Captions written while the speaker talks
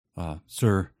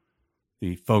Sir,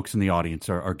 the folks in the audience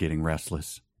are getting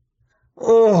restless.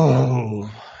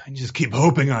 Oh, I just keep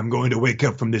hoping I'm going to wake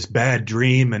up from this bad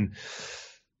dream and...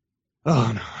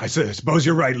 Oh, no, I suppose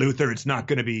you're right, Luther. It's not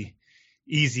going to be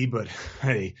easy, but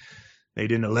hey, they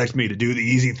didn't elect me to do the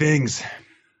easy things.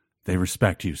 They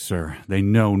respect you, sir. They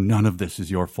know none of this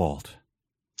is your fault.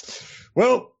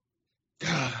 Well,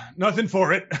 nothing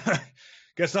for it.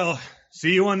 Guess I'll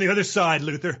see you on the other side,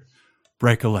 Luther.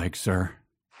 Break a leg, sir.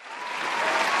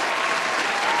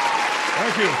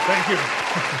 Thank you.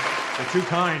 You're too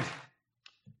kind.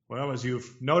 Well, as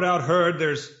you've no doubt heard,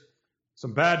 there's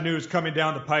some bad news coming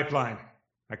down the pipeline.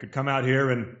 I could come out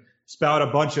here and spout a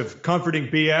bunch of comforting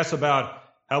BS about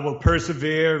how we'll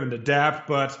persevere and adapt,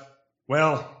 but,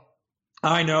 well,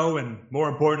 I know, and more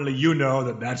importantly, you know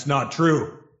that that's not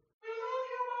true.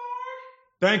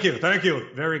 Thank you.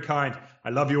 Very kind.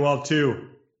 I love you all too.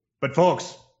 But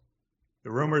folks, the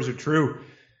rumors are true.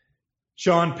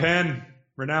 Sean Penn,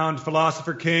 renowned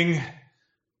philosopher king,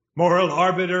 moral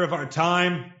arbiter of our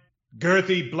time,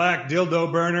 girthy black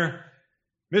dildo burner,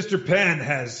 Mr. Penn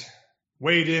has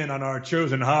weighed in on our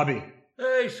chosen hobby.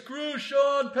 Hey, screw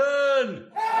Sean Penn!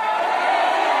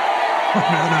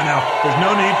 No. There's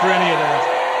no need for any of that.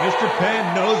 Mr.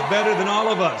 Penn knows better than all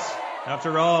of us.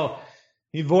 After all,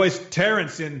 he voiced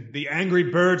Terrence in the Angry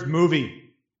Birds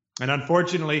movie. And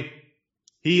unfortunately,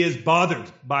 he is bothered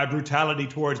by brutality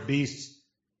towards beasts.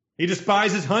 He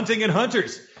despises hunting and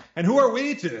hunters. And who are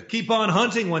we to keep on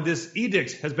hunting when this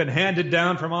edict has been handed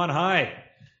down from on high?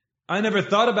 I never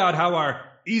thought about how our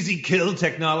easy kill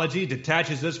technology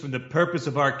detaches us from the purpose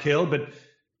of our kill, but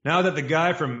now that the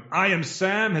guy from I Am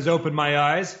Sam has opened my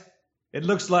eyes, it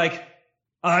looks like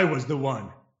I was the one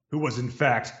who was in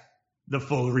fact the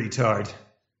full retard.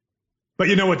 But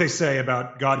you know what they say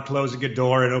about God closing a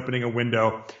door and opening a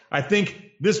window. I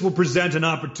think this will present an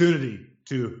opportunity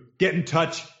to get in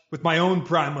touch with my own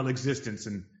primal existence,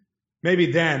 and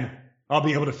maybe then I'll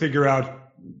be able to figure out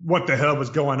what the hell was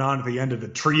going on at the end of the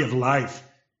Tree of Life.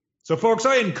 So, folks,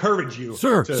 I encourage you...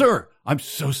 Sir, I'm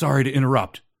so sorry to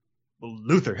interrupt. Well,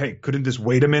 Luther, hey, couldn't this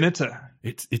wait a minute?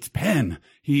 It's Penn.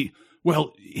 He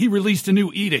released a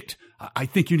new edict. I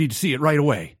think you need to see it right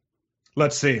away.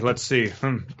 Let's see.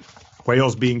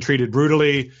 Whales being treated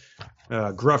brutally,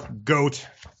 gruff goat,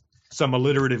 some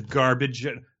alliterative garbage.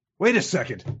 Wait a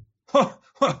second.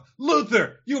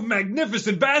 Luther, you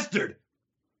magnificent bastard!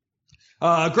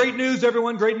 Great news,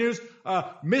 everyone, great news.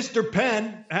 Mr.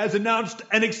 Penn has announced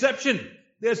an exception.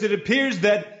 Yes, it appears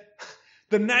that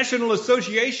the National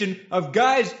Association of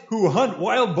Guys Who Hunt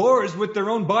Wild Boars with Their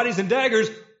Own Bodies and Daggers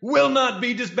will not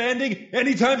be disbanding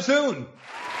anytime soon.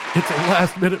 It's a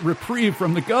last-minute reprieve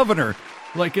from the governor,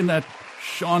 like in that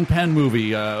Sean Penn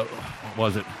movie. What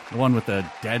was it? The one with the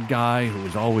dead guy who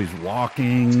was always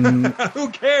walking. Who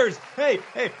cares? Hey,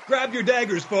 grab your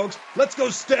daggers, folks. Let's go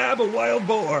stab a wild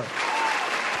boar.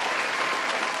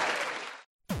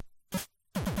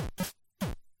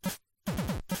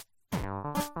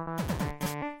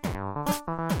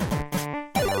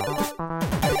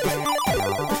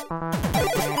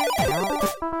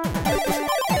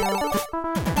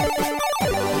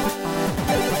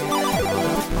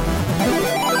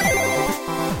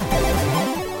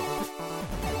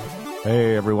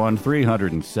 Hey everyone,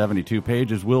 372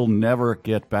 pages we'll never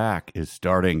get back is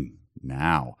starting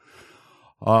now.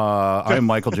 I'm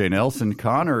Michael J. Nelson.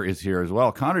 Connor is here as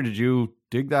well. Connor, did you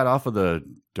dig that off of the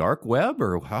dark web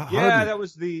or how? That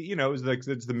was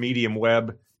it's the medium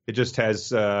web. It just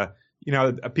has,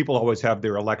 people always have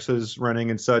their Alexas running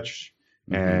and such.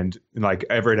 Mm-hmm. And like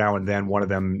every now and then one of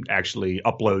them actually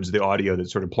uploads the audio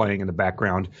that's sort of playing in the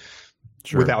background.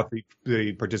 Sure. Without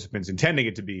the participants intending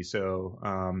it to be. So,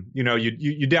 you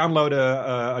download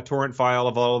a torrent file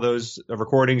of all of those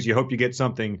recordings. You hope you get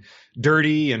something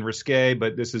dirty and risque,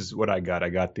 but this is what I got. I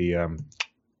got the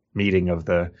meeting of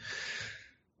the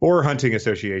Boar Hunting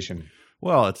Association.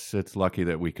 Well, it's lucky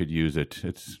that we could use it.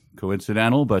 It's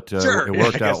coincidental, but sure. It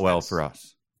worked out well for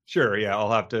us. Sure, yeah.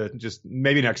 I'll have to just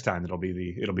maybe next time it'll be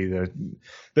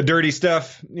the dirty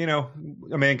stuff. A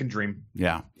man can dream.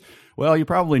 Yeah. Well, you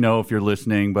probably know if you're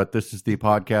listening, but this is the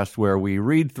podcast where we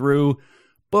read through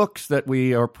books that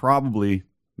we are probably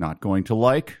not going to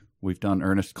like. We've done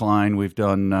Ernest Cline. We've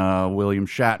done William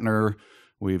Shatner.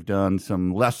 We've done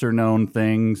some lesser-known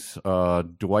things.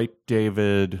 Dwight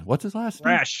David, what's his last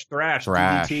name? Thrash.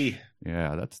 DDT.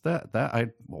 Yeah, that's that. I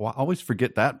always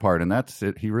forget that part, and that's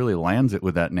it. He really lands it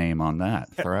with that name on that,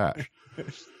 Thrash.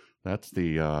 That's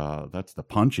the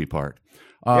punchy part.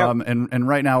 Yep. And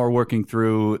right now we're working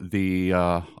through the,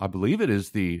 I believe it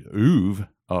is the Oeuvre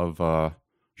of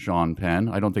Sean Penn.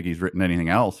 I don't think he's written anything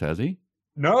else, has he?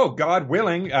 No, God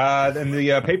willing. And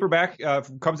the paperback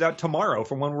comes out tomorrow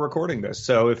from when we're recording this.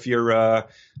 So if you're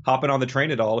hopping on the train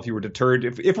at all, if you were deterred,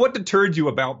 if what deterred you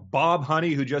about Bob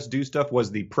Honey, Who Just Do Stuff, was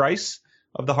the price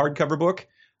of the hardcover book,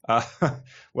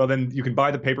 well, then you can buy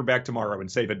the paperback tomorrow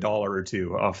and save $1 or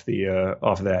 $2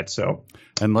 off that. So,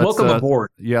 and welcome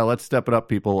aboard. Yeah, let's step it up,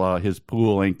 people. His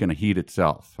pool ain't going to heat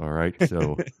itself. All right,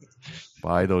 so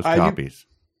buy those copies.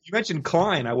 You mentioned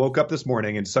Klein. I woke up this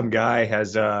morning and some guy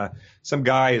has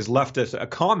left us a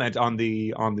comment on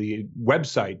the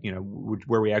website,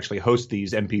 where we actually host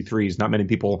these MP3s. Not many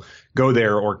people go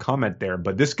there or comment there,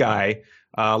 but this guy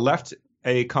left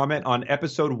a comment on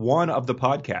episode 1 of the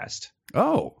podcast.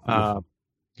 Oh,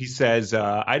 he says,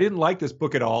 I didn't like this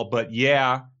book at all, but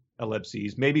yeah,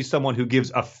 ellipses, maybe someone who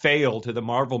gives a fail to the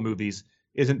Marvel movies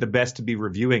isn't the best to be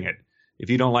reviewing it. If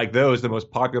you don't like those, the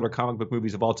most popular comic book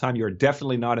movies of all time, you're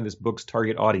definitely not in this book's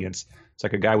target audience. It's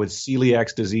like a guy with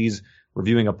celiac disease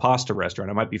reviewing a pasta restaurant.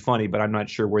 It might be funny, but I'm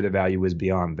not sure where the value is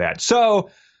beyond that.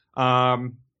 So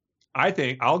I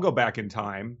think I'll go back in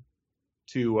time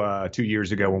to 2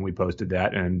 years ago when we posted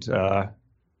that and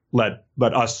let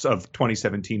us of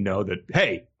 2017 know that,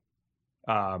 hey,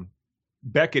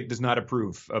 Beckett does not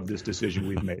approve of this decision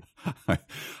we've made.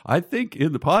 I think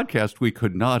in the podcast we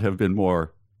could not have been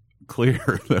more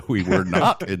clear that we were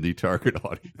not in the target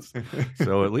audience.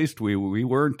 So at least we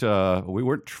weren't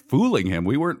fooling him.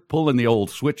 We weren't pulling the old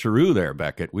switcheroo there,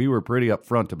 Beckett. We were pretty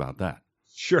upfront about that.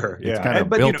 Sure, yeah. It's kind of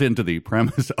built into the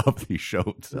premise of the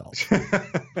show itself.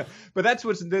 But that's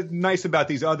what's nice about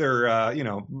these other,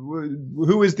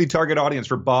 who is the target audience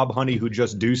for Bob Honey, Who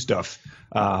Just Do Stuff?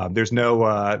 There's no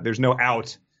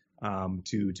out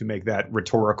to make that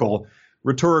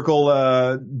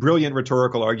brilliant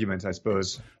rhetorical argument, I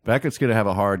suppose. Beckett's going to have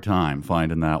a hard time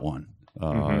finding that one.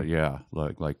 Yeah,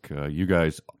 like you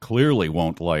guys clearly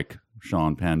won't like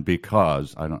Sean Penn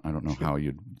because I don't know how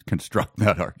you'd construct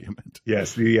that argument.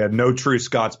 Yes, the no true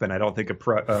Scotsman I don't think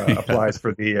applies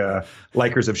for the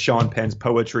likers of Sean Penn's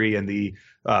poetry and the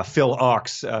Phil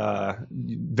Ochs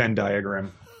Venn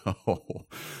diagram.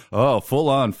 Oh, full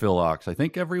on Phil Ochs. I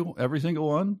think every single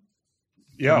one.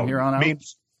 Yeah, from here on out.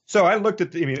 So I looked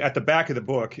at at the back of the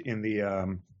book at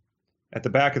the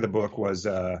back of the book was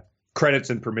credits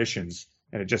and permissions,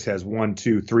 and it just has 1,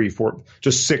 2, 3, 4,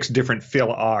 just 6 different Phil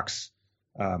Ochs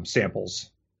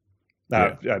samples.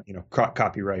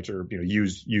 Copyright or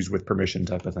use with permission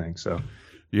type of thing. So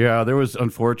yeah, there was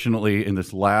unfortunately in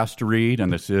this last read,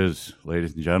 and this is,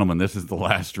 ladies and gentlemen, this is the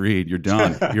last read. You're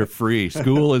done. You're free.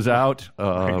 School is out.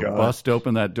 Bust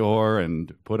open that door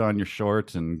and put on your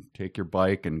shorts and take your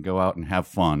bike and go out and have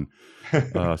fun.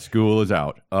 School is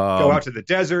out. Go out to the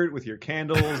desert with your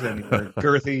candles and your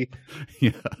girthy.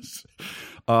 Yes.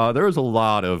 There was a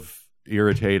lot of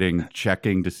irritating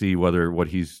checking to see whether what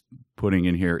he's putting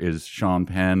in here is Sean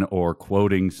Penn or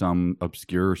quoting some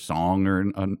obscure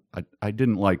song I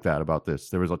didn't like that about this.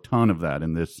 There was a ton of that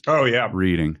in this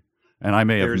reading, and I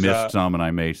may have missed some, and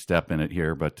I may step in it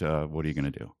here, but what are you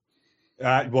going to do?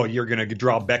 Well, you're going to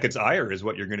draw Beckett's ire is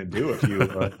what you're going to do if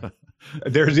you.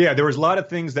 There was a lot of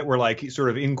things that were like sort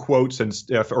of in quotes and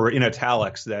stuff or in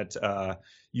italics that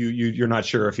you're not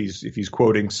sure if he's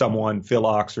quoting someone, Phil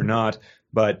Ochs, or not.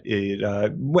 But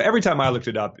every time I looked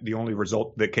it up, the only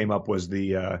result that came up was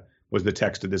the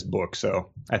text of this book. So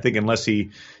I think unless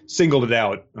he singled it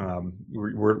out,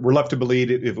 we're left to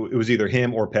believe it was either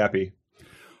him or Pappy,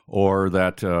 or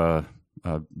that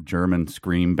German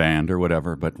scream band or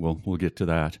whatever. But we'll get to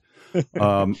that.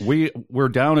 We're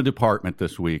down a department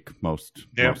this week, most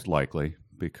likely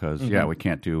because we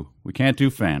can't do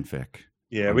fanfic.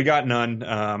 Yeah, we got none.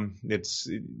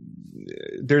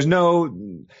 There's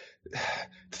no.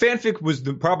 Fanfic was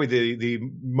probably the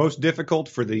most difficult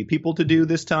for the people to do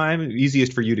this time.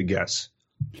 Easiest for you to guess.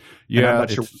 Yeah,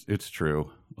 it's true.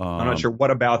 I'm not sure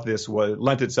what about this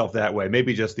lent itself that way.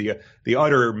 Maybe just the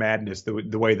utter madness,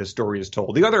 the way the story is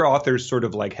told. The other authors sort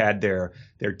of like had their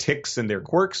ticks and their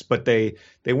quirks, but they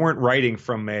weren't writing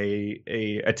from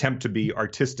a attempt to be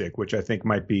artistic, which I think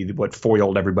might be what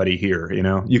foiled everybody here.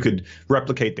 You could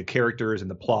replicate the characters and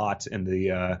the plot and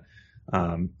the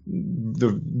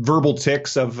verbal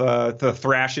tics of the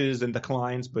thrashes and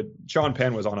declines, but Sean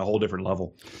Penn was on a whole different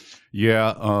level.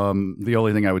 Yeah, the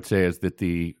only thing I would say is that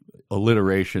the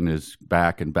alliteration is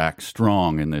back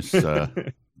strong in this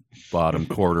bottom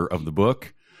quarter of the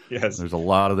book. Yes. There's a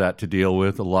lot of that to deal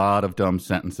with, a lot of dumb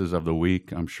sentences of the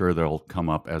week. I'm sure they'll come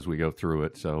up as we go through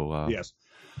it. So yes.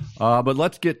 But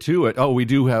let's get to it. Oh,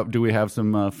 do we have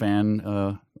some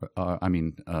fan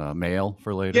mail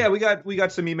for later? Yeah, we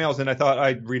got some emails, and I thought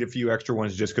I'd read a few extra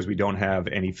ones just because we don't have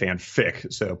any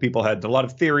fanfic. So people had a lot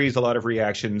of theories, a lot of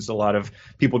reactions, a lot of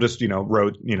people just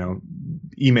wrote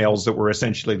emails that were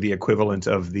essentially the equivalent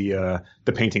of the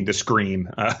painting The Scream.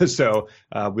 So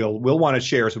we'll want to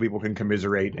share so people can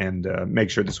commiserate and make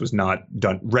sure this was not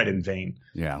read in vain.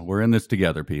 Yeah, we're in this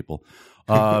together, people.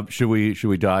 Should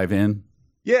we dive in?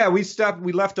 Yeah, we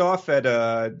left off at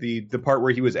the part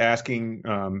where he was asking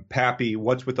Pappy,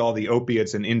 "What's with all the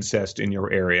opiates and incest in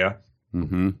your area?"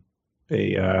 Mm-hmm.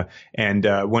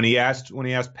 When he asked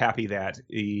Pappy that,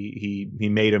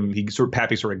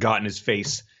 Pappy sort of got in his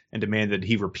face and demanded that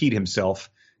he repeat himself.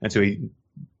 And so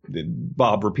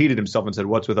Bob repeated himself and said,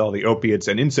 "What's with all the opiates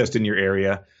and incest in your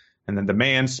area?" And then the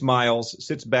man smiles,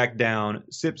 sits back down,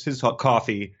 sips his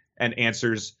coffee, and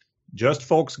answers, "Just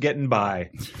folks getting by."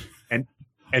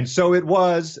 And so it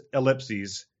was,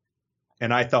 ellipses.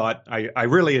 And I thought, I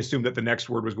really assumed that the next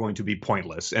word was going to be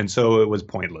pointless. And so it was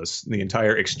pointless. The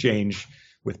entire exchange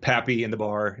with Pappy in the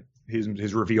bar,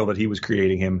 his reveal that he was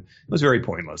creating him, was very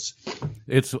pointless.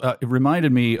 It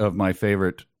reminded me of my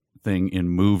favorite thing in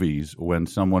movies when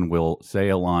someone will say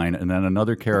a line and then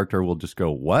another character will just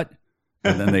go, "What?"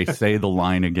 And then they say the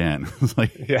line again. It's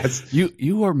like, yes,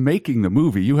 you are making the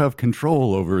movie. You have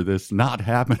control over this not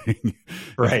happening.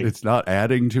 Right. It's not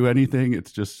adding to anything.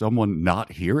 It's just someone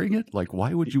not hearing it. Like,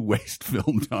 why would you waste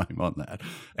film time on that?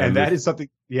 And that is something,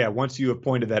 once you have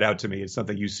pointed that out to me, it's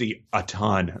something you see a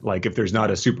ton. Like, if there's not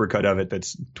a supercut of it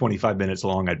that's 25 minutes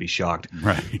long, I'd be shocked.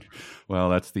 Right. Well,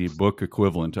 that's the book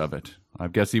equivalent of it. I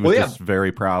guess he was just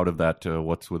very proud of that,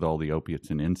 what's with all the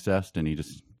opiates and incest, and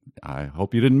I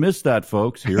hope you didn't miss that,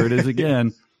 folks. Here it is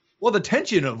again. Well, the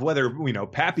tension of whether,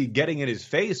 Pappy getting in his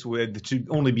face should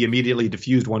only be immediately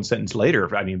diffused one sentence later.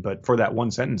 But for that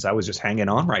one sentence, I was just hanging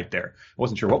on right there. I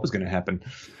wasn't sure what was going to happen.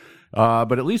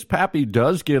 But at least Pappy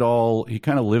does he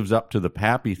kind of lives up to the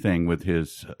Pappy thing with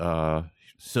his,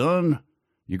 son,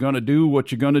 you're going to do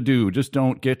what you're going to do. Just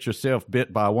don't get yourself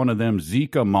bit by one of them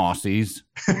Zika mossies.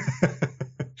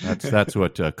 That's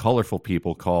what colorful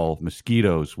people call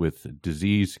mosquitoes with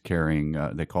disease carrying.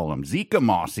 They call them Zika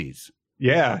mossies.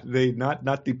 Yeah, they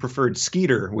not the preferred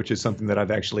skeeter, which is something that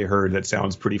I've actually heard that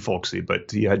sounds pretty folksy,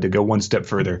 but you had to go one step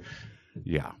further.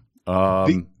 Yeah.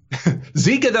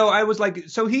 Zika, though, I was like,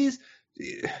 so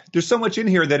there's so much in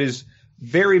here that is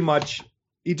very much.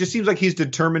 It just seems like he's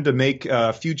determined to make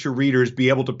future readers be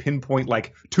able to pinpoint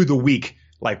to the week,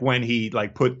 when he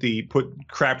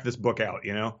crapped this book out,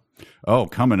 Oh,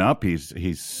 coming up,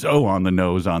 he's so on the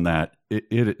nose on that.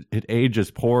 It ages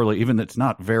poorly, even it's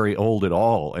not very old at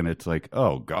all, and it's like,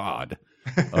 oh God,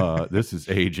 this is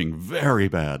aging very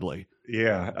badly.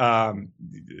 Yeah,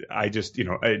 I just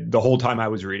the whole time I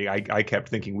was reading, I kept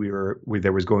thinking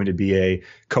there was going to be a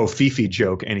Kofifi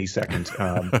joke any second,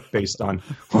 based on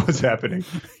what was happening.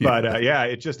 But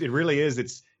it really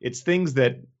is. It's things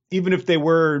that, even if they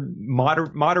were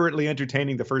moderately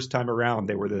entertaining the first time around,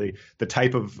 they were the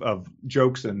type of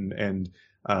jokes and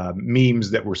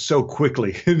memes that were so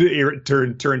quickly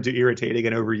turned to irritating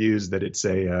and overused that it's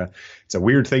a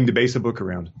weird thing to base a book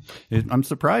around. I'm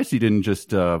surprised he didn't just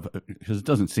because it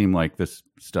doesn't seem like this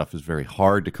stuff is very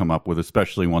hard to come up with,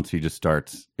 especially once he just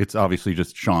starts. It's obviously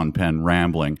just Sean Penn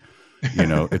rambling.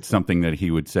 It's something that he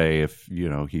would say if,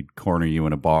 he'd corner you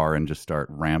in a bar and just start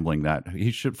rambling that.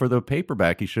 For the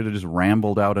paperback, he should have just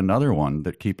rambled out another one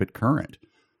that keep it current.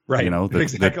 Right.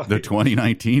 Exactly. The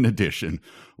 2019 edition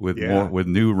with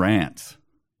new rants.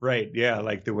 Right. Yeah.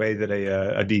 Like the way that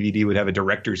a DVD would have a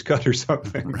director's cut or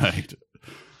something. Right.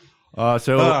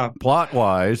 Plot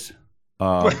wise,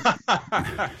 I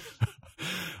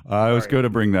was going to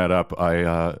bring that up.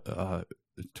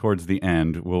 Towards the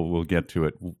end, we'll get to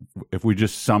it. If we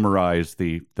just summarize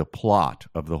the plot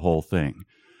of the whole thing,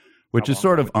 which is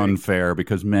sort of unfair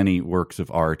because many works of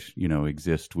art,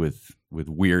 exist with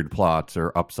weird plots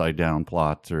or upside down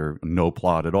plots or no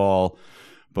plot at all.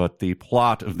 But the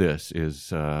plot of this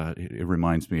is, it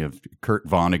reminds me of Kurt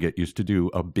Vonnegut used to do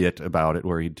a bit about it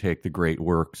where he'd take the great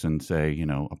works and say,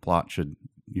 a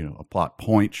plot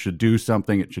point should do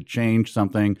something, it should change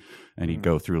something. And he'd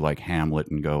go through like Hamlet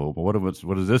and go, well,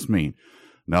 what does this mean?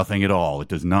 Nothing at all. It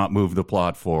does not move the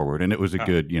plot forward. And it was a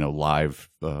good, live,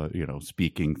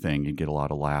 speaking thing. You'd get a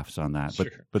lot of laughs on that. Sure.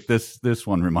 But this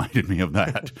one reminded me of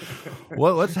that.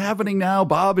 Well, what's happening now?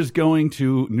 Bob is going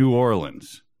to New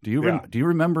Orleans. Do you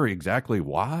remember exactly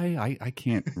why? I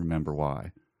can't remember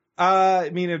why.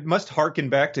 It must harken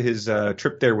back to his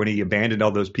trip there when he abandoned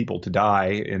all those people to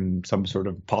die in some sort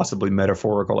of possibly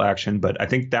metaphorical action. But I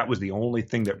think that was the only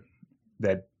thing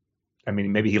that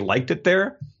maybe he liked it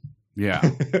there. Yeah.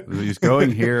 He's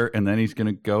going here, and then he's going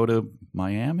to go to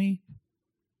Miami?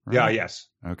 Right? Yeah, yes.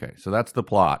 Okay, so that's the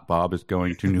plot. Bob is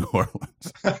going to New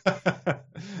Orleans.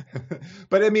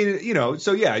 But I mean,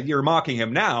 so yeah, you're mocking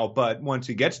him now, but once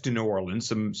he gets to New Orleans,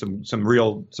 some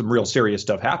real serious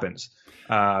stuff happens.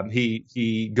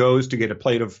 He goes to get a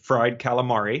plate of fried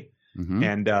calamari,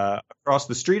 and across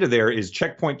the street of there is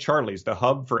Checkpoint Charlie's, the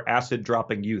hub for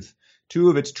acid-dropping youth. 2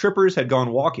 of its trippers had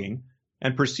gone walking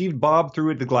and perceived Bob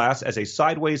through the glass as a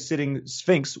sideways sitting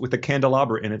sphinx with a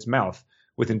candelabra in its mouth.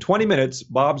 Within 20 minutes,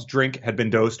 Bob's drink had been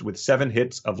dosed with 7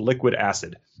 hits of liquid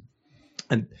acid.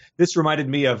 And this reminded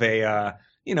me of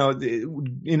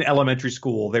in elementary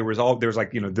school, there was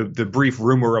like, the brief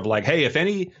rumor of like, hey, if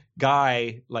any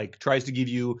guy like tries to give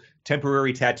you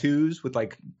temporary tattoos with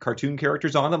like cartoon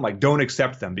characters on them, like don't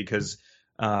accept them because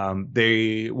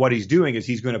what he's doing is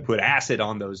he's going to put acid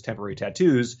on those temporary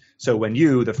tattoos. So when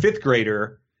you, the 5th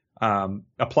grader,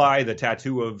 apply the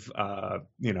tattoo of,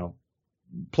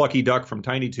 Plucky Duck from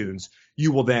Tiny Toons,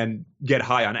 you will then get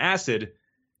high on acid.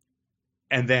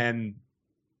 And then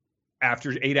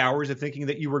after 8 hours of thinking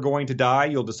that you were going to die,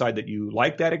 you'll decide that you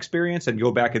like that experience and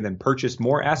go back and then purchase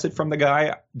more acid from the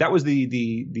guy. That was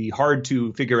the hard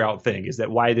to figure out thing, is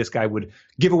that why this guy would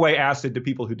give away acid to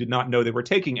people who did not know they were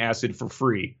taking acid for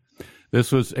free.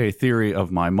 This was a theory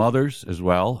of my mother's as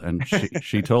well, and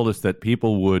she told us that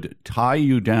people would tie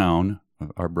you down.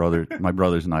 My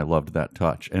brothers and I loved that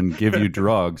touch, and give you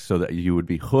drugs so that you would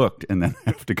be hooked and then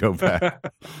have to go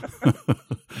back.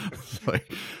 It's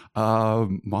like,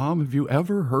 Mom, have you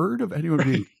ever heard of anyone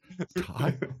being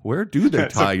tied? Where do they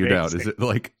tie you down? Is it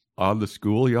like on the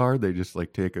schoolyard? They just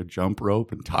like take a jump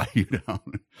rope and tie you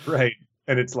down. Right.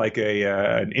 And it's like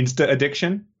an Insta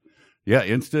addiction. Yeah.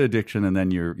 Insta addiction. And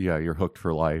then you're hooked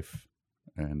for life.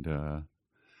 I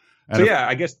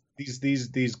guess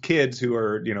these kids who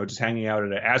are, just hanging out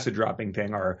at an acid dropping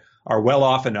thing are well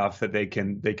off enough that they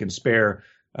can spare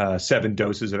 7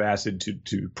 doses of acid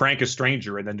to prank a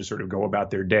stranger and then just sort of go about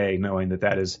their day knowing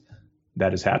that has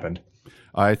happened.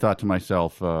 I thought to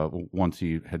myself, once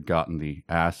he had gotten the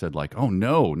acid, like, oh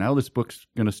no, now this book's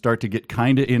going to start to get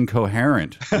kind of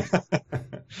incoherent.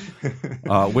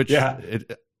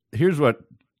 Here's what,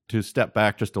 to step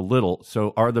back just a little.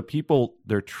 So are the people,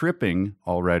 they're tripping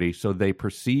already, so they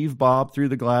perceive Bob through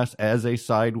the glass as a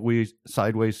sideways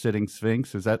sitting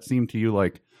sphinx? Does that seem to you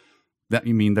like that?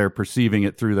 You mean they're perceiving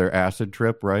it through their acid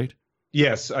trip, right?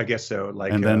 Yes, I guess so.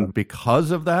 And then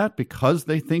because of that, because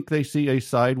they think they see a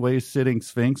sideways sitting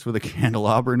sphinx with a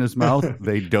candelabra in his mouth,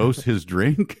 they dose his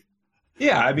drink.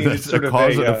 Yeah, I mean, it's sort of a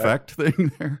cause and effect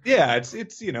thing there. Yeah, it's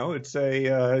if you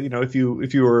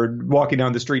were walking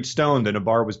down the street stoned and a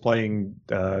bar was playing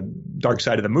Dark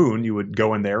Side of the Moon, you would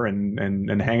go in there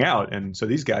and hang out. And so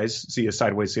these guys see a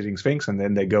sideways sitting sphinx, and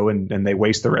then they go and they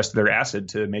waste the rest of their acid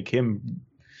to make him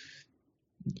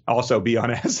also be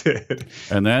on acid.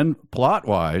 And then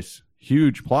plot-wise,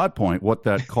 huge plot point, what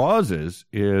that causes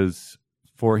is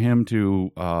for him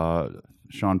to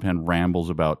Sean Penn rambles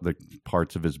about the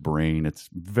parts of his brain. It's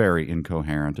very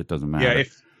incoherent. It doesn't matter. Yeah,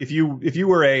 if you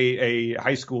were a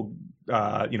high school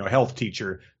health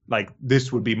teacher, like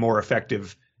this would be more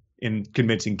effective in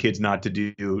convincing kids not to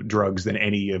do drugs than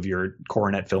any of your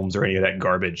Coronet films or any of that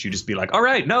garbage. You just be like, all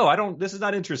right, no, I don't. This is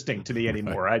not interesting to me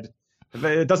anymore.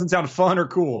 It doesn't sound fun or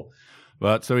cool.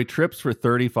 But so he trips for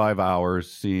 35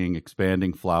 hours, seeing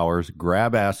expanding flowers,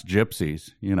 grab-ass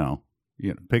gypsies,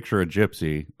 picture a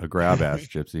gypsy, a grab-ass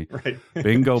gypsy, right.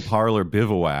 Bingo parlor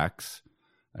bivouacs,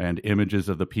 and images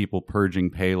of the people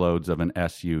purging payloads of an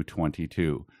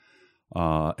Su-22.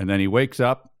 And then he wakes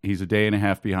up. He's a day and a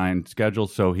half behind schedule,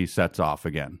 so he sets off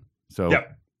again. So,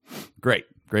 yep. Great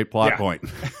plot point.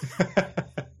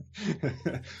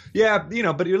 Yeah,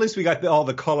 but at least we got all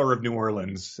the color of New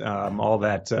Orleans, all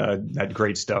that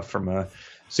great stuff from a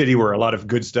city where a lot of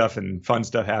good stuff and fun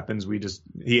stuff happens.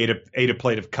 He ate a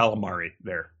plate of calamari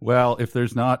there. Well, if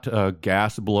there's not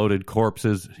gas bloated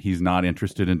corpses, he's not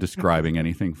interested in describing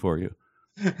anything for you.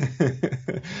 So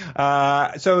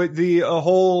the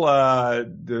whole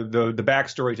the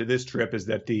backstory to this trip is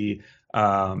that the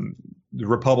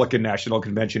Republican National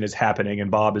Convention is happening, and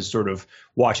Bob is sort of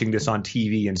watching this on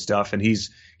TV and stuff, and he's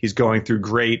going through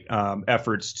great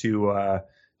efforts to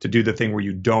do the thing where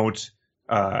you don't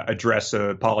address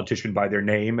a politician by their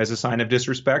name as a sign of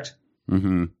disrespect.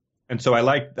 Mm-hmm. And so I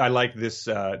like this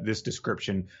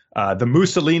description. The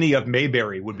Mussolini of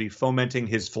Mayberry would be fomenting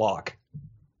his flock.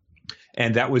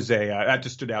 And that was that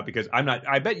just stood out because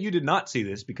I bet you did not see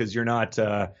this because you're not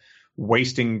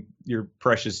wasting your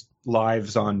precious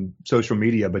lives on social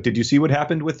media. But did you see what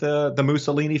happened with the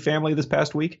Mussolini family this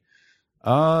past week?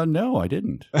 No, I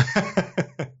didn't.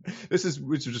 this is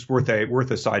just worth a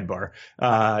sidebar.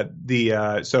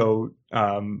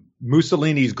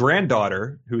 Mussolini's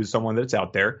granddaughter, who is someone that's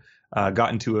out there,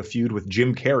 got into a feud with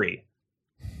Jim Carrey.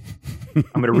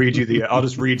 I'm going to read you I'll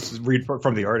just read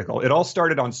from the article. It all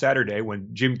started on Saturday when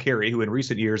Jim Carrey, who in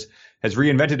recent years has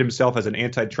reinvented himself as an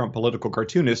anti-Trump political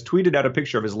cartoonist, tweeted out a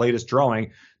picture of his latest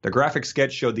drawing. The graphic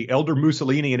sketch showed the elder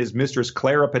Mussolini and his mistress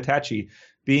Clara Petacci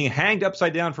being hanged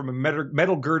upside down from a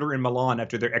metal girder in Milan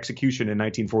after their execution in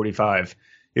 1945.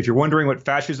 If you're wondering what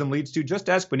fascism leads to, just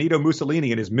ask Benito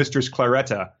Mussolini and his mistress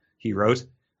Claretta, he wrote.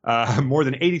 More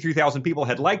than 83,000 people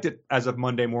had liked it as of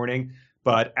Monday morning.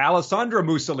 But Alessandra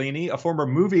Mussolini, a former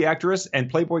movie actress and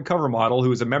Playboy cover model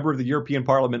who is a member of the European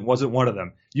Parliament, wasn't one of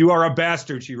them. You are a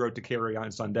bastard, she wrote to Carey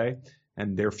on Sunday.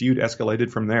 And their feud escalated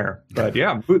from there. But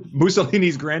yeah,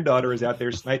 Mussolini's granddaughter is out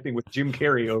there sniping with Jim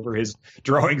Carrey over his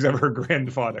drawings of her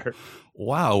grandfather.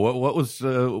 Wow, what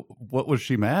was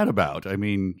she mad about? I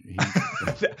mean,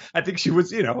 I think she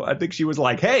was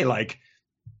like, hey, like,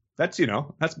 that's my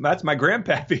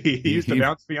grandpappy. He used to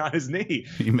bounce me on his knee.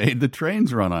 He made the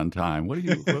trains run on time. What's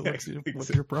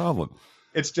your problem?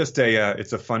 It's just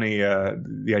it's a funny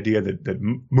the idea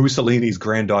that Mussolini's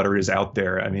granddaughter is out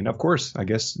there. I mean, of course, I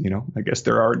guess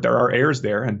there are heirs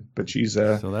there, but she's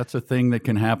so that's a thing that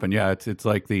can happen. Yeah, it's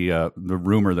like the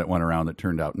rumor that went around that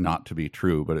turned out not to be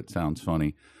true, but it sounds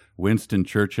funny. Winston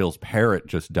Churchill's parrot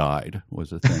just died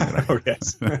was a thing that oh,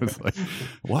 yes. I was like,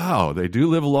 wow, they do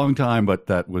live a long time, but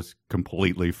that was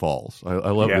completely false. I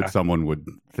love that someone would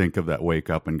think of that, wake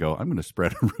up and go, I'm going to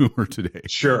spread a rumor today.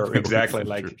 Sure, exactly.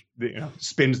 Like,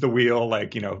 spins the wheel,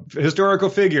 like, historical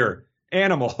figure,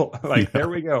 animal, like, there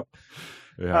we go.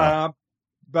 Yeah.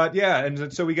 But yeah,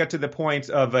 and so we get to the point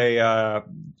of a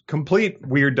complete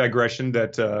weird digression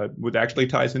that actually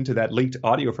ties into that leaked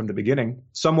audio from the beginning.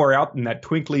 Somewhere out in that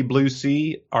twinkly blue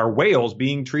sea are whales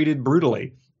being treated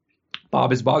brutally.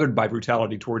 Bob is bothered by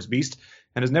brutality towards beasts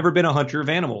and has never been a hunter of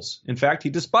animals. In fact, he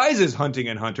despises hunting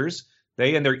and hunters.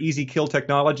 They and their easy kill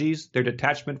technologies, their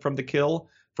detachment from the kill,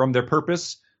 from their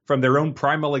purpose, from their own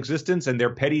primal existence, and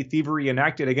their petty thievery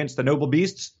enacted against the noble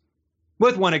beasts,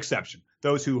 with one exception.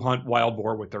 Those who hunt wild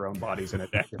boar with their own bodies in a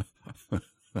dagger.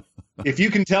 If you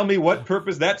can tell me what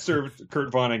purpose that served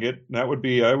Kurt Vonnegut, that would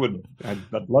be I'd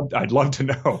love to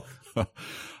know.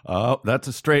 That's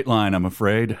a straight line, I'm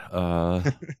afraid.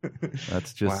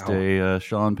 That's just a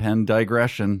Sean Penn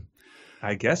digression.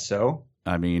 I guess so.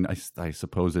 I mean, I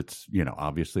suppose it's,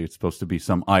 obviously it's supposed to be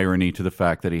some irony to the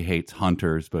fact that he hates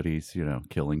hunters, but he's,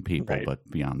 killing people. Right. But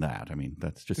beyond that, I mean,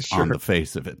 that's just on the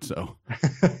face of it. So,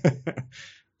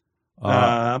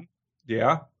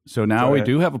 yeah. So now we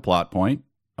do have a plot point.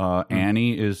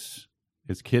 Annie is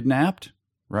kidnapped,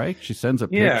 right? She sends a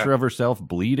picture of herself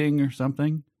bleeding or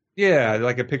something. Yeah,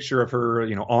 like a picture of her,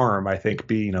 arm, I think,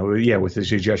 with the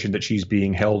suggestion that she's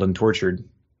being held and tortured.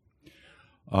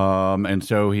 And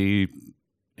so he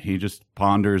just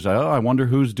ponders, I wonder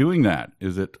who's doing that.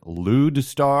 Is it Lude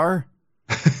Star?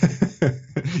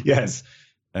 Yes.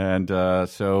 And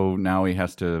so now he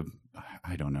has to,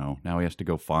 I don't know. Now he has to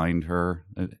go find her.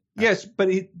 Yes, but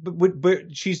he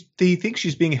thinks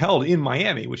she's being held in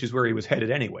Miami, which is where he was headed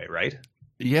anyway, right?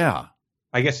 Yeah.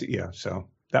 I guess, yeah. So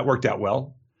that worked out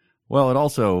well. Well, it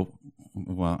also,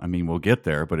 I mean, we'll get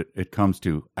there, but it comes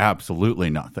to absolutely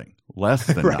nothing. Less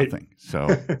than nothing. So,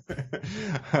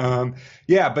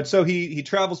 but so he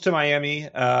travels to Miami,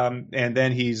 and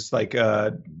then he's like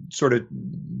sort of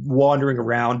wandering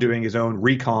around doing his own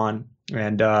recon,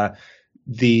 and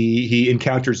he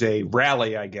encounters a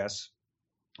rally, I guess.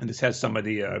 And this has some of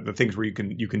the things where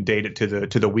you can date it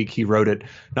to the week he wrote it.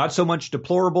 Not so much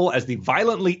deplorable as the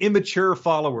violently immature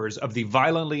followers of the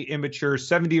violently immature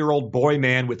 70-year-old boy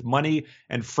man with money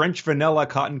and French vanilla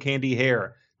cotton candy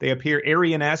hair. They appear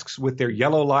Aryanesques with their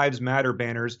Yellow Lives Matter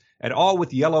banners, and all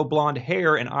with yellow blonde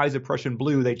hair and eyes of Prussian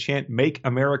blue. They chant, "Make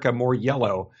America More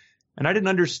Yellow." And I didn't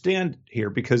understand here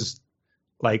because,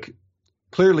 like,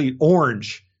 clearly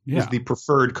orange is the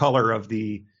preferred color of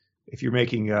the. If you're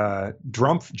making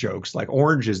Drumpf jokes, like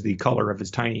orange is the color of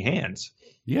his tiny hands.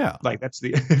 Yeah, like that's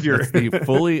the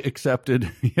fully accepted.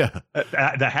 Yeah,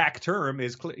 the hack term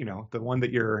is the one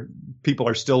that people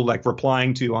are still like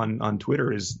replying to on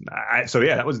Twitter is.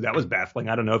 That was baffling.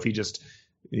 I don't know if he just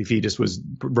was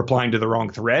replying to the wrong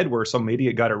thread where some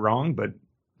idiot got it wrong, but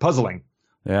puzzling.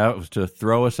 Yeah, it was to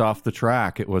throw us off the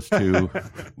track. It was to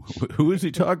who is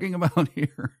he talking about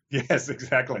here? Yes,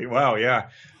 exactly. Wow. Yeah.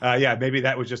 Maybe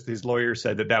that was just his lawyer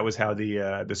said that was how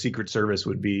the Secret Service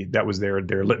would be. That was their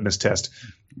litmus test.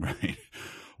 Right.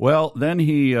 Well, then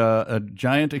a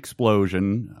giant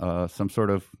explosion, some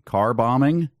sort of car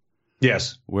bombing.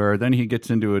 Yes. Where then he gets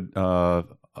into a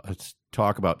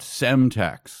talk about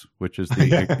Semtex, which is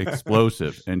the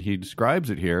explosive. And he describes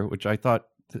it here, which I thought,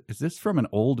 is this from an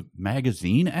old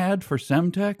magazine ad for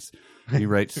Semtex? He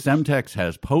writes, Semtex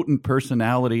has potent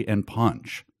personality and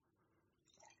punch.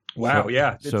 Wow, So-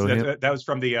 yeah. so that was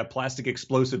from the plastic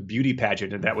explosive beauty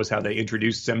pageant, and that was how they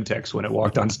introduced Semtex when it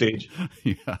walked on stage.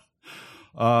 Yeah.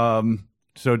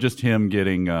 So just him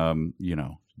getting,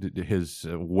 his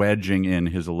wedging in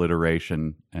his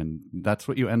alliteration, and that's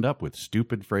what you end up with,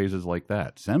 stupid phrases like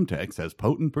that. Semtex has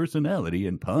potent personality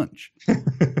and punch.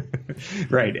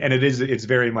 Right, and it's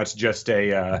very much just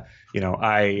a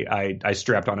I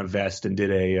strapped on a vest and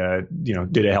did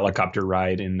a helicopter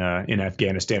ride in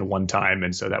Afghanistan one time,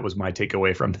 and so that was my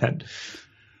takeaway from that.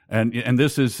 And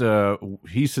this is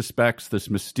he suspects this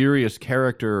mysterious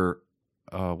character.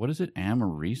 What is it?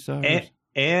 Amarisa?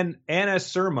 Anna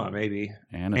Surma, maybe.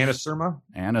 Anna Surma?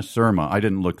 Anna Surma. I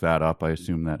didn't look that up. I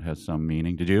assume that has some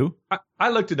meaning. Did you?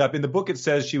 I looked it up. In the book, it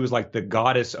says she was like the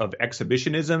goddess of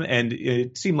exhibitionism, and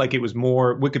it seemed like it was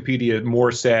more, Wikipedia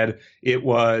more said it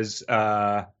was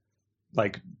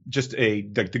like just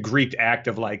the Greek act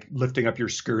of like lifting up your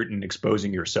skirt and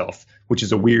exposing yourself, which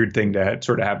is a weird thing to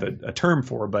sort of have a term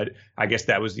for. But I guess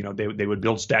that was, they would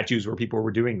build statues where people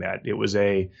were doing that. It was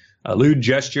a lewd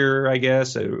gesture, I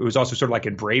guess. It was also sort of like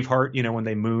in Braveheart, when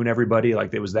they moon everybody,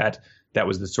 like it was that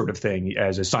was the sort of thing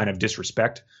as a sign of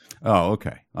disrespect. Oh,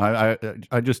 okay. I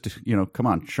just, come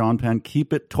on, Sean Penn,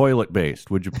 keep it toilet based,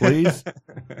 would you please?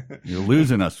 You're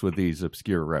losing us with these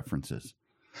obscure references.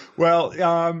 Well, you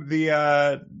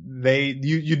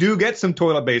do get some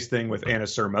toilet-based thing with Anna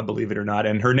Surma, believe it or not,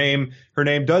 and her name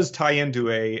does tie into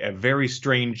a very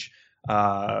strange,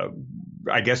 I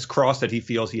guess, cross that he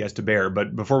feels he has to bear.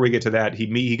 But before we get to that,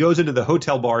 he goes into the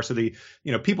hotel bar. So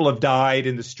people have died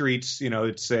in the streets.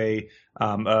 It's a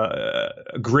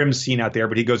grim scene out there.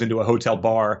 But he goes into a hotel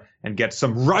bar and gets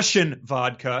some Russian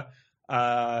vodka,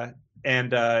 and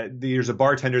there's a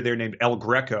bartender there named El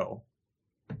Greco.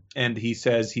 And he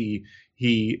says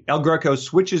El Greco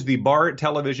switches the bar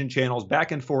television channels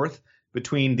back and forth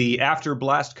between the after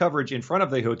blast coverage in front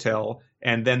of the hotel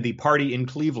and then the party in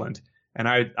Cleveland. And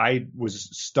I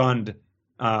was stunned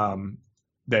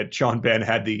that Sean Penn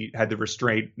had the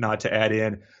restraint not to add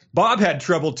in. Bob had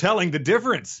trouble telling the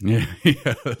difference.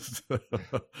 Yes.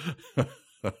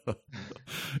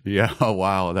 Yeah.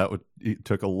 Wow. It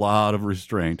took a lot of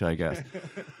restraint, I guess.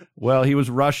 Well, he was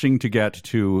rushing to get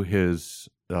to his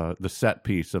the set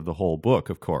piece of the whole book,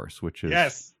 of course, which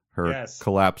is her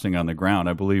collapsing on the ground.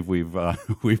 I believe we've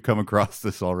come across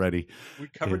this already. We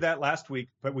covered that last week,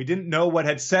 but we didn't know what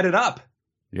had set it up.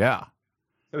 Yeah.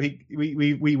 So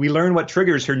we learned what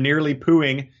triggers her nearly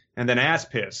pooing and then ass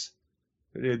piss.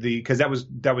 Because that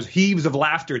was heaves of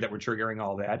laughter that were triggering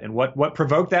all that. And what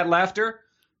provoked that laughter?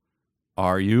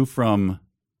 Are you from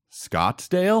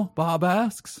Scottsdale? Bob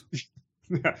asks.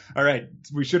 All right,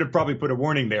 we should have probably put a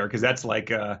warning there because that's like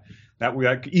that we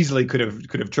easily could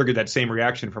have triggered that same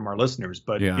reaction from our listeners.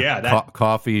 But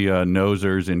coffee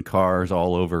nosers in cars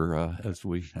all over as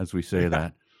we say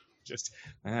that. Just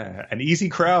an easy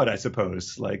crowd, I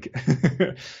suppose. Like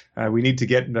we need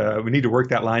to work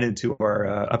that line into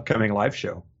our upcoming live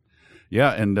show.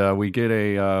 Yeah, and we get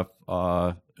a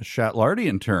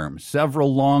Shatlardian term: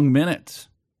 several long minutes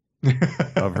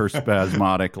of her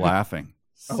spasmodic laughing.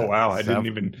 Oh, wow. I didn't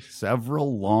even.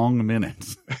 Several long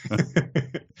minutes.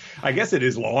 I guess it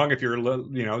is long if you're,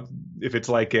 if it's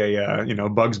like a,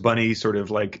 Bugs Bunny sort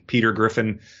of like Peter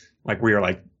Griffin, like where you're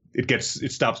like, it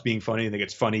stops being funny and it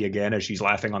gets funny again as she's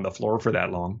laughing on the floor for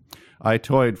that long. I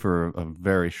toyed for a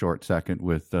very short second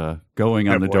with going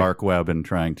on the dark web and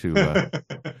trying to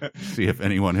see if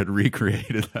anyone had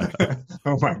recreated that.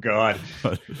 Oh, my God.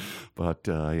 But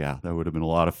yeah, that would have been a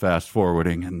lot of fast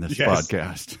forwarding in this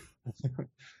podcast.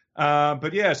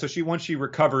 But yeah, so once she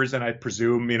recovers, and I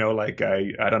presume,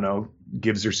 I don't know,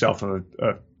 gives herself a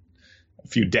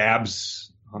few dabs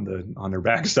on her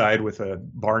backside with a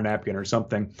bar napkin or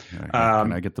something.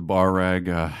 Can I get the bar rag?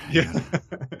 Yeah.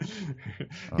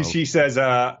 She says,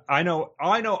 I know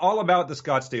all about the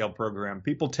Scottsdale program.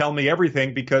 People tell me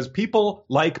everything because people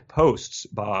like posts,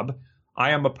 Bob.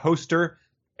 I am a poster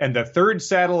and the third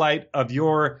satellite of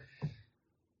your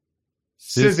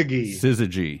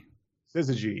syzygy.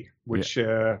 Syzygy, which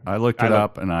I looked it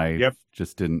up and I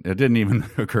just didn't. It didn't even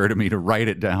occur to me to write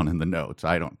it down in the notes.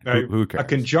 I don't. Who cares? A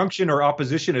conjunction or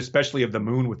opposition, especially of the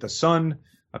moon with the sun,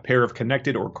 a pair of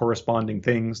connected or corresponding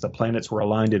things. The planets were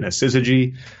aligned in a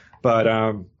syzygy, but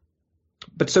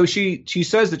so she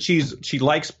says that she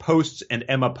likes posts and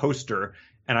Emma Poster,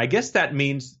 and I guess that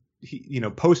means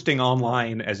posting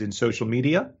online as in social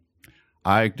media.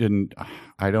 I don't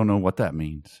know what that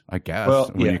means. I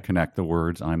guess when you connect the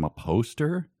words, I'm a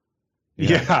poster.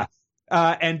 Yeah.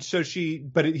 And so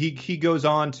he goes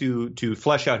on to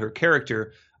flesh out her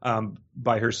character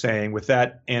by her saying, with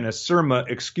that, Anna Surma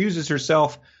excuses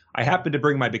herself. I happen to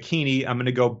bring my bikini. I'm going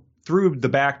to go through the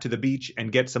back to the beach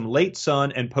and get some late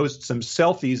sun and post some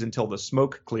selfies until the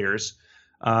smoke clears.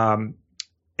 And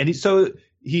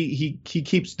he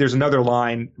keeps, there's another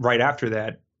line right after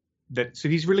that so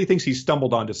he really thinks he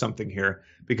stumbled onto something here,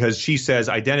 because she says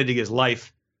identity is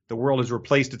life. The world has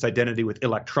replaced its identity with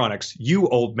electronics. You,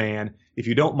 old man, if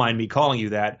you don't mind me calling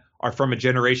you that, are from a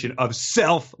generation of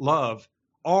self-love.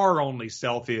 Our only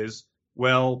self is,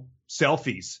 well,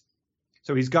 selfies.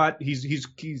 So he's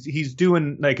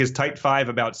doing like his Type 5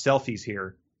 about selfies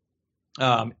here.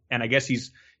 And I guess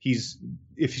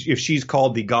if she's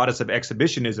called the goddess of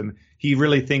exhibitionism, he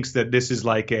really thinks that this is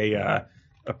like a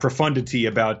profundity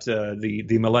about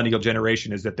the millennial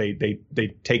generation, is that they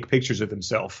take pictures of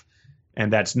themselves.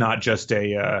 And that's not just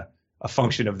a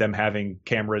function of them having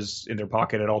cameras in their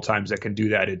pocket at all times that can do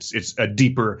that. It's a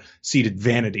deeper seated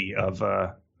vanity of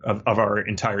our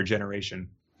entire generation.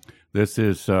 This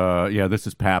is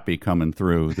Pappy coming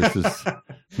through. This is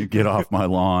get off my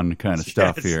lawn kind of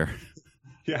stuff here.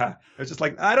 Yeah, it's just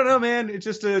like, I don't know, man. It's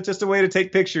just a way to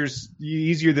take pictures,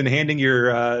 easier than handing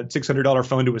your $600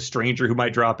 phone to a stranger who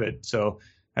might drop it. So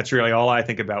that's really all I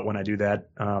think about when I do that.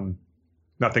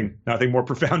 Nothing more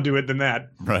profound to it than that.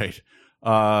 Right.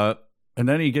 And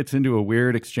then he gets into a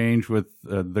weird exchange with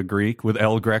the Greek, with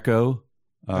El Greco,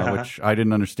 which I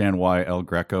didn't understand why El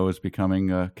Greco is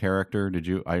becoming a character. Did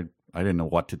you? I didn't know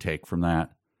what to take from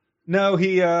that. No,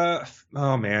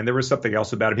 oh man, there was something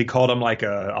else about him. He called him like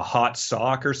a hot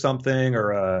sock or something,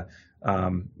 or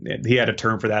he had a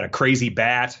term for that, a crazy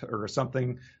bat or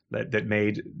something that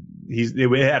made,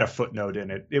 it had a footnote in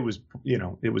it. It was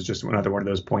just another one of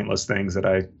those pointless things that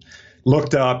I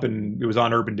looked up, and it was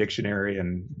on Urban Dictionary,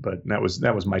 but that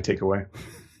was my takeaway.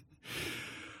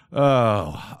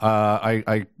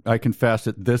 I confess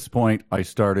at this point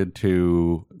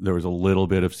there was a little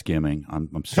bit of skimming.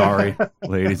 I'm sorry,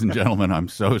 ladies and gentlemen, I'm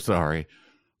so sorry.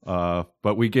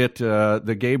 But we get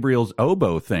the Gabriel's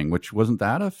oboe thing, which wasn't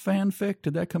that a fanfic?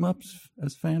 Did that come up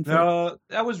as fanfic? No,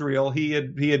 that was real.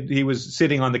 He was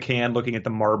sitting on the can looking at the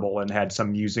marble and had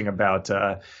some musing about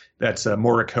that's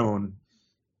Morricone.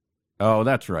 Oh,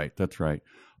 that's right. That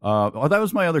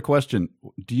was my other question.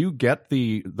 Do you get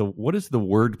the what is the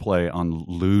wordplay on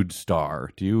Lodestar?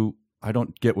 I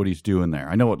don't get what he's doing there.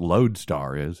 I know what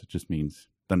Lodestar is. It just means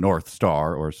the North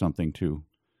Star or something too.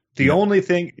 The only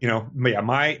thing,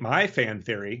 my fan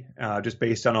theory, just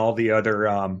based on all the other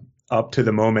up to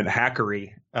the moment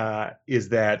hackery, is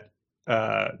that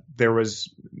there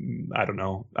was,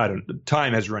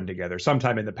 time has run together.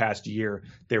 Sometime in the past year,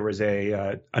 there was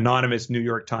a anonymous New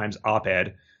York Times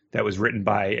op-ed that was written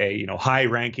by a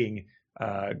high-ranking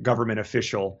government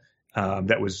official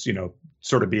that was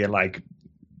sort of being like,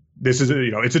 this is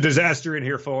it's a disaster in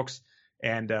here, folks,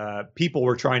 and people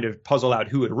were trying to puzzle out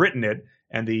who had written it,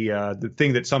 and the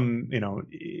thing that some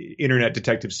internet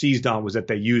detective seized on was that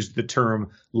they used the term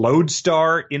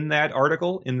Lodestar in that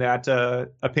article, in that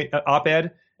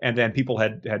op-ed, and then people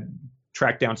had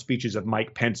tracked down speeches of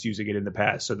Mike Pence using it in the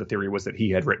past, so the theory was that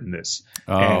he had written this.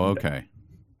 Okay.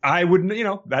 I wouldn't,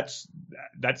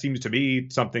 that seems to me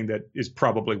something that is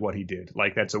probably what he did.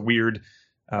 Like, that's a weird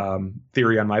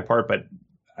theory on my part, but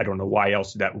I don't know why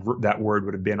else that word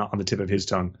would have been on the tip of his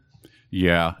tongue.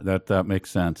 Yeah, that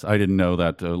makes sense. I didn't know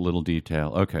that little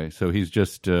detail. Okay, so he's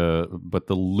just, but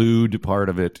the lewd part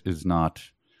of it is not,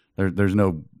 there's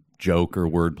no joke or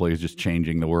wordplay. He's just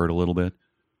changing the word a little bit.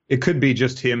 It could be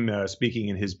just him speaking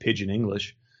in his pidgin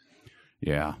English.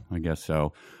 Yeah, I guess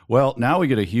so. Well, now we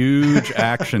get a huge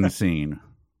action scene.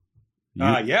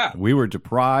 Yeah. We were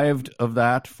deprived of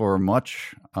that for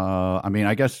much.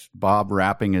 I guess Bob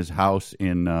wrapping his house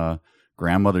in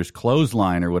grandmother's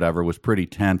clothesline or whatever was pretty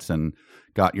tense and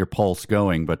got your pulse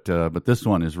going. But this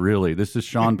one is this is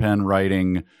Sean Penn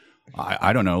writing,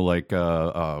 I don't know, like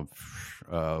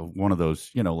one of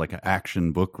those, like an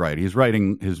action book writer. He's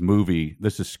writing his movie.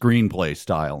 This is screenplay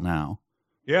style now.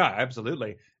 Yeah,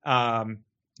 absolutely.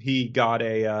 He got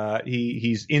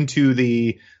he's into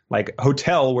the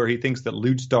hotel where he thinks that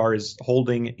Lodestar is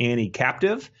holding Annie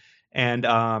captive. And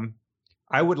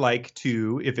I would like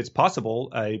to, if it's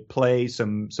possible, play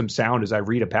some sound as I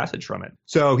read a passage from it.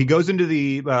 So he goes into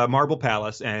the Marble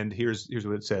Palace, and here's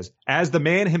what it says. As the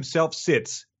man himself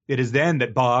sits, it is then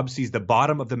that Bob sees the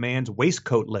bottom of the man's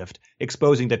waistcoat lift,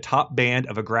 exposing the top band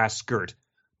of a grass skirt.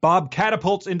 Bob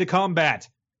catapults into combat.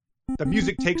 The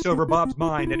music takes over Bob's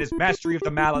mind, and his mastery of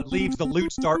the mallet leaves the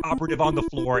Lute Star operative on the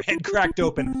floor, head cracked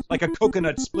open like a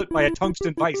coconut split by a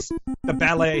tungsten vise. The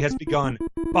ballet has begun.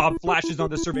 Bob flashes on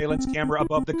the surveillance camera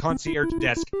above the concierge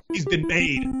desk. He's been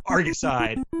made.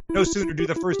 Arguside. No sooner do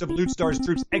the first of Lute Star's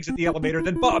troops exit the elevator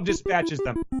than Bob dispatches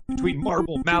them. Between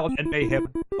marble, mallet, and mayhem,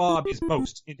 Bob is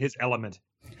most in his element.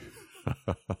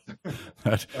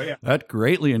 That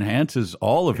greatly enhances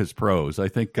all of his prose. I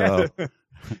think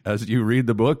as you read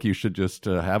the book, you should just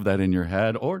have that in your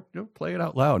head or play it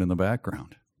out loud in the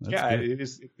background. That's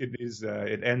good.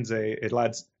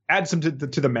 It adds some to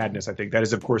the madness. I think that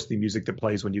is, of course, the music that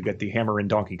plays when you get the hammer in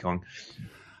Donkey Kong.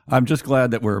 I'm just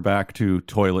glad that we're back to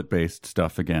toilet-based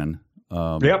stuff again.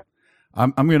 Yep.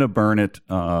 I'm going to burn it.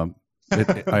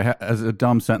 As a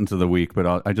dumb sentence of the week,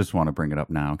 but I just want to bring it up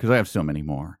now because I have so many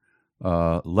more.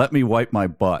 Let me wipe my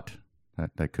butt.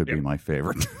 That could be my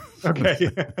favorite. Okay.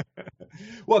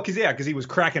 Well, because he was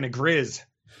cracking a grizz.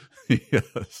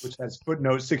 Yes. Which has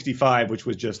footnote 65, which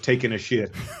was just taking a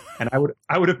shit. And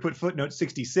I would have put footnote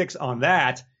 66 on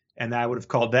that, and I would have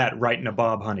called that writing a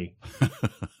Bob Honey.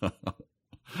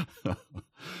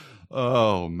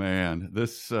 Oh man,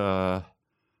 this whole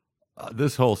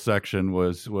section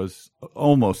was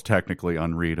almost technically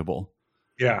unreadable.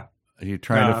 Yeah. He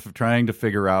trying to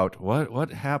figure out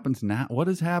what happens now. What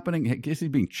is happening? I guess he's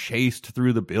being chased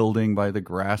through the building by the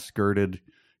grass skirted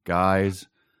guys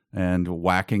and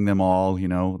whacking them all. You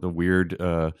know, the weird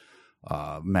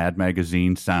Mad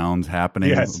Magazine sounds happening.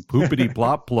 Yes. Poopity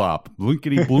plop plop,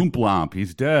 blinkety bloom plomp.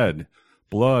 He's dead.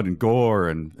 Blood and gore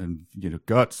and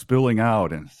guts spilling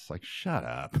out, and it's like, shut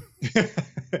up.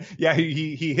 Yeah,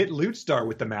 he hit Lute Star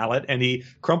with the mallet, and he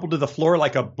crumpled to the floor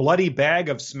like a bloody bag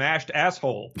of smashed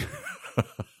asshole.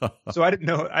 So I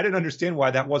didn't understand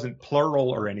why that wasn't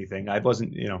plural or anything. I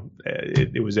wasn't,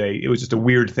 it was just a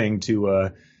weird thing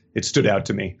to. It stood out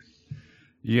to me.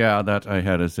 Yeah, that I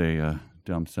had as a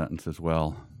dumb sentence as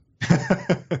well.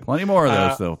 Plenty more of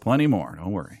those, though. Plenty more.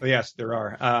 Don't worry. Yes, there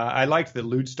are. I liked that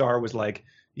Lute Star was like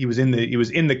he was in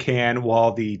the can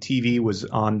while the TV was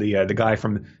on the guy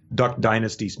from Duck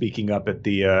Dynasty speaking up at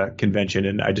the convention,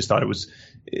 and I just thought it was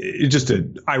just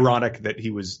ironic that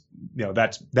he was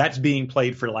that's being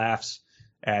played for laughs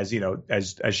as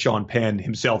as Sean Penn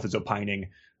himself is opining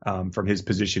from his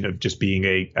position of just being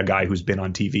a guy who's been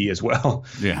on TV as well.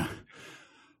 Yeah.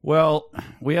 Well,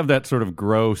 we have that sort of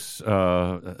gross,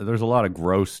 there's a lot of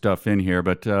gross stuff in here,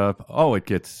 but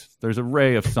there's a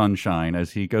ray of sunshine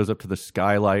as he goes up to the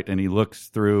skylight and he looks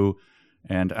through,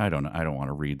 and I don't want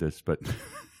to read this, but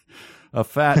a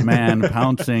fat man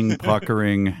pouncing,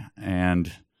 puckering,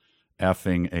 and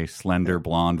effing a slender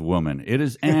blonde woman. It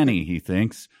is Annie, he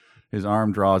thinks. His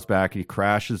arm draws back. He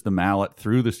crashes the mallet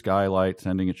through the skylight,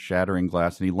 sending it shattering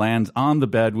glass, and he lands on the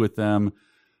bed with them,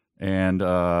 and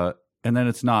then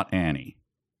it's not Annie.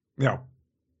 No,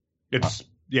 it's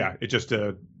it just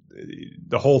the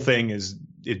whole thing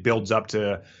it builds up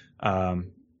to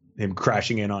him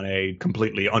crashing in on a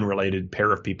completely unrelated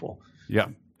pair of people. Yeah,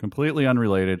 completely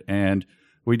unrelated, and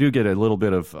we do get a little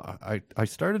bit of. I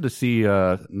started to see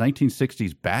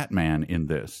 1960s Batman in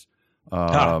this.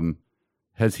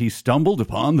 Has he stumbled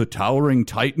upon the towering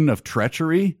titan of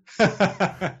treachery?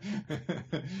 Yeah,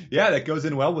 that goes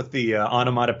in well with the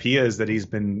onomatopoeias that he's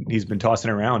been tossing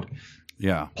around.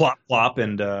 Yeah, plop plop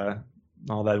and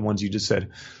all that ones you just said.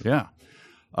 Yeah,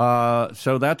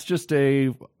 so that's just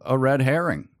a red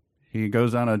herring. He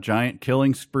goes on a giant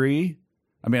killing spree.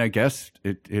 I mean, I guess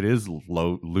it is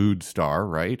Lute Star,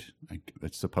 right?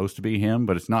 It's supposed to be him,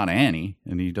 but it's not Annie,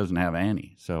 and he doesn't have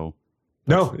Annie, so.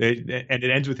 No, it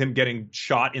ends with him getting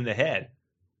shot in the head.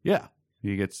 Yeah,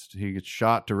 he gets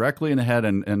shot directly in the head,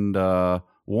 and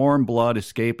warm blood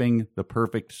escaping the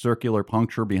perfect circular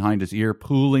puncture behind his ear,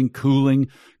 pooling, cooling,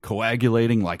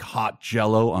 coagulating like hot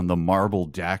jello on the marble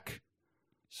deck.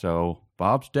 So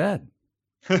Bob's dead.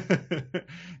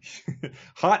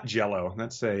 Hot jello.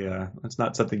 That's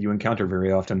not something you encounter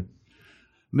very often.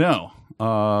 No.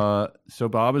 So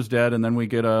Bob is dead, and then we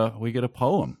get a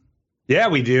poem. Yeah,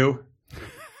 we do.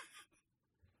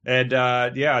 And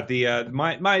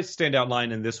my standout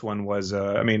line in this one was,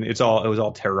 it was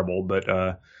all terrible,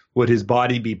 but would his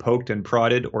body be poked and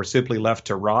prodded or simply left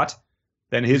to rot?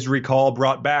 Then his recall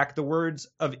brought back the words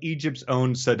of Egypt's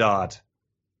own Sadat,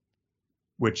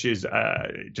 which is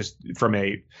just from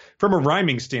a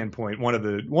rhyming standpoint one of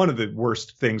the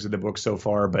worst things in the book so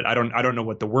far. But I don't know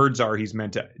what the words are he's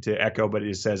meant to echo, but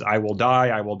it says, "I will die,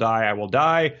 I will die, I will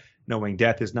die. Knowing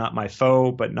death is not my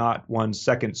foe, but not 1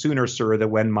 second sooner, sir,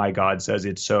 than when my God says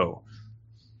it's so."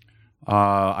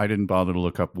 I didn't bother to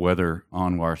look up whether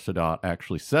Anwar Sadat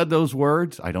actually said those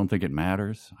words. I don't think it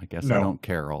matters. I guess I don't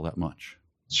care all that much.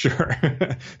 Sure.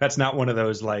 That's not one of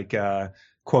those like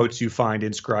quotes you find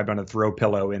inscribed on a throw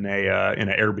pillow in an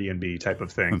Airbnb type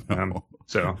of thing. No.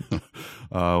 So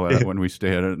when we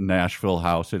stay at a Nashville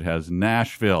house, it has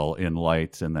Nashville in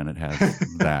lights, and then it has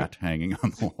that hanging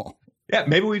on the wall. Yeah,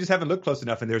 maybe we just haven't looked close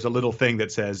enough, and there's a little thing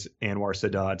that says Anwar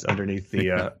Sadat underneath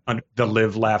the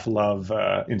live, laugh, love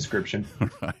inscription.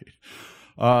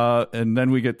 Right. And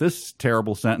then we get this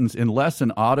terrible sentence: in less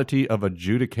an oddity of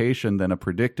adjudication than a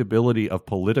predictability of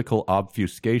political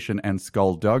obfuscation and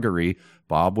skullduggery,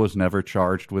 Bob was never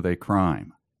charged with a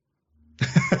crime.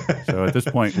 So at this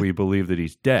point, we believe that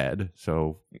he's dead.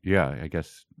 So yeah, I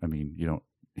guess, I mean,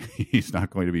 he's not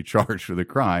going to be charged with a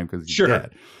crime because he's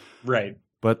dead. Right.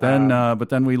 But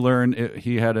then we learn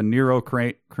he had a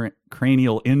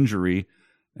neurocranial injury,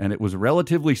 and it was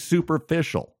relatively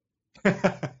superficial.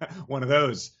 One of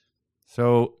those.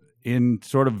 So in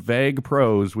sort of vague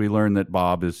prose, we learn that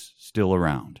Bob is still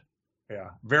around. Yeah,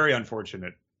 very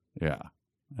unfortunate. Yeah.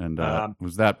 And it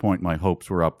was that point my hopes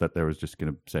were up that there was just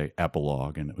going to say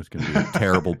epilogue, and it was going to be a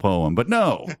terrible poem. But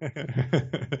no.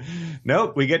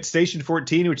 Nope, we get Station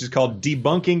 14, which is called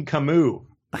Debunking Camus.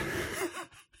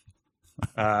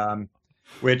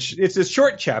 Which it's a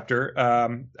short chapter.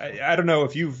 I don't know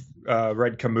if you've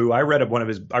read Camus. I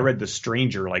read The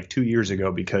Stranger like 2 years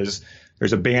ago because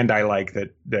there's a band I like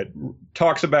that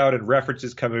talks about and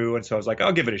references Camus, and so I was like,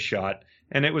 I'll give it a shot.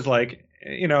 And it was like,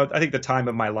 I think the time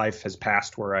of my life has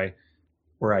passed where I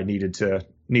needed to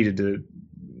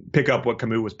pick up what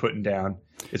Camus was putting down.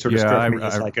 It sort of struck me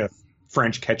as like a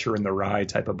French Catcher in the Rye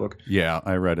type of book. Yeah,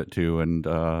 I read it too, and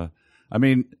I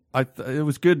mean, it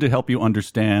was good to help you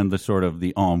understand the sort of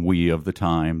the ennui of the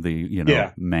time,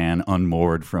 man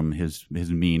unmoored from his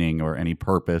meaning or any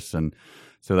purpose, and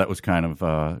so that was kind of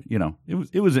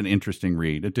it was an interesting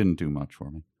read. It didn't do much for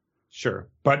me. Sure,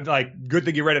 but like, good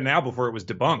thing you read it now before it was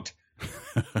debunked.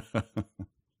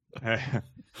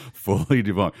 Fully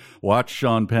debunked. Watch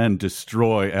Sean Penn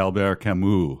destroy Albert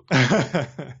Camus.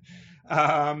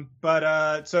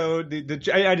 So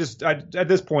at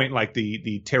this point, like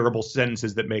the terrible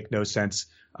sentences that make no sense,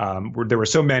 there were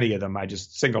so many of them. I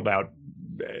just singled out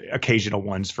occasional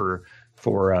ones for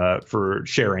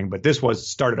sharing, but this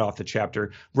started off the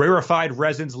chapter. Rarefied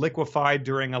resins liquefied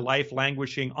during a life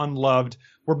languishing unloved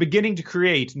were beginning to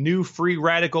create new free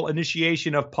radical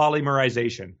initiation of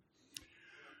polymerization.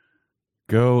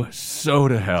 Go so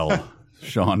to hell,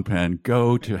 Sean Penn.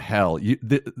 Go to hell.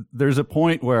 There's a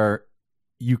point where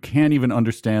you can't even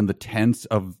understand the tense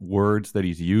of words that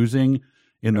he's using.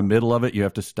 In the middle of it, you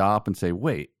have to stop and say,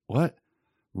 wait, what?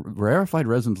 Rarefied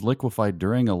resins liquefied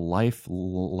during a life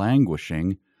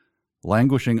languishing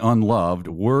unloved,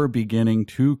 were beginning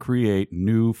to create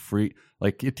new free.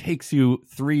 Like, it takes you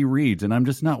 3 reads, and I'm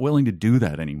just not willing to do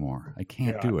that anymore. I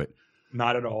can't do it.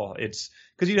 Not at all. It's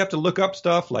because you'd have to look up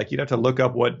stuff, like you'd have to look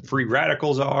up what free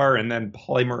radicals are, and then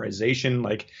polymerization.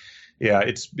 Like, yeah,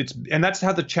 it's and that's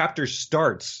how the chapter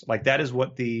starts. Like, that is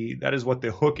what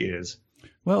the hook is.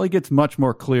 Well, he gets much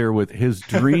more clear with his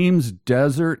dreams,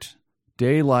 desert,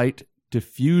 daylight,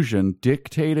 diffusion,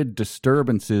 dictated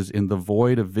disturbances in the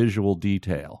void of visual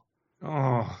detail.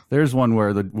 Oh, there's one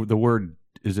where the word,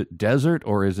 is it desert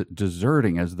or is it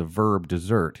deserting as the verb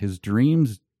desert? His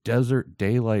dreams, desert,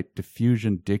 daylight,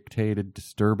 diffusion, dictated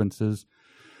disturbances.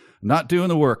 I'm not doing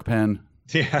the work, Penn.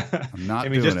 Yeah, I'm not.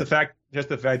 Just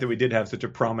the fact that we did have such a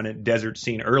prominent desert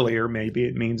scene earlier, maybe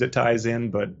it means it ties in.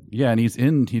 But yeah,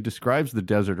 and he describes the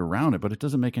desert around it, but it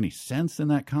doesn't make any sense in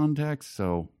that context.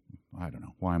 So I don't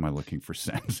know. Why am I looking for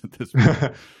sense at this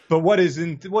point? But what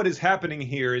is happening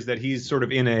here is that he's sort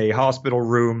of in a hospital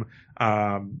room,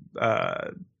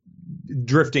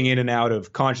 drifting in and out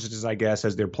of consciousness, I guess,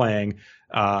 as they're playing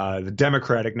the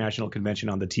Democratic National Convention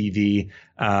on the TV.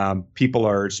 People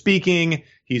are speaking.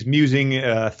 He's musing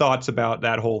thoughts about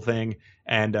that whole thing.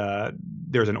 And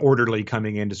there's an orderly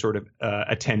coming in to sort of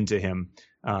attend to him.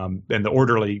 And the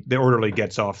orderly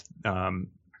gets off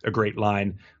a great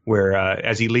line where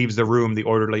as he leaves the room, the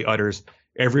orderly utters,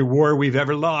 "Every war we've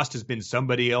ever lost has been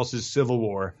somebody else's civil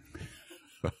war."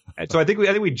 And so I think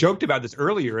we joked about this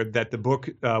earlier, that the book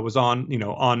was on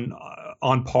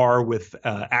par with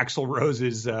Axl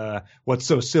Rose's "What's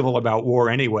So Civil About War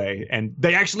Anyway," and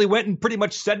they actually went and pretty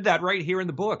much said that right here in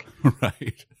the book.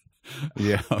 Right.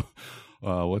 Yeah.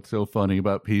 What's so funny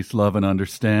about peace, love, and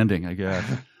understanding, I guess.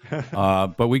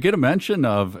 But we get a mention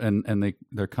of, and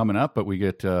they're coming up, but we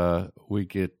get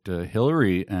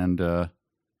Hillary and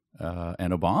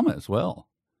Obama as well.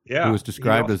 Yeah, who was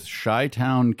described as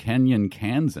Chi-Town Kenyan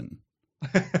Kansan.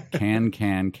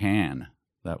 Can.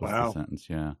 That was Wow. the sentence,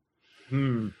 yeah.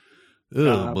 Hmm.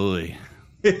 Oh, boy.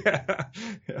 Yeah.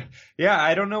 Yeah,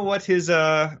 I don't know what his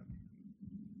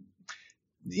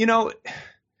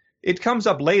it comes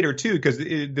up later too, because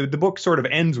the book sort of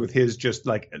ends with his just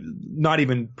like not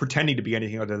even pretending to be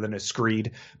anything other than a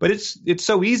screed. But it's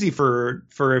so easy for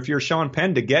if you're Sean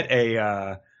Penn to get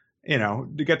to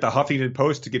get the Huffington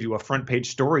Post to give you a front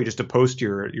page story just to post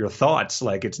your thoughts.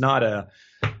 Like it's not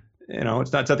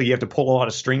it's not something you have to pull a lot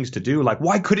of strings to do. Like,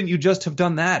 why couldn't you just have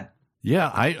done that?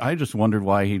 Yeah, I just wondered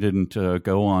why he didn't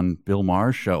go on Bill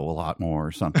Maher's show a lot more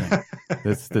or something.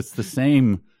 That's the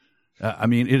same. I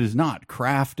mean, it is not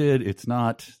crafted. It's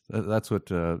not. That's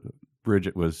what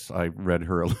Bridget was. I read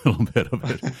her a little bit of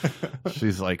it.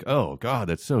 She's like, "Oh God,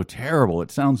 that's so terrible. It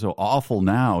sounds so awful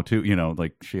now." Too,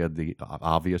 like she had the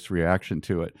obvious reaction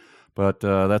to it. But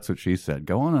that's what she said.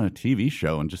 Go on a TV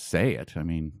show and just say it. I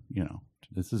mean,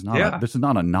 this is not. This is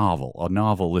not a novel. A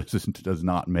novel does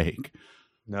not make.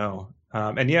 No.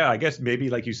 And yeah, I guess maybe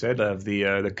like you said of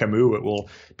the Camus, it will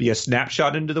be a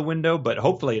snapshot into the window, but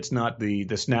hopefully it's not the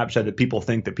snapshot that people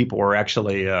think that people are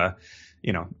actually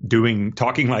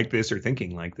talking like this or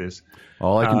thinking like this.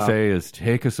 All I can say is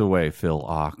take us away, Phil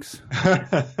Ochs.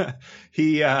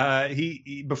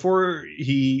 He before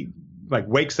he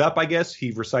wakes up, I guess,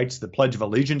 he recites the Pledge of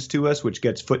Allegiance to us, which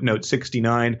gets footnote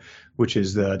 69, which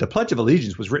is the Pledge of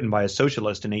Allegiance was written by a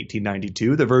socialist in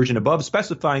 1892, the version above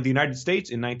specifying the United States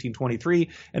in 1923,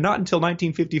 and not until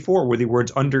 1954 were the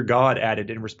words under God added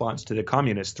in response to the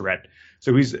communist threat.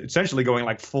 So he's essentially going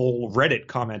like full Reddit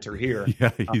commenter here.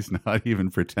 Yeah, he's not even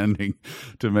pretending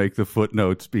to make the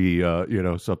footnotes be,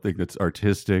 something that's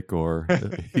artistic or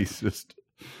he's just...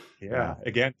 Yeah.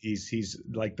 Again, he's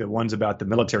like the ones about the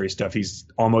military stuff. He's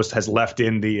almost has left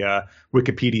in the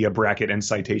Wikipedia bracket and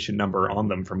citation number on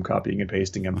them from copying and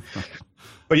pasting them.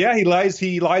 But yeah, he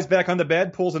lies back on the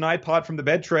bed, pulls an iPod from the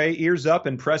bed tray, ears up,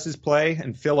 and presses play.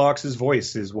 And Phil Ochs's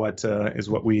voice is what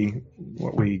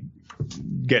we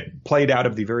get played out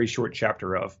of the very short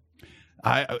chapter of.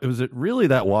 Was it really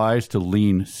that wise to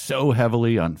lean so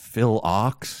heavily on Phil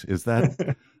Ochs? Is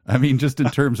that? I mean, just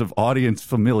in terms of audience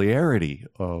familiarity,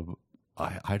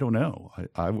 I don't know.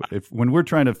 When we're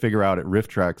trying to figure out at Riff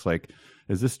Tracks, like,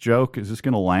 is this joke? Is this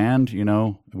going to land?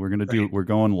 We're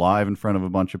going live in front of a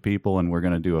bunch of people, and we're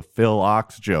going to do a Phil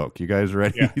Ochs joke. You guys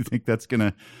ready? Yeah. You think that's going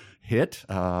to hit?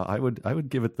 I would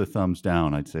give it the thumbs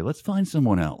down. I'd say let's find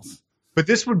someone else. But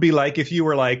this would be like if you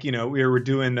were like, we were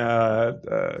doing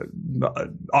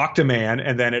Octoman,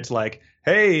 and then it's like,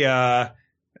 hey.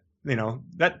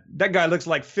 That guy looks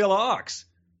like Phil Ochs,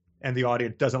 and the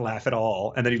audience doesn't laugh at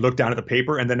all. And then you look down at the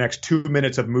paper, and the next 2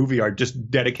 minutes of movie are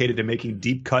just dedicated to making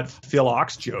deep cut Phil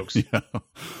Ochs jokes. Yeah.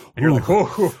 And you're like,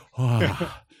 oh,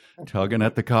 tugging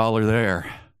at the collar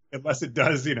there. Unless it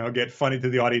does, get funny to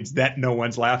the audience that no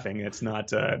one's laughing. It's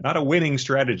not a winning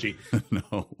strategy.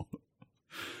 No.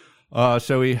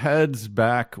 So he heads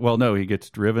back. Well, no, he gets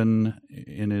driven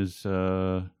in his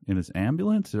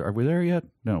ambulance. Are we there yet?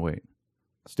 No, wait.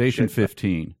 Station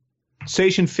 15.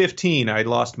 Station 15. I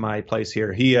lost my place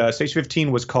here. Station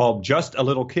 15 was called Just a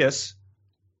Little Kiss.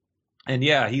 And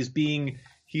yeah, he's being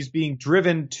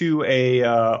driven to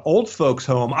a old folks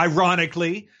home,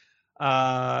 ironically.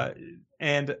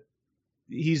 And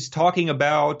he's talking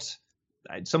about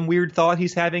some weird thought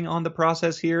he's having on the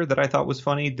process here that I thought was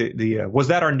funny. Was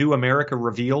that our new America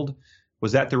revealed?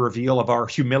 Was that the reveal of our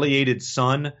humiliated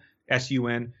son,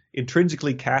 S-U-N,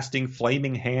 intrinsically casting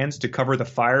flaming hands to cover the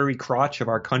fiery crotch of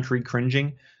our country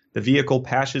cringing? The vehicle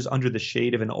passes under the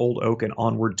shade of an old oak and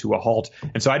onward to a halt.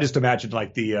 And so I just imagined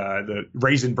like the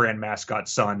Raisin Bran mascot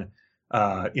son,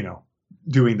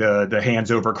 doing the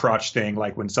hands over crotch thing,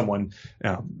 like when someone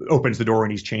opens the door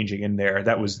and he's changing in there.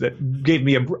 That gave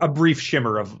me a brief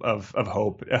shimmer of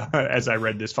hope as I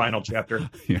read this final chapter.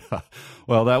 Yeah,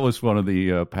 well, that was one of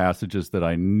the passages that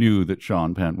I knew that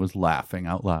Sean Penn was laughing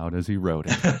out loud as he wrote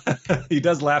it. He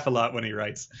does laugh a lot when he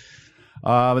writes.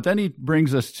 But then he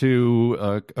brings us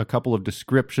to a couple of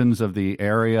descriptions of the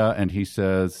area, and he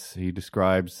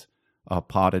describes a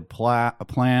potted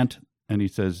plant. And he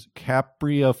says,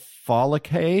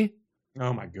 Capreoliphaceae.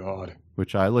 Oh, my God.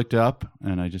 Which I looked up,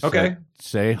 and I just said,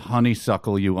 say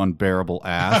honeysuckle, you unbearable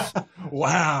ass.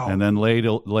 Wow. And then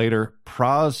later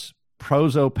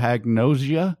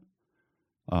prosopagnosia.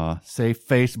 Say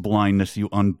face blindness, you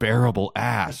unbearable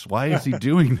ass. Why is he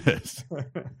doing this?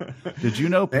 Did you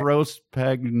know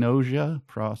prosopagnosia?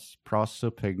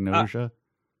 Prosopagnosia?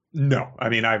 No. I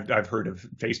mean, I've heard of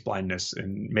face blindness,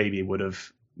 and maybe would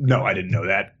have. No, I didn't know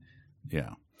that.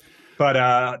 Yeah.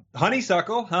 But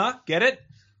honeysuckle, huh? Get it?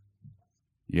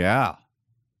 Yeah.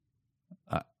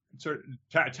 sort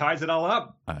of ties it all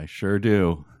up. I sure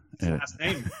do. His last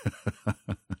name.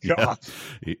 Yeah. God.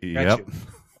 Yep.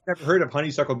 Never heard of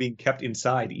honeysuckle being kept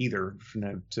inside either.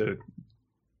 To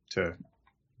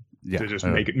just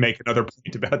make another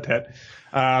point about that.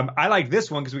 I like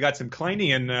this one because we got some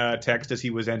Kleinian text as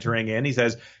he was entering in. He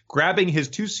says, grabbing his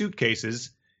 2 suitcases,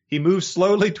 he moves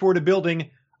slowly toward a building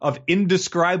of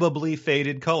indescribably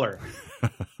faded color.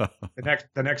 The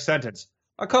next sentence.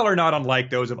 A color not unlike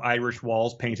those of Irish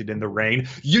walls painted in the rain.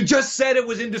 You just said it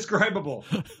was indescribable.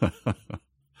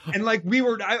 And like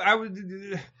I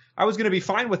was going to be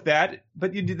fine with that,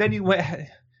 but you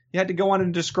had to go on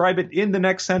and describe it in the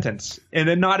next sentence, and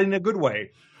then not in a good way,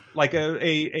 like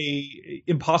a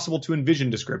impossible to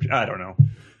envision description. I don't know.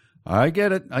 I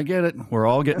get it. We're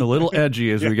all getting a little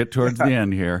edgy as we get towards the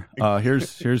end here.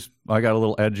 Here's I got a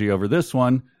little edgy over this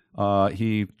one.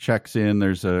 He checks in.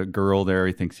 There's a girl there.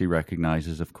 He thinks he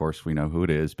recognizes. Of course, we know who it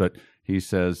is. But he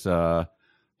says,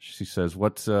 she says,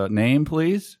 "What's name,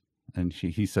 please?" And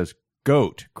he says,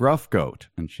 "Goat, Gruff Goat."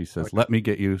 And she says, "Let me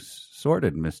get you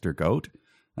sorted, Mr. Goat."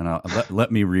 And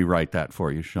let me rewrite that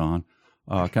for you, Sean.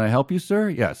 Can I help you, sir?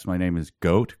 Yes, my name is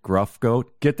Goat, Gruff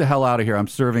Goat. Get the hell out of here. I'm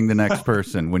serving the next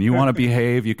person. When you want to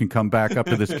behave, you can come back up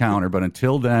to this counter. But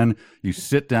until then, you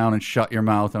sit down and shut your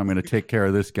mouth, and I'm going to take care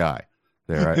of this guy.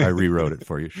 There, I rewrote it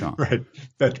for you, Sean. Right.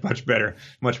 That's much better.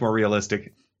 Much more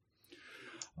realistic.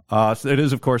 So it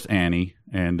is, of course, Annie.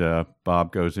 And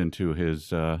Bob goes into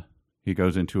his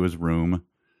room.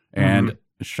 And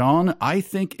Sean, I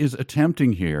think, is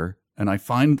attempting here, and I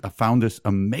found this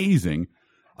amazing.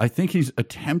 I think he's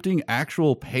attempting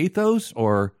actual pathos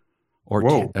or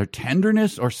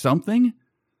tenderness or something.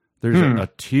 There's a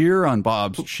tear on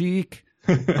Bob's cheek.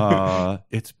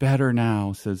 It's better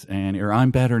now, says Annie, or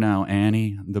I'm better now,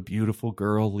 Annie. The beautiful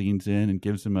girl leans in and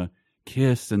gives him a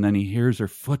kiss, and then he hears her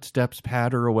footsteps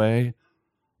patter away.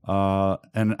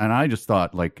 And I just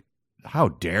thought, like, how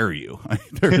dare you?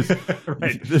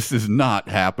 Right. This is not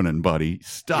happening, buddy.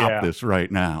 Stop this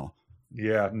right now.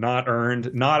 Yeah, not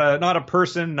earned. Not a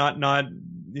person. Not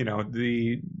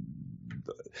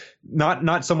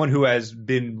not someone who has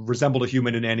been resembled a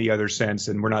human in any other sense,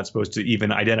 and we're not supposed to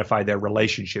even identify their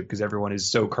relationship because everyone is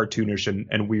so cartoonish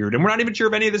and weird, and we're not even sure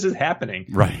if any of this is happening.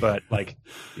 Right. But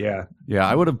yeah,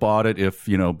 I would have bought it if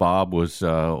Bob was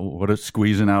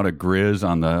squeezing out a Grizz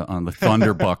on the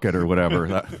Thunder Bucket or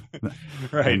whatever,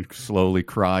 right, and slowly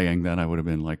crying. Then I would have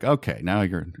been like, okay, now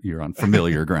you're on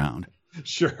familiar ground.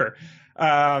 Sure.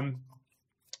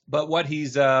 But when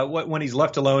he's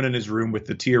left alone in his room with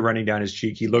the tear running down his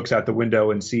cheek, he looks out the window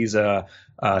and sees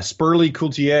Spurley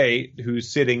Coultier,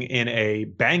 who's sitting in a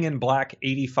bangin' black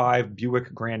 '85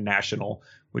 Buick Grand National,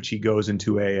 which he goes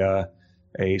into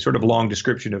a sort of long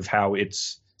description of how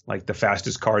it's like the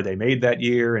fastest car they made that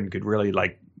year and could really,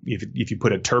 like, if you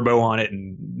put a turbo on it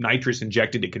and nitrous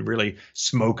injected, it could really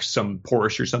smoke some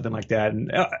Porsche or something like that.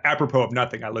 And apropos of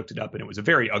nothing, I looked it up, and it was a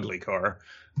very ugly car.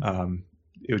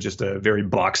 It was just a very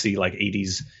boxy, like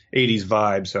 80s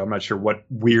vibe. So I'm not sure what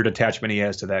weird attachment he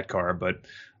has to that car, but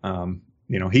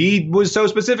he was so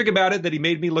specific about it that he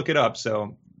made me look it up.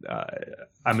 So now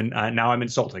I'm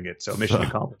insulting it. So mission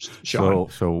accomplished,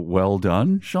 Sean. So well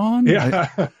done, Sean.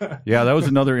 Yeah. Yeah, that was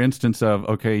another instance of,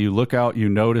 okay, you look out, you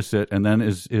notice it, and then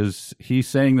is he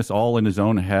saying this all in his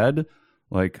own head?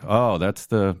 Like, oh,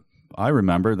 I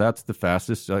remember that's the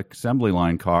fastest assembly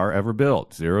line car ever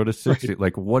built, 0 to 60. Right.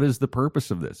 Like, what is the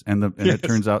purpose of this? And it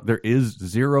turns out there is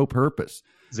zero purpose.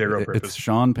 Zero purpose. It's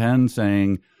Sean Penn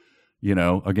saying,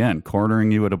 again,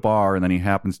 cornering you at a bar, and then he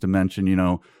happens to mention,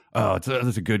 oh,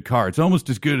 it's a good car. It's almost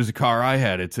as good as a car I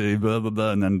had. It's a blah, blah,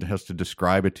 blah, and then has to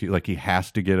describe it to you. Like, he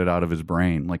has to get it out of his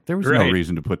brain. Like, there was no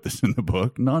reason to put this in the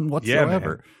book. None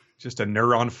whatsoever. Yeah, just a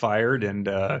neuron fired, and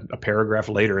a paragraph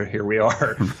later, here we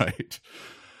are. Right.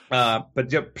 But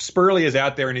Spurley is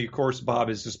out there, and of course Bob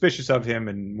is suspicious of him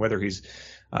and whether he's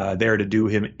there to do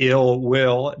him ill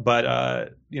will.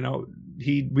 But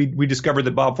we discovered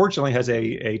that Bob fortunately has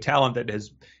a talent that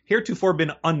has heretofore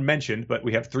been unmentioned, but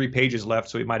we have 3 pages left,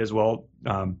 so we might as well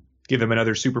give him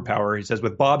another superpower. He says,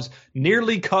 with Bob's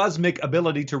nearly cosmic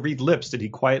ability to read lips, did he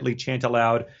quietly chant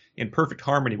aloud in perfect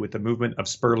harmony with the movement of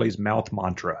Spurley's mouth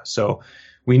mantra. So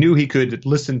we knew he could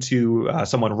listen to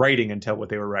someone writing and tell what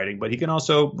they were writing, but he can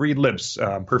also read lips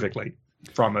perfectly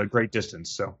from a great distance.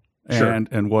 So, sure.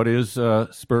 And what is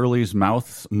Spurley's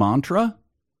mouth's mantra?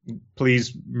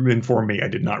 Please inform me. I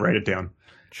did not write it down.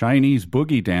 Chinese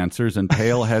boogie dancers and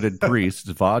pale-headed priests,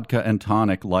 vodka and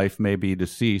tonic, life may be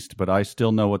deceased, but I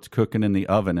still know what's cooking in the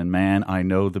oven, and man, I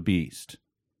know the beast.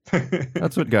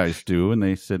 That's what guys do, and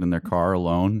they sit in their car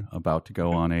alone, about to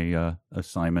go on a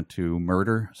assignment to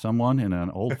murder someone in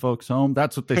an old folks' home.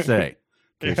 That's what they say,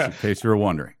 in case you were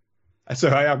wondering. So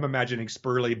I'm imagining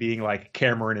Spurley being like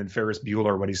Cameron and Ferris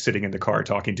Bueller when he's sitting in the car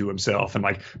talking to himself and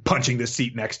like punching the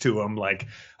seat next to him. Like,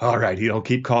 all right, he'll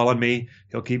keep calling me.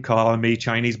 He'll keep calling me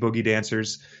Chinese boogie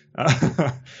dancers.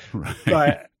 Right.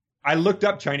 But I looked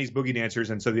up Chinese boogie dancers,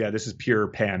 and so this is pure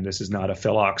Pan. This is not a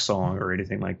Phil Ochs song or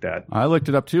anything like that. I looked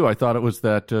it up too. I thought it was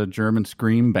that German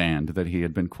scream band that he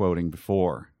had been quoting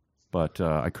before, but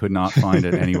I could not find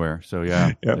it anywhere. So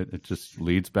Yep. it just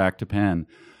leads back to Penn.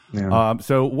 Yeah.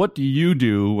 So what do you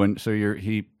do when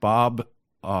Bob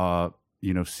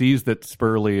sees that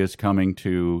Spurley is coming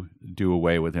to do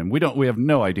away with him? We have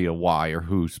no idea why or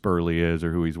who Spurley is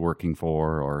or who he's working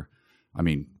for, or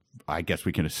I guess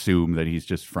we can assume that he's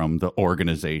just from the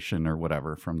organization or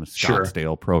whatever, from the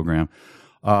Scottsdale program.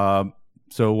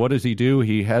 So what does he do?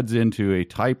 He heads into a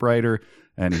typewriter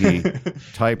and he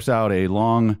types out a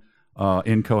long,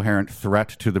 incoherent threat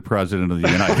to the president of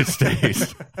the United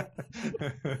States.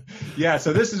 Yeah.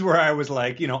 So this is where I was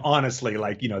like, honestly,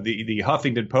 like, the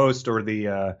Huffington Post or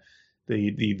the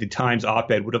Times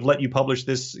op-ed would have let you publish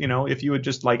this, if you had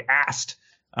just like asked.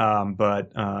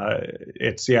 But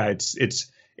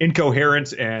it's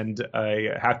incoherent, and I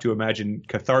have to imagine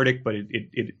cathartic, but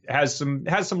it has some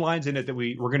lines in it that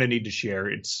we're going to need to share.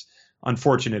 It's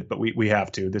unfortunate, but we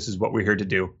have to. This is what we're here to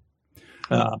do.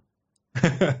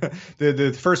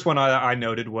 The first one I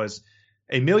noted was,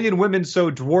 "A million women so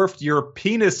dwarfed your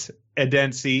penis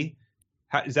edency."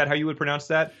 Is that how you would pronounce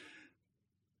that?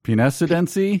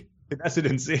 Penesidency?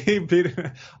 Penesidency.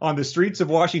 On the streets of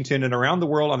Washington and around the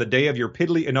world on the day of your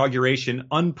piddly inauguration,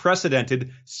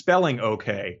 unprecedented spelling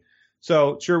okay.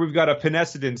 So sure, we've got a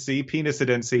penesidency,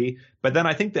 but then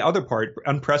I think the other part,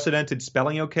 unprecedented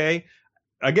spelling okay.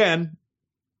 Again,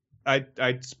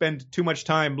 I spend too much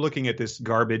time looking at this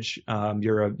garbage.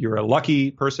 You're a lucky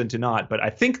person to not, but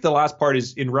I think the last part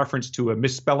is in reference to a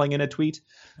misspelling in a tweet.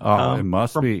 It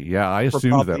must be. Yeah, I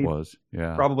assumed that was.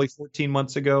 Yeah, probably 14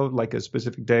 months ago, like a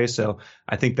specific day. So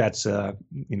I think that's a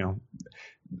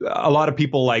lot of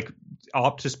people like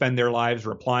opt to spend their lives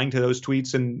replying to those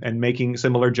tweets and making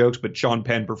similar jokes, but Sean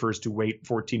Penn prefers to wait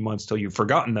 14 months till you've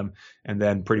forgotten them and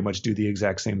then pretty much do the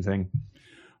exact same thing.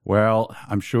 Well,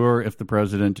 I'm sure if the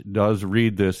president does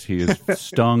read this, he is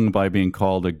stung by being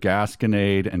called a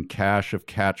gasconade and cache of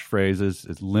catchphrases,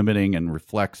 is limiting and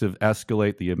reflexive,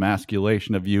 escalate the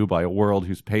emasculation of you by a world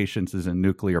whose patience is in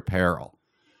nuclear peril.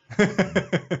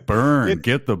 Burn,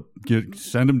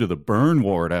 send him to the burn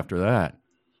ward after that.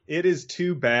 It is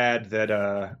too bad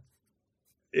that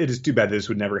this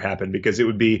would never happen, because it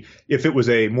would be, if it was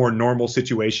a more normal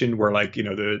situation where like,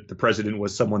 the president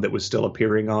was someone that was still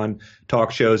appearing on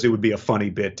talk shows, it would be a funny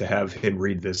bit to have him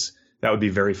read this. That would be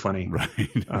very funny. Right.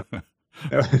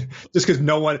 Just because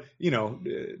no one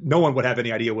would have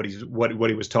any idea what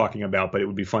he was talking about, but it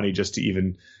would be funny just to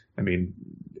even,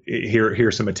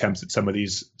 hear some attempts at some of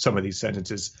these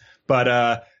sentences.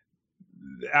 But,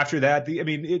 after that,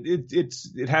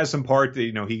 it has some part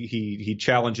that, he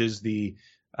challenges the,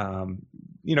 I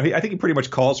think he pretty much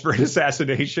calls for an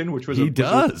assassination, which was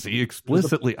he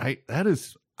explicitly. That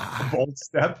is a bold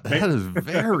step. That is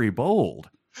very bold.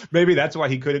 Maybe that's why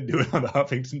he couldn't do it on the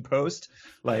Huffington Post.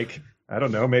 Like, I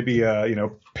don't know, maybe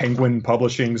Penguin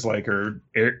Publishing's or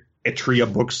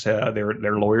Etria Books,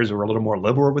 their lawyers are a little more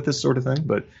liberal with this sort of thing.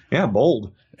 But yeah,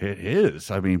 bold. It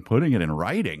is. Putting it in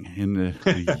writing in the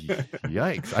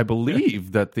yikes. I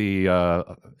believe that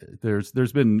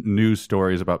there's been news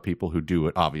stories about people who do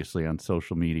it, obviously, on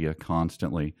social media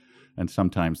constantly, and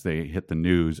sometimes they hit the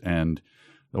news. And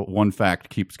the one fact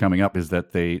keeps coming up is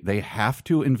that they have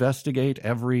to investigate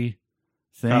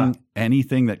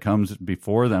anything that comes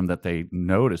before them that they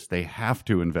notice. They have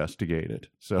to investigate it.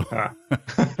 So,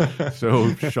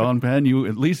 so Sean Penn, you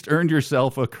at least earned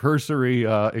yourself a cursory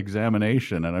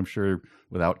examination, and I'm sure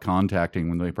without contacting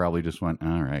when they probably just went,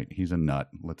 all right, he's a nut.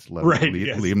 Let's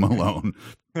leave him alone.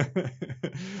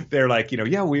 They're like,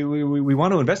 yeah, we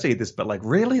want to investigate this, but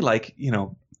really,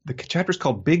 the chapter's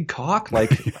called Big Cock.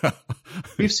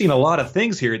 We've seen a lot of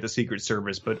things here at the Secret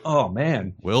Service, but oh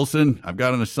man, Wilson, I've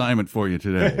got an assignment for you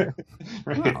today.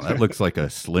 Right. Wow, that looks like a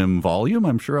slim volume.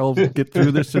 I'm sure I'll get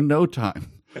through this in no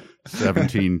time.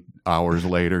 17 hours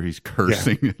later, he's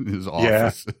cursing in his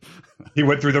office. Yeah. He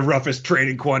went through the roughest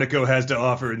training Quantico has to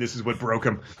offer, and this is what broke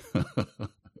him.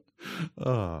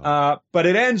 But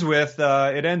it ends with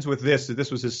this.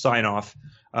 This was his sign off.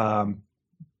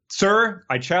 Sir,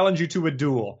 I challenge you to a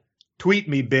duel. Tweet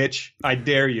me, bitch. I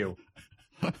dare you.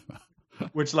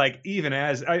 Which, like, even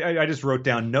as I just wrote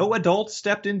down, no adults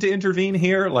stepped in to intervene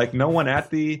here. Like, no one at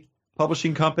the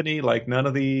publishing company, like none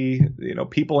of the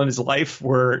people in his life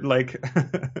were like.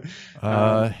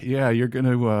 Yeah,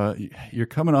 you're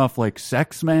coming off like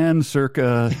Sex Man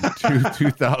circa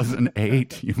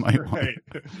 2008. You might want.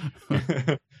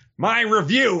 My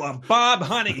review of Bob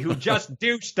Honey, who just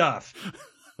do stuff.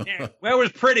 Yeah, well, it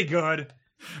was pretty good.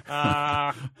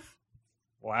 Wow,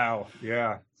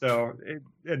 yeah. So,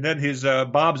 and then his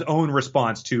Bob's own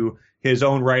response to his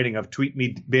own writing of "Tweet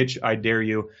me, bitch, I dare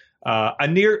you." A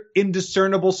near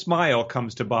indiscernible smile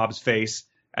comes to Bob's face,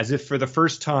 as if for the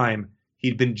first time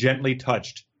he'd been gently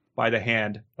touched by the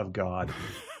hand of God.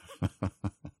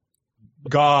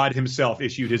 God himself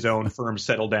issued his own firm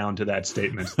settle down to that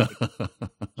statement.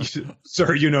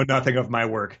 Sir, you know nothing of my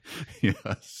work.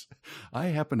 Yes. I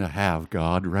happen to have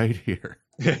God right here.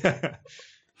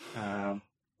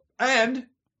 And,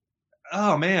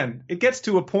 oh man, it gets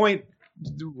to a point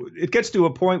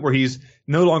where he's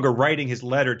no longer writing his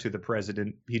letter to the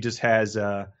president. He just has,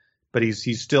 but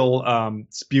he's still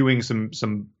spewing some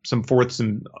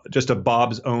just of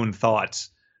Bob's own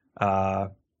thoughts.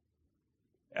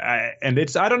 And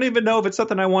I don't even know if it's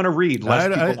something I want to read. Lest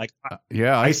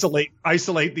people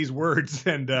isolate these words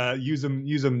and use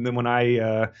them when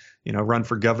I run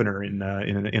for governor in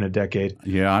a decade.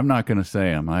 Yeah, I'm not going to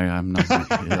say them. I'm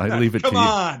not. I leave it to you. Come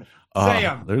on, say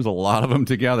them. There's a lot of them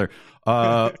together.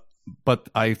 But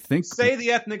I think say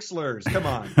the ethnic slurs. Come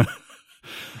on.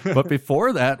 But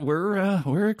before that,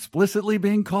 we're explicitly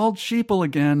being called sheeple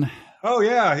again. Oh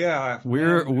yeah.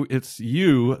 It's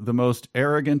you, the most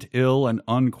arrogant, ill, and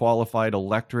unqualified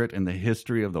electorate in the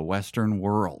history of the Western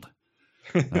world.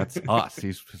 That's us.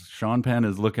 Sean Penn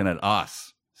is looking at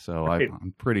us. So right.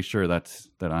 I'm pretty sure that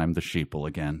I'm the sheeple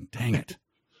again. Dang it.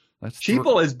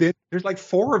 Sheeple has been. There's like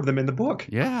 4 of them in the book.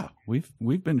 Yeah,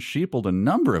 we've been sheepled a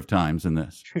number of times in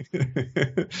this.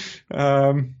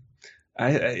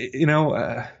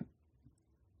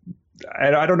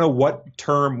 I don't know what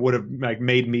term would have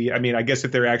made me. I mean, I guess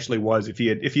if there actually was, if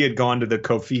he had gone to the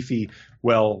Kofifi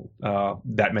well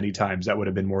that many times, that would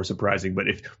have been more surprising. But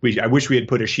I wish we had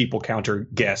put a sheeple counter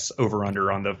guess over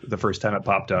under on the first time it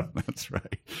popped up. That's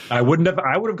right. I would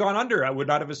have gone under. I would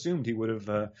not have assumed he would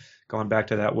have gone back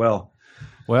to that well.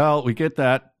 Well, we get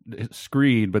that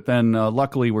screed, but then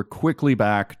luckily we're quickly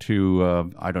back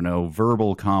to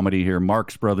verbal comedy here,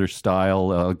 Marx Brothers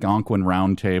style, Algonquin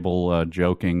Round Table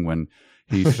joking when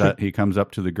he comes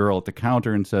up to the girl at the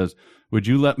counter and says, "Would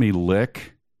you let me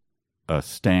lick a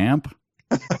stamp?"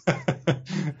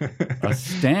 A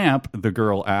stamp, the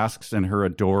girl asks in her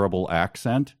adorable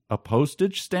accent. A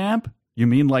postage stamp? You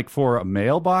mean like for a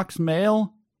mailbox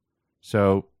mail?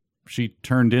 So she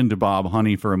turned into Bob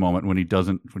Honey for a moment when he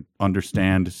doesn't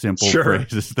understand simple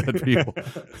phrases that people,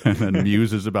 and then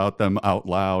muses about them out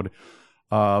loud.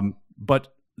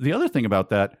 But the other thing about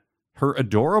that, her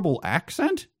adorable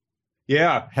accent?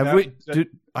 Yeah.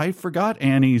 I forgot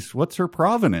Annie's, what's her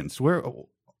provenance? Where,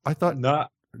 I thought,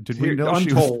 did we know Untold,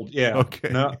 she was? Yeah. Okay.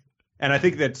 No. And I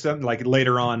think that some like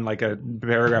later on, like a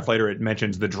paragraph later, it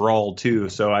mentions the drawl too.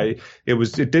 So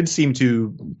it did seem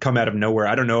to come out of nowhere.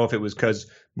 I don't know if it was because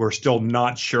we're still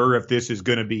not sure if this is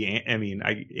going to be,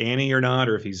 Annie or not,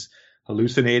 or if he's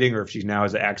hallucinating, or if she now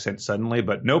has an accent suddenly.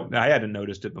 But nope, I hadn't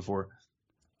noticed it before.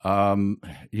 Yeah.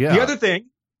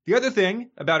 The other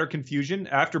thing about her confusion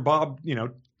after Bob,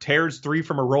 tears 3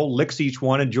 from a roll, licks each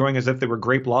one, enjoying as if they were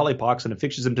grape lollipops, and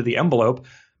affixes them to the envelope.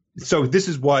 So this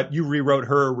is what you rewrote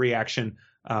her reaction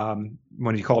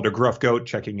when he called her gruff goat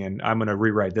checking in. I'm going to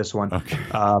rewrite this one. Okay.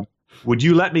 Would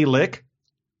you let me lick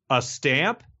a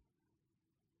stamp?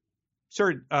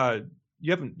 Sir,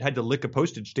 you haven't had to lick a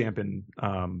postage stamp in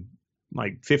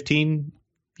like 15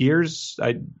 years.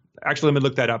 Let me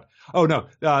look that up. Oh, no.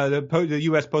 The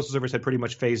U.S. Postal Service had pretty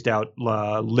much phased out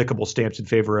lickable stamps in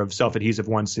favor of self-adhesive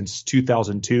ones since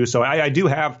 2002. So I do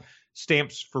have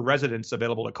stamps for residents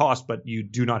available at cost, but you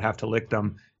do not have to lick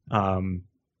them.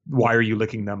 Why are you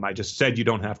licking them? I just said you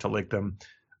don't have to lick them.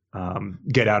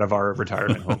 Get out of our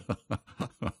retirement home.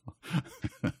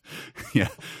 Yeah,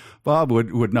 Bob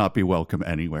would not be welcome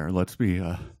anywhere. Let's be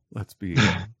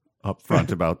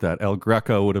upfront about that. El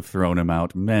Greco would have thrown him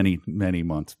out many, many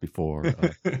months before.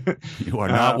 You are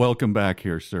not welcome back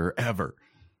here, sir, ever.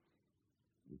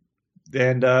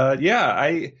 And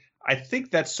I think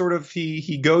that's sort of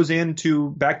he goes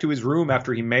back to his room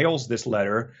after he mails this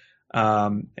letter,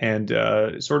 and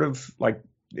sort of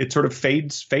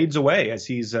fades away as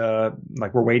he's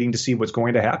like we're waiting to see what's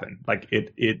going to happen. Like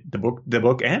the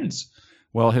book ends.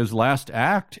 Well, his last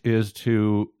act is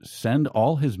to send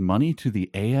all his money to the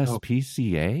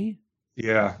ASPCA.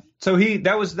 Yeah. So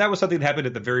that was something that happened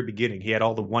at the very beginning. He had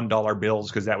all the $1 bills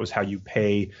because that was how you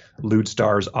pay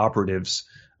Lewdstar's operatives.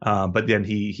 But then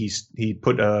he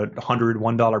put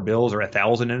 $101 bills or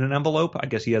 1,000 in an envelope. I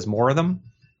guess he has more of them.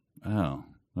 Oh,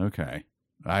 okay.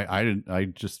 I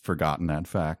just forgotten that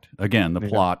fact. Again, the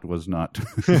plot was not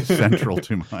central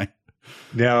to my.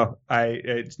 No,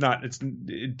 it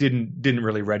didn't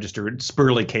really register.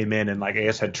 Spurley came in and I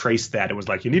guess had traced that. It was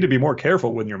like, you need to be more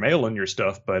careful when you're mailing your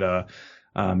stuff. But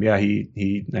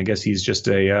he I guess he's just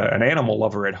an animal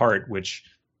lover at heart, which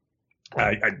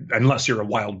unless you're a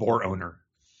wild boar owner.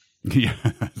 Yeah,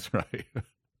 that's right.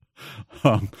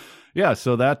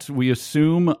 So we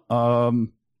assume.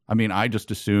 I just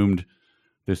assumed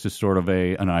this is sort of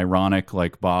an ironic,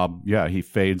 like Bob. Yeah, he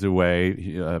fades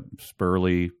away.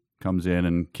 Spurley comes in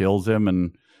and kills him,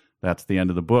 and that's the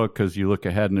end of the book. Because you look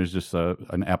ahead and there's just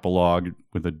an epilogue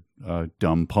with a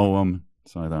dumb poem.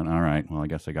 So I thought, all right, well, I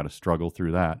guess I got to struggle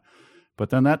through that.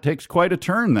 But then that takes quite a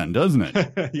turn then, doesn't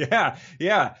it?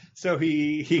 Yeah. So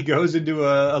he goes into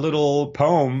a little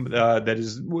poem that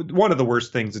is one of the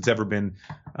worst things that's ever been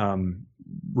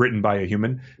written by a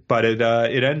human, but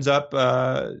it ends up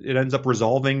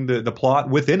resolving the plot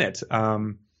within it.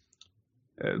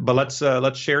 But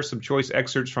let's share some choice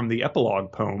excerpts from the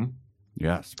epilogue poem.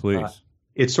 Yes, please.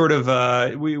 It's sort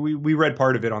of we read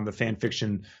part of it on the fan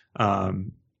fiction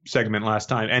segment last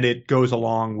time, and it goes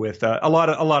along with a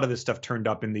lot of this stuff turned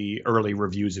up in the early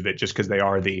reviews of it, just because they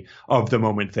are the of the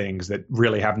moment things that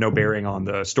really have no bearing on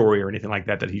the story or anything like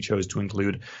that he chose to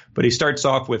include. But he starts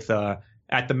off with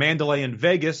at the Mandalay in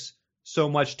Vegas, so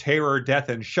much terror, death,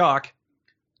 and shock.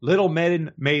 Little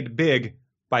men made big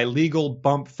by legal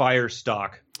bump fire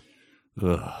stock.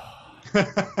 Ugh.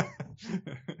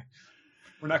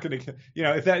 We're not going to,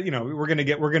 if that, we're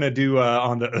going to do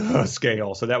on the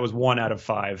scale. So that was 1 out of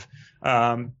 5.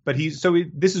 But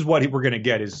this is what we're going to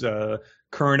get is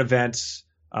current events,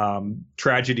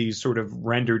 tragedies sort of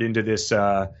rendered into this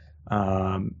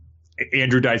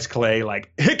Andrew Dice Clay,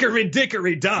 like hickory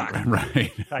dickory dock,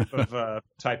 right?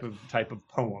 type of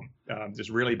poem. Just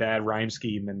really bad rhyme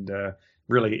scheme and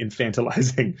really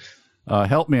infantilizing.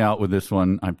 Help me out with this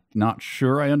one. I'm not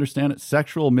sure I understand it.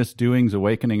 Sexual misdoings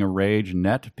awakening a rage.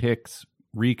 Net picks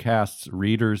recasts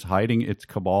readers hiding its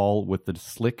cabal with the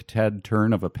slick Ted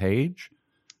turn of a page.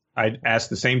 I'd ask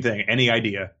the same thing. Any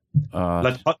idea?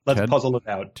 Let's puzzle it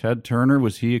out. Ted Turner,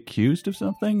 was he accused of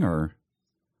something, or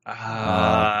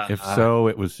if so,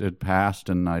 it passed,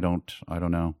 and I don't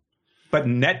know. But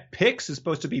Netpix is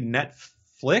supposed to be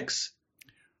Netflix.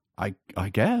 I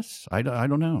guess I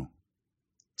don't know.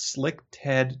 Slick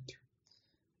Ted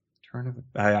turn of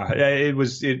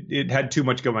it had too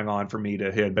much going on for me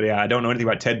to hit. But yeah, I don't know anything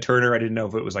about Ted Turner. I didn't know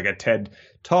if it was like a TED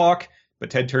Talk, but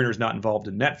Ted Turner's not involved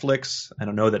in Netflix. I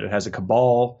don't know that it has a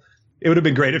cabal. It would have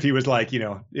been great if he was like,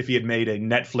 if he had made a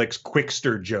Netflix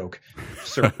Quickster joke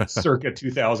circa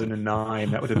 2009.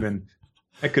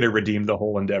 That could have redeemed the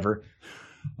whole endeavor.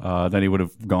 Then he would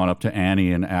have gone up to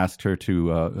Annie and asked her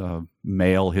to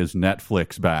mail his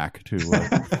Netflix back to.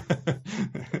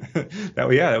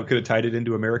 That could have tied it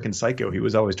into American Psycho. He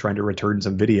was always trying to return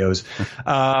some videos.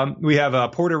 We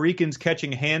have Puerto Ricans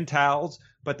catching hand towels,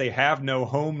 but they have no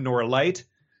home nor light.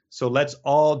 So let's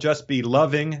all just be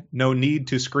loving. No need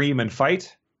to scream and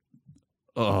fight.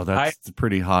 Oh, that's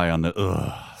pretty high on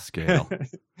the scale.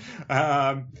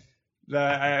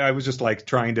 I was just like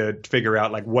trying to figure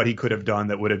out like what he could have done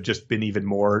that would have just been even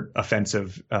more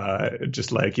offensive.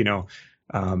 Just like, a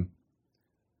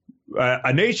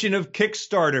nation of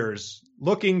Kickstarters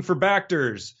looking for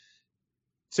backers.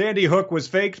 Sandy Hook was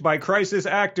faked by crisis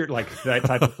actor, like that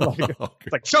type of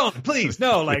like Sean, please,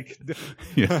 no, like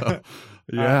yeah,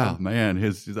 man.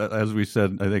 As we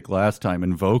said, I think last time,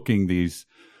 invoking these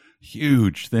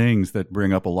huge things that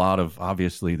bring up a lot of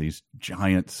obviously these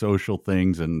giant social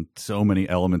things and so many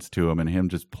elements to them, and him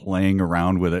just playing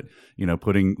around with it,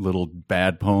 putting little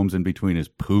bad poems in between his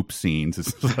poop scenes.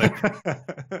 It's like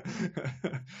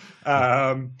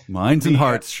minds and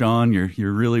hearts, Sean.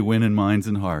 You're really winning minds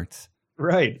and hearts.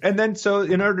 Right. And then so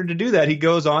in order to do that, he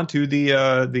goes on to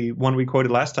the one we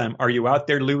quoted last time. Are you out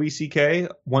there, Louis C.K.?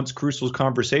 Once Crucial's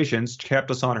conversations kept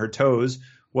us on her toes.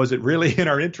 Was it really in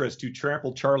our interest to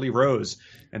trample Charlie Rose?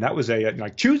 And that was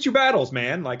choose your battles,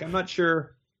 man. Like, I'm not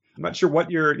sure what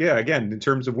again, in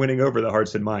terms of winning over the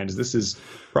hearts and minds, this is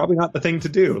probably not the thing to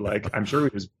do. Like, I'm sure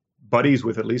he was buddies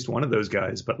with at least one of those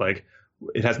guys, but like,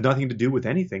 it has nothing to do with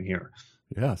anything here.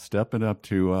 Yeah. Stepping up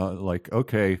to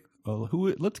okay.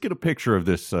 Let's get a picture of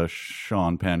this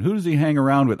Sean Penn. Who does he hang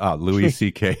around with? Louis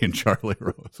C.K. and Charlie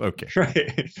Rose. Okay,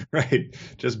 right,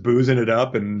 just boozing it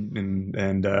up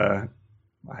and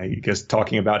I guess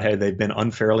talking about how they've been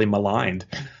unfairly maligned.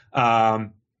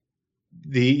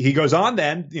 He goes on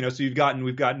then, so we've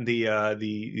gotten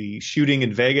the shooting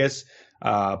in Vegas,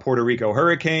 Puerto Rico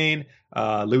hurricane,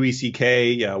 Louis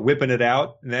C.K. Whipping it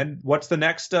out. And then what's the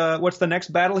next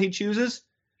battle he chooses?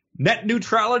 Net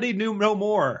neutrality no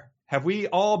more. Have we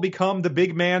all become the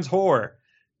big man's whore?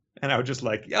 And I was just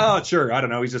like, oh, sure. I don't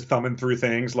know. He's just thumbing through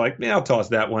things like, yeah, I'll toss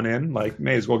that one in. Like,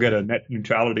 may as well get a net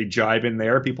neutrality jibe in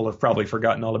there. People have probably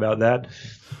forgotten all about that.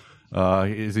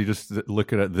 Is he just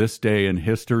looking at this day in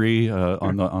history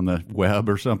on the web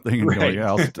or something and going,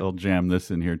 yeah, I'll jam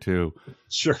this in here too?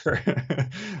 Sure.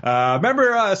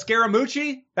 Remember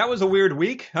Scaramucci? That was a weird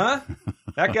week, huh?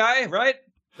 That guy, right?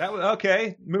 That was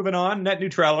okay. Moving on. Net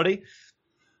neutrality.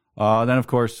 Then, of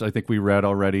course, I think we read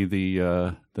already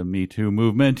the Me Too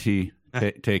movement. He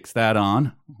takes that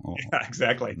on. Yeah,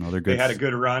 exactly. They had a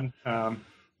good run.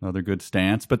 Another good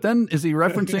stance. But then, is he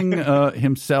referencing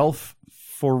himself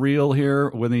for real here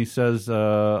when he says,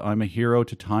 I'm a hero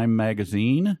to Time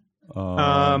magazine?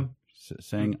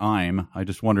 Saying I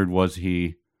just wondered,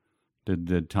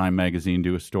 did Time magazine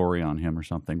do a story on him or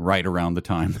something right around the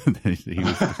time that he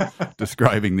was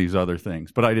describing these other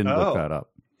things? But I didn't look that up.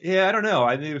 Yeah, I don't know.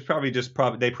 I think it was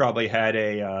probably they probably had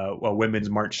a women's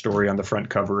march story on the front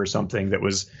cover or something that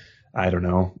was, I don't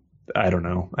know.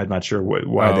 I'm not sure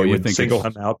why they would single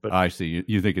him out. But I see.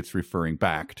 You think it's referring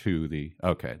back to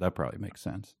okay, that probably makes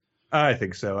sense. I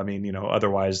think so. I mean,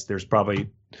 otherwise there's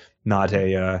probably not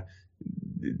a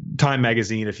Time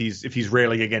magazine. If he's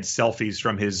railing against selfies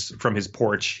from his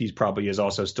porch, he probably is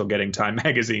also still getting Time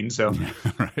magazine. So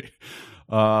right.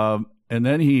 And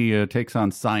then he takes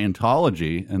on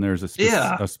Scientology, and there's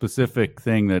a specific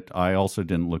thing that I also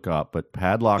didn't look up, but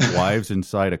padlock wives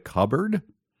inside a cupboard?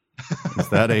 Is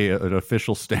that an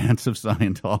official stance of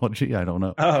Scientology? I don't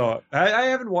know. Oh, I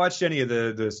haven't watched any of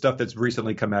the stuff that's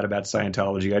recently come out about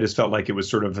Scientology. I just felt like it was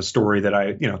sort of a story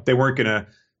that they weren't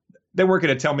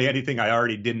gonna tell me anything I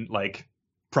already didn't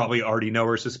probably already know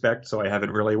or suspect, so I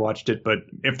haven't really watched it. But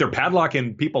if they're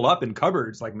padlocking people up in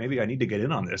cupboards, maybe I need to get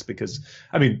in on this, because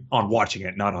on watching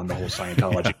it, not on the whole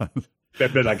Scientology.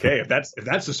 But hey, if that's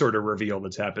the sort of reveal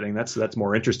that's happening, that's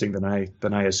more interesting than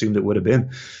I assumed it would have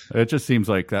been. It just seems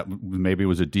like that maybe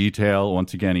was a detail.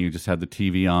 Once again, he just had the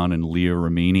TV on and Leah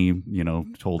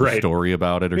Remini, told a story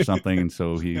about it or something, and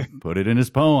so he put it in his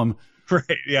poem.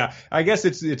 Right. Yeah. I guess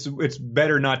it's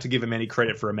better not to give him any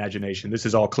credit for imagination. This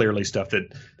is all clearly stuff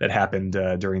that happened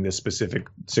during this specific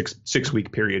six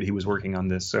week period he was working on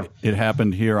this. So it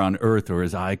happened here on Earth, or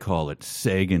as I call it,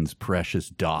 Sagan's precious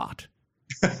dot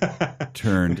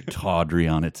turned tawdry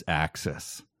on its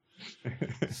axis.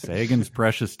 Sagan's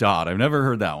precious dot. I've never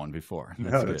heard that one before.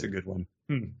 That's a good one.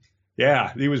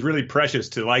 Yeah, he was really precious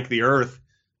to the Earth.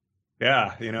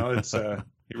 Yeah, it's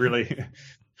he really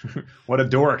what a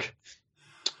dork.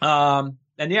 And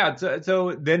yeah,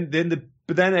 so then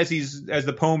as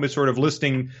the poem is sort of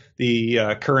listing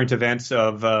the current events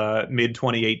of mid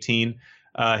 2018,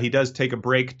 he does take a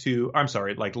break to, I'm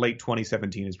sorry, late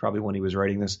 2017 is probably when he was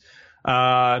writing this.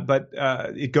 But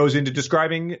it goes into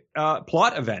describing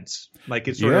plot events.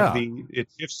 It's sort of it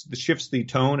shifts the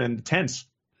tone and the tense.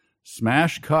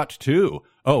 Smash cut too.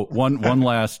 Oh, one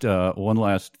last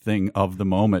thing of the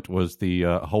moment was the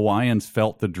Hawaiians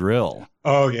felt the drill.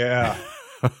 Oh yeah.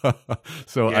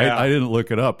 So yeah. I didn't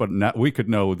look it up, but now we could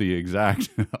know the exact.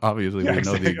 Obviously, we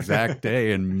know the exact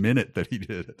day and minute that he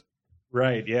did it.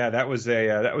 Right. Yeah, that was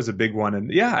a big one.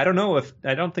 And yeah, I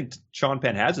don't think Sean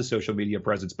Penn has a social media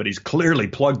presence, but he's clearly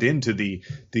plugged into the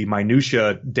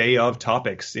minutia day of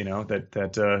topics,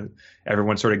 that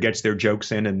everyone sort of gets their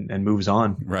jokes in and moves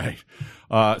on. Right.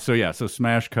 So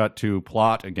smash cut to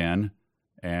plot again,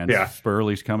 and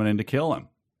Spurley's coming in to kill him.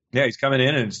 Yeah, he's coming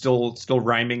in and still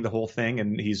rhyming the whole thing,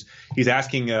 and he's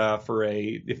asking for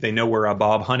if they know where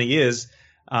Bob Honey is,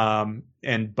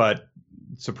 but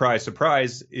surprise,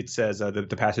 surprise, it says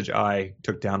the passage I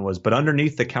took down was, but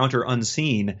underneath the counter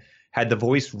unseen had the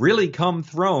voice really come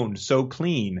throned so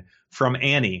clean from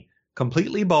Annie,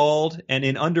 completely bald and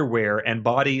in underwear and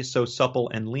body so supple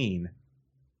and lean.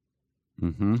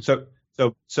 Mm-hmm.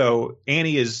 So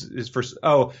Annie is first.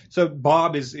 Oh, so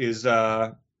Bob is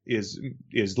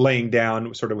laying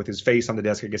down sort of with his face on the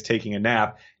desk, I guess, taking a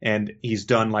nap, and he's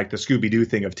done the Scooby-Doo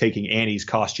thing of taking Annie's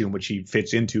costume, which he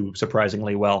fits into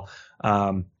surprisingly well.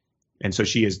 And so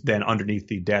she is then underneath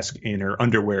the desk in her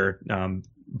underwear,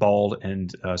 bald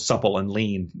and supple and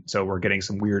lean. So we're getting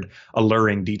some weird,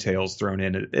 alluring details thrown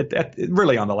in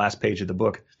really on the last page of the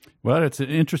book. Well, it's an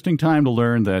interesting time to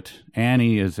learn that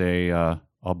Annie is a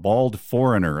bald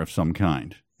foreigner of some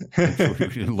kind. So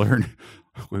we learn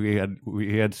We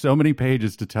had so many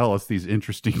pages to tell us these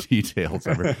interesting details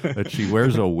of her. That she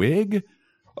wears a wig.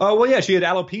 Oh, well, yeah, she had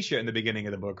alopecia in the beginning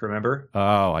of the book, remember?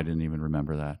 Oh, I didn't even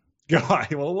remember that.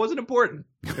 God, well, it wasn't important.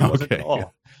 It wasn't at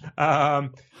all.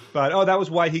 But that was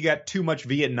why he got too much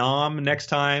Vietnam next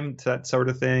time, that sort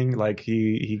of thing. Like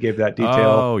he gave that detail.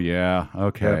 Oh, yeah.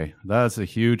 Okay. Yeah. That's a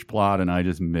huge plot, and I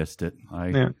just missed it.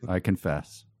 I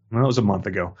confess. Well, it was a month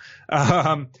ago.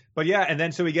 But yeah, and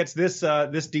then so he gets this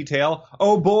detail.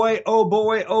 Oh boy, oh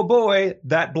boy, oh boy,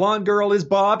 that blonde girl is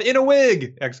Bob in a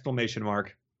wig! !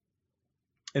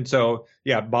 And so,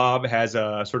 yeah, Bob has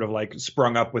sort of like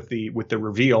sprung up with the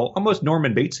reveal, almost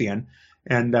Norman Batesian,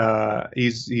 and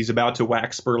he's about to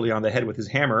whack Spurley on the head with his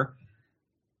hammer,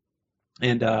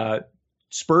 and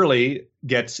Spurley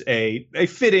gets a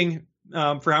fitting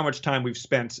for how much time we've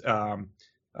spent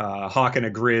hawking a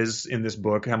grizz in this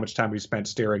book, how much time we've spent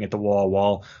staring at the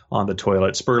wall on the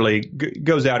toilet. Spurley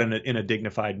goes out in a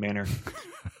dignified manner.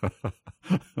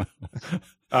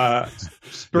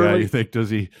 Spurley, yeah, you think does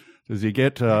he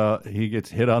get he gets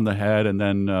hit on the head and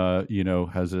then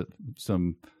has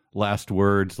some last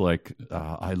words like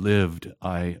I lived,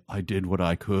 I did what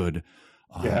I could,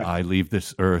 I leave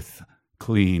this earth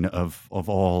clean of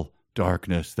all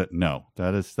darkness. That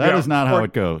is not how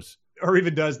it goes. Or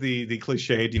even does the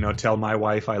cliched, tell my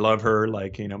wife I love her,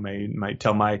 like, might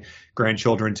tell my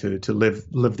grandchildren to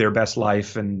live their best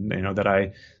life, and that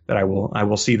I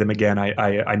will see them again.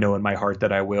 I know in my heart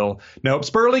that I will. No,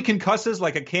 Spurley concusses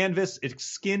like a canvas. Its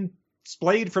skin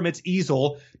splayed from its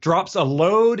easel, drops a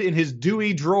load in his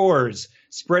dewy drawers,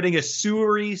 spreading a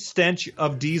sewery stench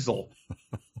of diesel.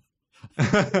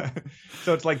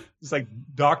 So it's like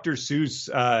Dr. Seuss,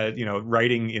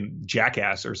 writing in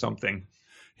Jackass or something.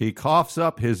 He coughs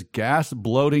up his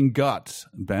gas-bloating guts,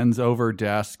 bends over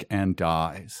desk, and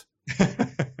dies.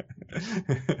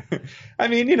 I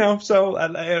mean, so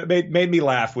it made me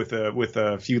laugh with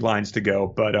a few lines to go.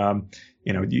 But,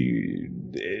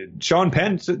 Sean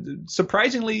Penn,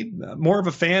 surprisingly more of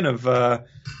a fan of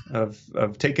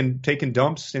taking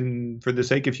dumps for the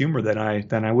sake of humor than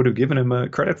I would have given him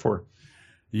credit for.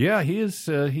 Yeah, he is.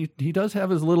 He does have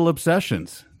his little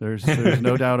obsessions. There's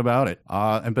no doubt about it.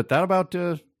 But that about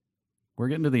we're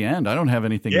getting to the end. I don't have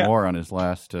anything more on his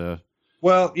last.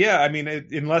 Well, yeah, I mean,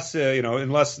 unless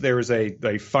there is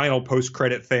a final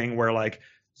post-credit thing where like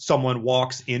someone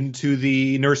walks into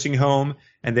the nursing home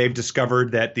and they've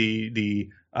discovered that the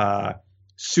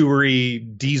sewery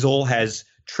diesel has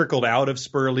trickled out of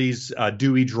Spurley's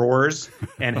dewy drawers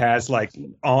and has like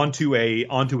onto a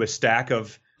stack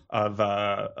of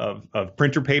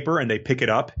printer paper, and they pick it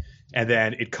up, and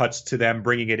then it cuts to them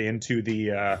bringing it into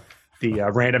the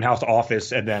Random House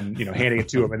office, and then handing it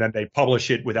to him, and then they publish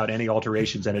it without any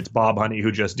alterations, and it's Bob Honey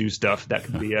who just do stuff. That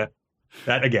could be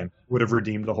that again would have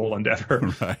redeemed the whole endeavor.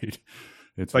 Right.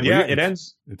 But weird. Yeah, it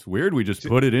ends. It's weird. We just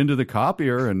put it into the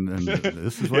copier, and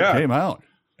this is what came out.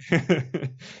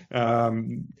 It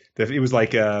was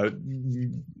like how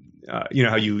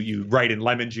you write in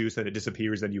lemon juice and it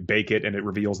disappears, then you bake it and it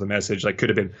reveals the message. Like could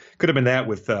have been that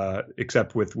with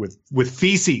except with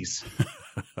feces.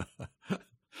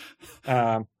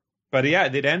 But yeah,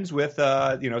 it ends with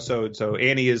so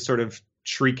Annie is sort of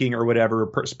shrieking or whatever.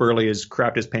 Spurley has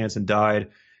crapped his pants and died,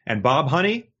 and Bob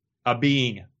Honey, a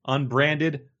being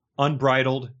unbranded,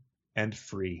 unbridled, and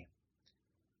free.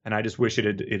 And I just wish it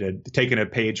had taken a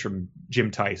page from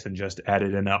Jim Tice and just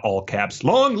added in all caps,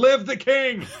 "Long live the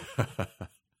king!"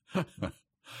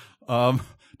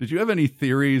 Did you have any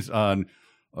theories on,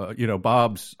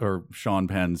 Bob's or Sean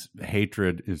Penn's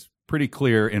hatred is pretty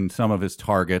clear in some of his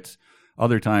targets.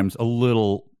 Other times a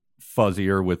little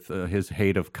fuzzier with his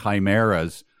hate of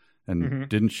chimeras. And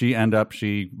didn't she end up,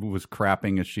 she was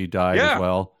crapping as she died as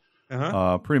well?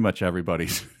 Uh-huh. Pretty much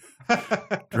everybody's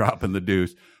dropping the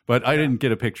deuce. But I didn't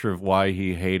get a picture of why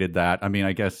he hated that. I mean,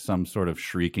 I guess some sort of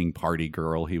shrieking party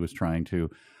girl he was trying to.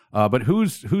 But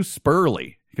who's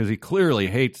Spurley? Because he clearly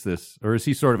hates this. Or is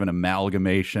he sort of an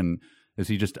amalgamation? Is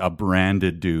he just a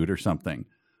branded dude or something?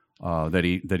 That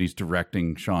he's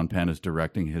directing, Sean Penn is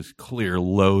directing his clear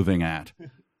loathing at.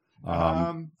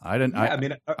 I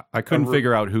couldn't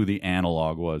figure out who the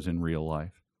analog was in real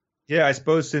life. Yeah, I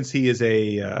suppose since he is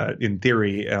in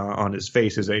theory, on his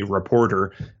face is a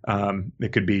reporter,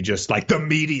 it could be just like the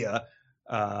media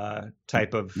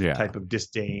type of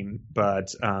disdain.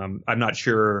 But I'm not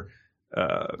sure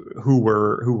who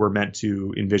we're meant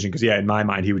to envision, because in my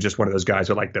mind he was just one of those guys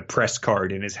with like the press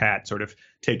card in his hat, sort of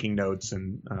taking notes.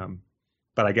 And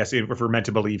but I guess if we're meant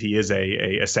to believe he is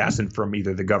a assassin from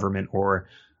either the government or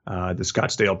the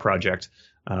Scottsdale Project,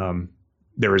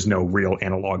 there is no real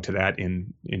analog to that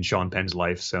in Sean Penn's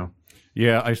life. So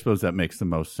Yeah, I suppose that makes the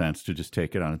most sense to just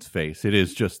take it on its face. It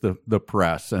is just the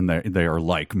press, and they are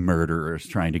like murderers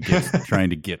trying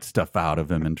to get stuff out of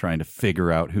him and trying to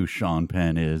figure out who Sean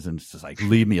Penn is. And it's just like,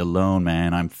 leave me alone,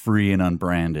 man. I'm free and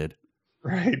unbranded.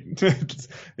 Right.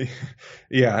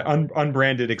 Yeah,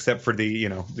 unbranded except for the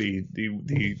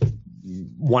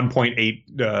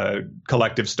 1.8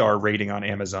 collective star rating on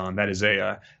Amazon. That is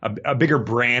a bigger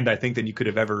brand, I think, than you could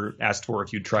have ever asked for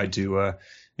if you tried to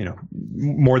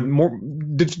more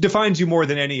defines you more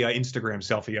than any Instagram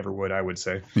selfie ever would, I would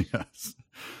say. Yes.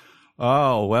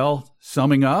 Oh, well,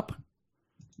 summing up.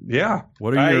 Yeah.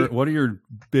 What are your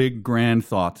big grand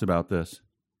thoughts about this?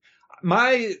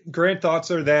 My grand thoughts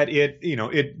are that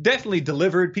it definitely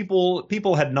delivered.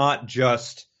 People had not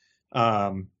just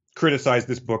criticized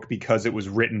this book because it was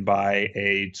written by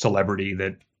a celebrity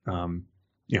that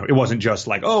it wasn't just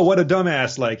like, oh, what a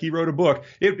dumbass, like he wrote a book.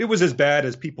 It was as bad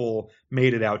as people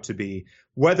made it out to be.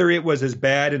 Whether it was as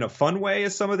bad in a fun way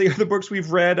as some of the other books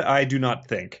we've read, I do not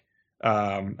think.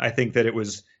 I think that it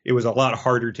was a lot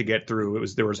harder to get through.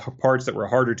 There was parts that were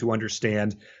harder to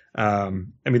understand. There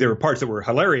were parts that were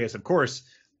hilarious, of course,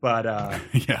 but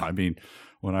yeah, I mean,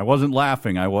 when I wasn't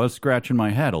laughing, I was scratching my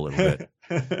head a little bit.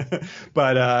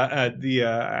 But on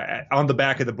the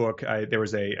back of the book, there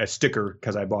was a sticker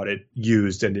because I bought it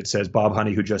used, and it says Bob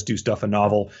Honey, Who Just Do Stuff, a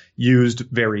novel, used,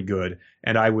 very good.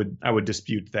 And I would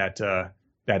dispute that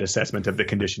assessment of the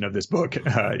condition of this book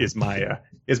is my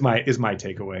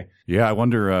takeaway. Yeah, I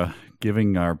wonder,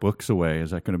 giving our books away,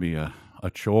 is that going to be a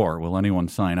chore? Will anyone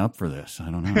sign up for this? I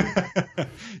don't know.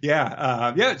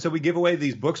 Yeah. So we give away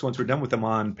these books once we're done with them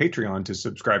on Patreon to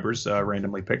subscribers,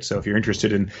 randomly picked. So if you're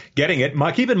interested in getting it,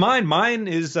 keep in mind, mine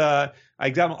is, I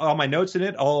got all my notes in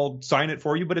it. I'll sign it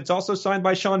for you, but it's also signed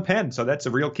by Sean Penn. So that's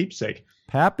a real keepsake.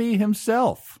 Pappy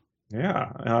himself.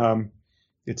 Yeah.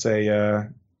 It's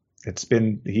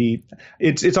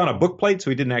on a book plate, so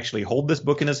he didn't actually hold this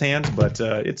book in his hands, but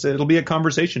it'll be a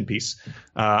conversation piece.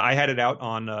 I had it out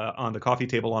on the coffee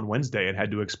table on Wednesday and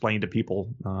had to explain to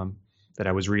people that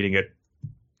I was reading it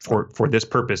for this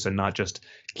purpose and not just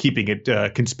keeping it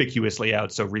conspicuously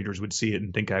out so readers would see it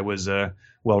and think I was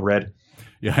well read.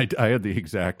 Yeah, I had the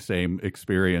exact same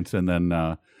experience, and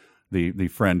then the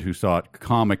friend who saw it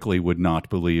comically would not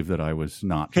believe that I was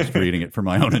not just reading it for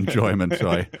my own enjoyment. So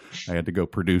I had to go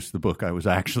produce the book I was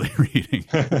actually reading.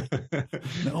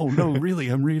 No, really,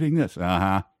 I'm reading this.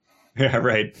 Uh-huh. Yeah,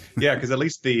 right. Yeah, because at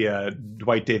least the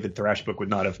Dwight David Thrash book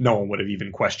no one would have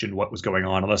even questioned what was going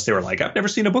on unless they were like, I've never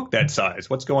seen a book that size.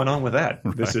 What's going on with that?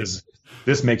 Right.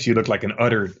 This makes you look like an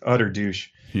utter douche.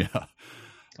 Yeah.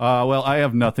 Well, I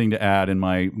have nothing to add in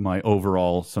my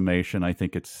overall summation. I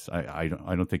think I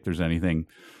don't think there's anything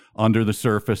under the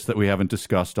surface that we haven't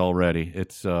discussed already.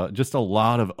 It's just a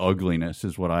lot of ugliness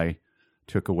is what I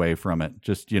took away from it.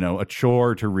 Just, a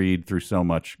chore to read through so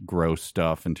much gross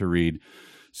stuff, and to read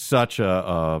such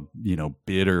a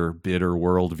bitter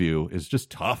worldview is just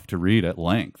tough to read at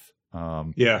length.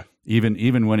 Yeah.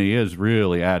 Even when he is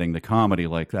really adding the comedy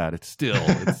like that, it's still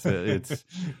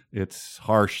it's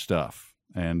harsh stuff.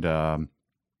 And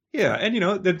yeah,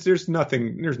 and there's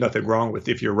nothing wrong with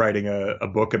if you're writing a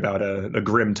book about a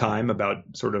grim time, about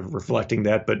sort of reflecting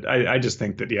that. But I just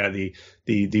think that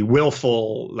the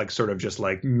willful, like, sort of just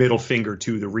like middle finger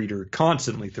to the reader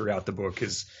constantly throughout the book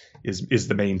is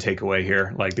the main takeaway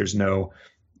here. Like, there's no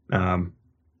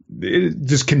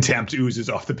just contempt oozes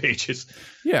off the pages.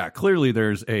 Yeah, clearly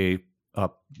there's a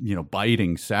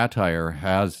biting satire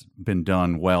has been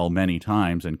done well many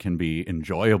times and can be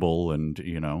enjoyable, and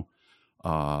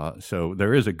so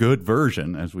there is a good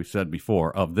version, as we said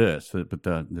before, of this, but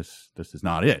this is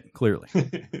not it, clearly.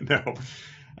 No.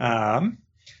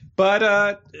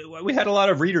 But we had a lot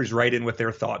of readers write in with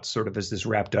their thoughts sort of as this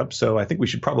wrapped up, so I think we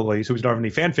should probably, so we don't have any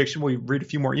fan fiction, we'll read a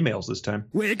few more emails this time.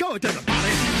 We're going to the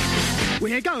party,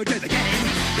 we're going to the game,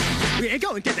 we're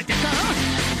going to the disco,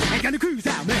 we're going to cruise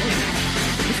out, man.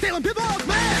 Stealing people's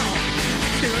mail!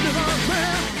 Stealing people's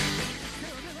mail!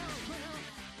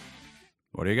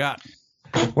 What do you got?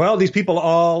 Well, these people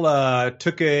all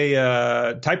took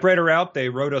a typewriter out. They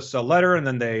wrote us a letter, and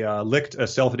then they licked a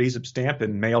self-adhesive stamp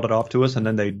and mailed it off to us, and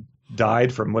then they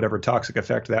died from whatever toxic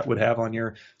effect that would have on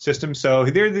your system. So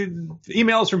they're the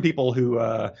emails from people who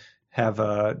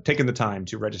have taken the time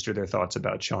to register their thoughts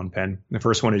about Sean Penn. The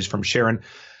first one is from Sharon.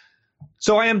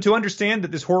 So I am to understand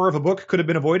that this horror of a book could have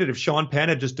been avoided if Sean Penn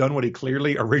had just done what he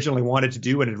clearly originally wanted to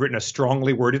do and had written a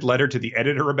strongly worded letter to the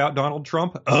editor about Donald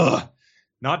Trump. Ugh.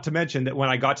 Not to mention that when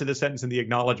I got to the sentence in the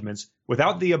acknowledgments,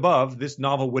 without the above, this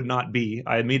novel would not be.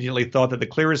 I immediately thought that the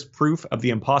clearest proof of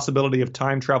the impossibility of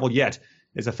time travel yet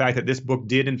is the fact that this book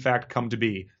did in fact come to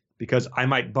be. because I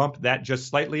might bump that just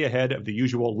slightly ahead of the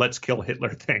usual let's kill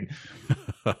Hitler thing.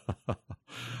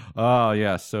 Oh,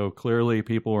 yeah. So clearly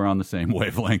people are on the same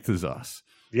wavelength as us.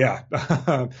 Yeah.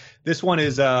 This one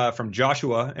is from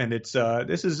Joshua, and it's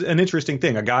this is an interesting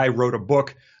thing. A guy wrote a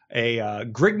book,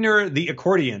 Grigner the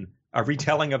Accordion, a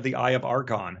retelling of the Eye of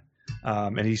Argon.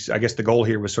 And I guess the goal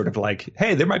here was sort of like,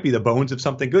 hey, there might be the bones of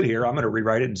something good here. I'm going to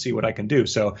rewrite it and see what I can do.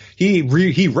 So he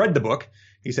read the book.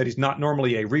 He said he's not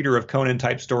normally a reader of Conan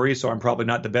type stories, so I'm probably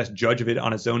not the best judge of it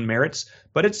on its own merits,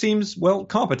 but it seems, well,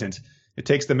 competent. It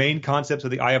takes the main concepts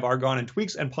of the Eye of Argon and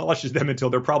tweaks and polishes them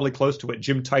until they're probably close to what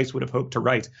Jim Tice would have hoped to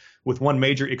write. With one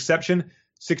major exception,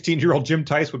 16-year-old Jim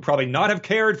Tice would probably not have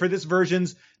cared for this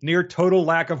version's near total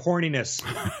lack of horniness.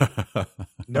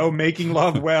 No making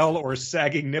love well or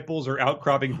sagging nipples or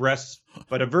outcropping breasts,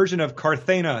 but a version of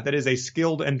Carthena that is a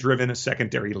skilled and driven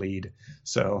secondary lead.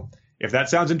 So if that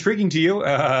sounds intriguing to you,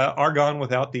 Argon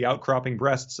without the outcropping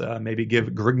breasts, maybe give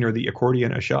Grigner the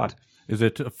Accordion a shot. Is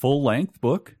it a full-length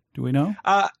book? Do we know?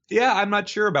 Yeah, I'm not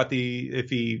sure about if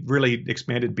he really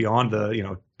expanded beyond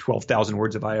the 12,000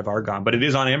 words of Eye of Argon, but it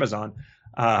is on Amazon.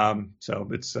 So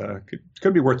it's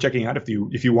could be worth checking out if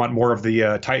you want more of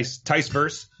the Tice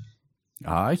verse.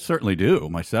 I certainly do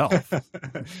myself.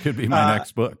 Could be my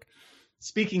next book.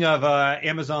 Speaking of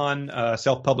Amazon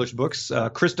self-published books,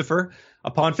 Christopher,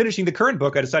 upon finishing the current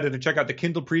book, I decided to check out the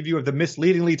Kindle preview of the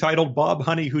misleadingly titled Bob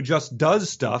Honey Who Just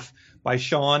Does Stuff by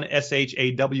Sean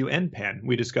S.H.A.W.N. Penn.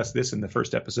 We discussed this in the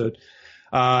first episode.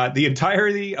 The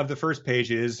entirety of the first page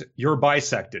is, "You're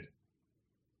bisected,"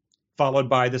 followed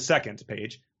by the second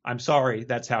page, "I'm sorry,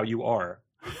 that's how you are."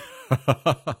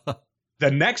 The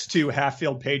next two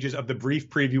half-filled pages of the brief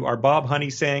preview are Bob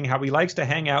Honey saying how he likes to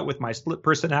hang out with my split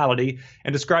personality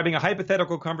and describing a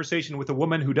hypothetical conversation with a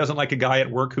woman who doesn't like a guy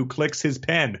at work who clicks his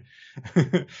pen.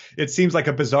 It seems like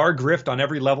a bizarre grift on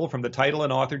every level, from the title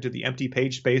and author to the empty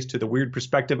page space to the weird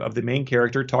perspective of the main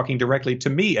character talking directly to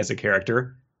me as a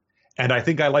character. And I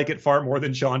think I like it far more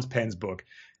than Sean's Penn's book.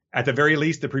 At the very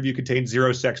least, the preview contains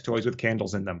 0 sex toys with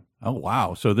candles in them. Oh,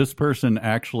 wow. So this person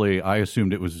actually, I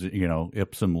assumed it was,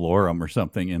 ipsum lorem or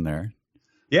something in there.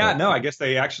 Yeah, no, I guess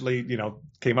they actually,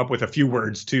 came up with a few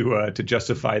words to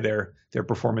justify their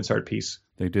performance art piece.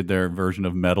 They did their version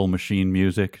of Metal Machine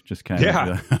music, just kind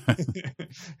of.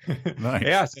 Nice.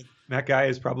 Yeah, so that guy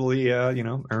has probably,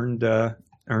 earned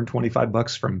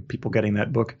 $25 from people getting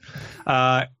that book.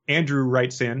 Andrew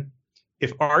writes in,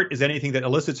 "If art is anything that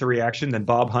elicits a reaction, then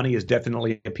Bob Honey is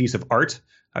definitely a piece of art.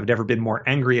 I've never been more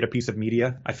angry at a piece of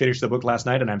media. I finished the book last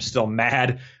night and I'm still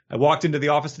mad. I walked into the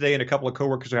office today and a couple of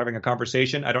coworkers were having a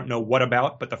conversation. I don't know what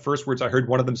about, but the first words I heard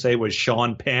one of them say was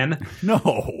Sean Penn."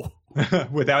 No.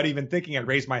 Without even thinking, I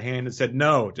raised my hand and said,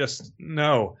 "No, just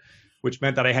no," which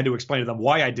meant that I had to explain to them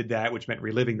why I did that, which meant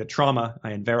reliving the trauma.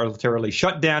 I involuntarily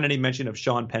shut down any mention of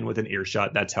Sean Penn with an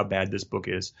earshot. That's how bad this book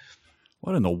is.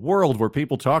 What in the world were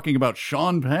people talking about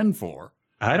Sean Penn for?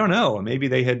 I don't know. Maybe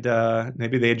they had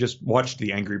just watched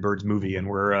the Angry Birds movie and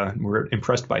were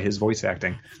impressed by his voice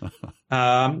acting.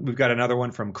 We've got another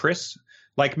one from Chris.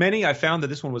 "Like many, I found that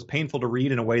this one was painful to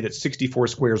read in a way that 64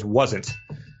 Squares wasn't.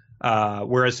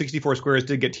 Whereas 64 Squares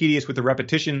did get tedious with the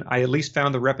repetition, I at least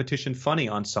found the repetition funny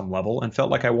on some level and felt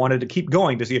like I wanted to keep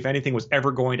going to see if anything was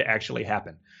ever going to actually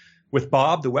happen. With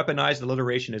Bob, the weaponized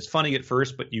alliteration is funny at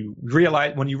first, but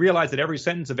when you realize that every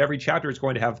sentence of every chapter is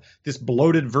going to have this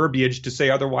bloated verbiage to say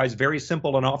otherwise very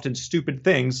simple and often stupid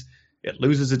things, it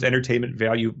loses its entertainment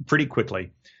value pretty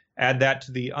quickly. Add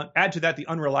to that the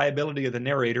unreliability of the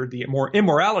narrator, the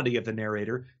immorality of the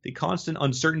narrator, the constant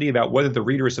uncertainty about whether the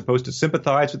reader is supposed to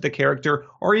sympathize with the character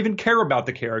or even care about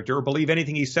the character or believe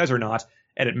anything he says or not,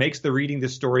 and it makes the reading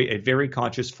this story a very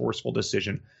conscious, forceful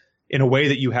decision. In a way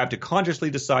that you have to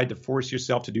consciously decide to force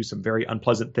yourself to do some very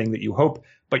unpleasant thing that you hope,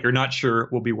 but you're not sure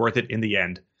will be worth it in the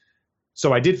end.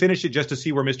 So I did finish it just to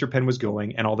see where Mr. Penn was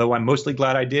going, and although I'm mostly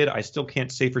glad I did, I still can't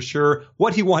say for sure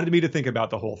what he wanted me to think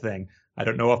about the whole thing. I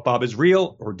don't know if Bob is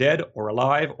real or dead or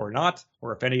alive or not,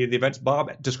 or if any of the events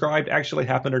Bob described actually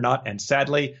happened or not, and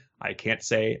sadly, I can't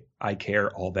say I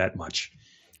care all that much."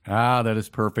 That is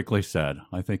perfectly said.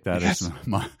 I think that is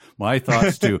my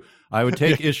thoughts too. I would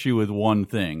take issue with one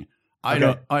thing. I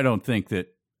don't think that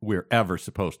we're ever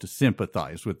supposed to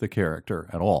sympathize with the character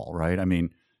at all, right? I mean,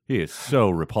 he is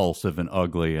so repulsive and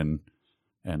ugly and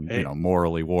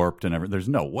morally warped and everything. There's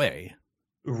no way.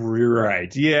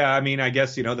 Right. Yeah. I mean, I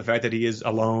guess, the fact that he is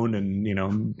alone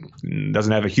and,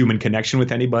 doesn't have a human connection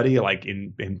with anybody, like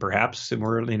in perhaps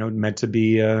we're, meant to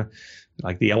be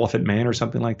like the Elephant Man or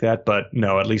something like that. But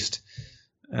no, at least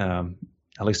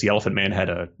the Elephant Man had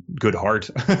a good heart.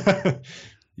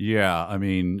 Yeah, I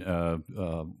mean,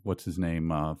 what's his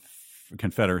name?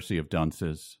 Confederacy of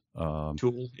Dunces.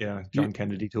 Tool, yeah, John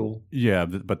Kennedy Toole. Yeah,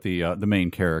 but the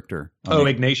main character.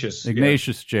 Ignatius.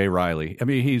 Ignatius J. Riley. I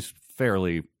mean, he's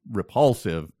fairly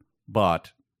repulsive,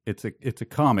 but it's a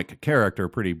comic character,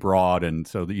 pretty broad, and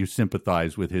so that you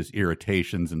sympathize with his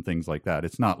irritations and things like that.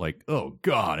 It's not like, oh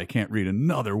God, I can't read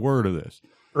another word of this.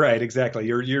 Right, exactly.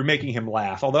 You're making him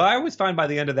laugh. Although I always find by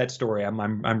the end of that story,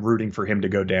 I'm rooting for him to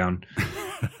go down,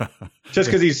 just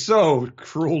because he's so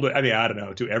cruel to. I mean, I don't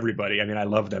know, to everybody. I mean, I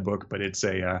love that book, but it's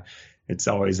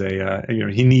always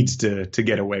he needs to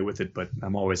get away with it. But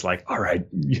I'm always like, all right,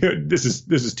 this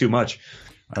is too much.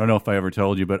 I don't know if I ever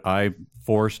told you, but I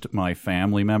forced my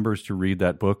family members to read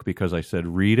that book because I said,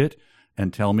 read it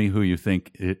and tell me who you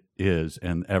think it is.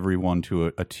 And everyone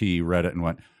to a T read it and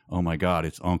went, oh my God,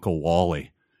 it's Uncle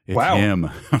Wally. It's him.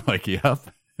 I'm like, yep.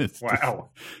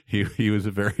 Wow. He was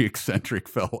a very eccentric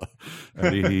fella.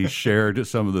 He shared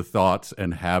some of the thoughts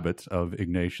and habits of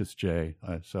Ignatius J.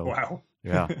 Wow.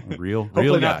 Yeah, real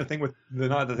Hopefully guy. not the thing with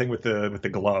the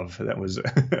glove. That was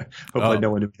hopefully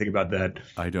no one knew anything about that.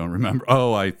 I don't remember.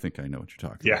 Oh, I think I know what you're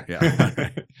talking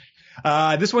about.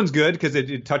 Yeah. This one's good because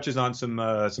it touches on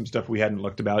some stuff we hadn't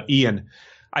looked about. Ian,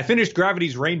 I finished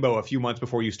Gravity's Rainbow a few months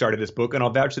before you started this book, and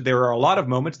I'll vouch that there are a lot of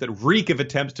moments that reek of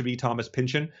attempts to be Thomas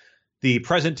Pynchon. The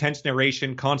present tense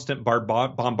narration, constant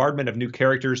bombardment of new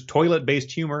characters,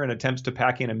 toilet-based humor, and attempts to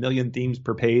pack in a million themes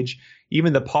per page.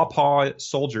 Even the Paw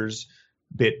soldiers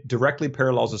bit directly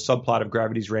parallels a subplot of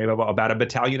Gravity's Rainbow about a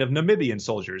battalion of Namibian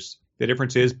soldiers. The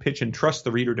difference is Pynchon trusts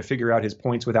the reader to figure out his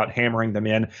points without hammering them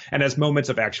in, and has moments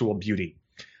of actual beauty.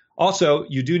 Also,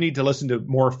 you do need to listen to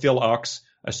more Phil Ochs,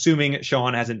 assuming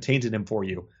Sean hasn't tainted him for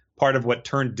you. Part of what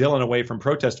turned Dylan away from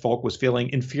Protest Folk was feeling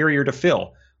inferior to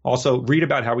Phil. Also, read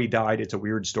about how he died. It's a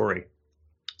weird story.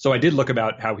 So I did look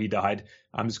about how he died.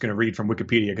 I'm just going to read from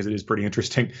Wikipedia because it is pretty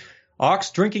interesting.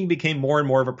 Ochs drinking became more and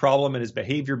more of a problem, and his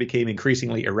behavior became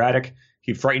increasingly erratic.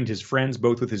 He frightened his friends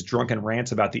both with his drunken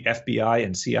rants about the FBI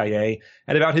and CIA,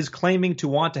 and about his claiming to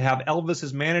want to have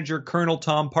Elvis's manager, Colonel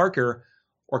Tom Parker,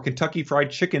 or Kentucky Fried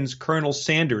Chicken's Colonel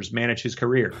Sanders manage his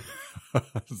career.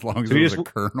 As long as he was a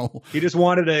colonel. He just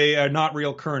wanted a not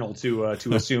real colonel to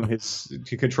assume his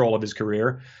control of his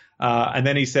career. And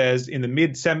then he says, in the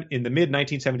mid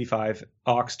 1975,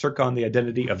 Ochs took on the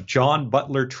identity of John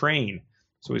Butler Train.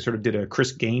 So he sort of did a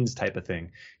Chris Gaines type of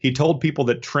thing. He told people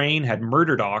that Train had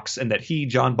murdered Ochs and that he,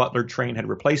 John Butler Train, had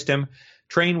replaced him.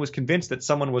 Train was convinced that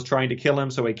someone was trying to kill him,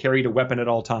 so he carried a weapon at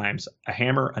all times, a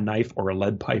hammer, a knife, or a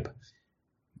lead pipe.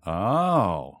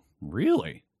 Oh,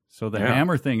 really? So the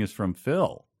hammer thing is from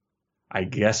Phil. I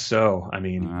guess so. I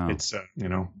mean, It's,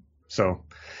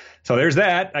 so there's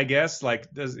that, I guess. Like,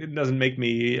 it doesn't make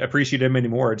me appreciate him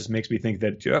anymore. It just makes me think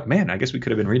that, oh, man, I guess we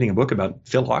could have been reading a book about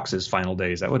Phil Ochs's final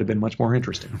days. That would have been much more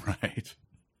interesting. Right.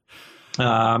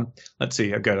 Let's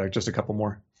see. I've got just a couple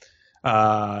more.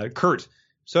 Kurt.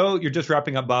 So you're just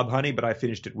wrapping up Bob Honey, but I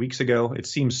finished it weeks ago. It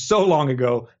seems so long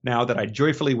ago now that I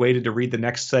joyfully waited to read the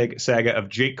next saga of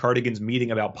Jake Cardigan's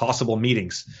meeting about possible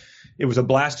meetings. It was a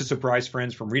blast to surprise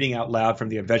friends from reading out loud from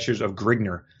the adventures of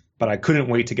Grigner, but I couldn't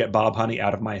wait to get Bob Honey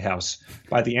out of my house.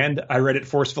 By the end, I read it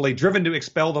forcefully, driven to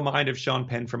expel the mind of Sean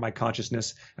Penn from my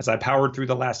consciousness. As I powered through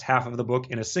the last half of the book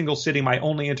in a single sitting, my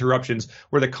only interruptions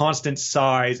were the constant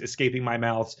sighs escaping my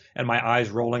mouth and my eyes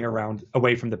rolling around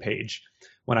away from the page.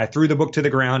 When I threw the book to the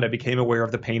ground, I became aware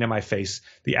of the pain in my face.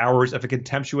 The hours of a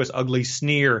contemptuous, ugly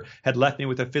sneer had left me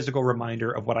with a physical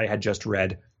reminder of what I had just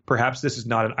read. Perhaps this is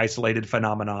not an isolated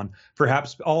phenomenon.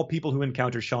 Perhaps all people who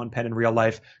encounter Sean Penn in real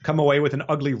life come away with an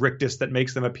ugly rictus that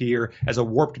makes them appear as a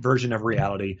warped version of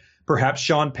reality. Perhaps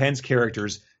Sean Penn's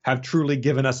characters have truly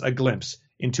given us a glimpse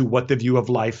into what the view of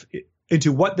life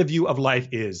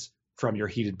is from your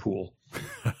heated pool.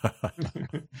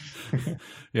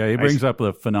 Yeah, he brings up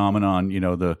the phenomenon,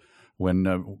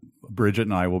 when Bridget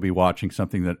and I will be watching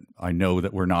something that I know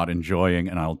that we're not enjoying,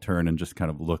 and I'll turn and just kind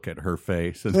of look at her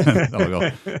face, and then I'll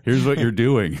go, here's what you're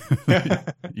doing.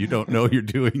 You don't know you're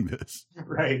doing this.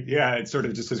 Right, yeah, it sort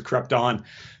of just has crept on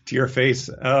to your face.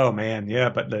 Oh, man, yeah,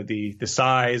 but the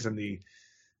sighs and the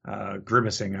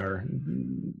grimacing are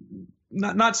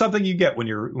not something you get when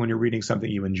you're reading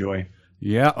something you enjoy.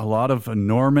 Yeah, a lot of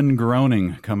Norman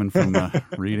groaning coming from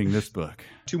reading this book.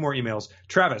 2 more emails.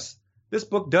 Travis, this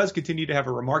book does continue to have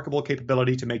a remarkable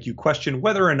capability to make you question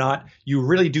whether or not you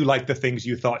really do like the things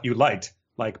you thought you liked,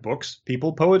 like books,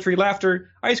 people, poetry, laughter,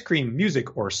 ice cream,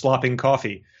 music, or slopping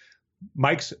coffee.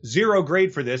 Mike's 0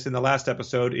 grade for this in the last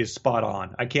episode is spot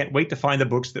on. I can't wait to find the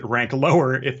books that rank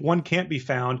lower. If one can't be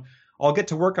found, I'll get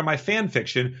to work on my fan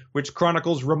fiction, which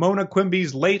chronicles Ramona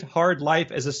Quimby's late hard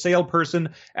life as a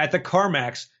salesperson at the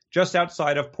CarMax just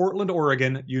outside of Portland,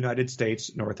 Oregon, United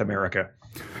States, North America.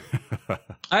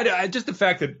 Just the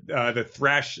fact that the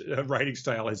thrash writing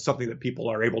style is something that people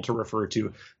are able to refer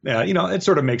to, it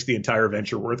sort of makes the entire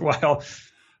venture worthwhile.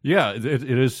 Yeah, it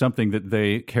is something that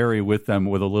they carry with them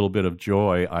with a little bit of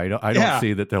joy. I don't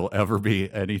see that there'll ever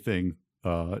be anything,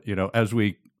 as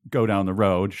we go down the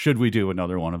road, should we do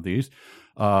another one of these,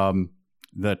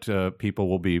 that people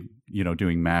will be,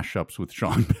 doing mashups with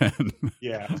Sean Penn.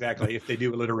 Yeah, exactly. If they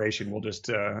do alliteration, we'll just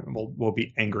we'll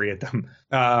be angry at them.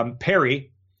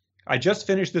 Perry, I just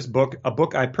finished this book, a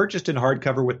book I purchased in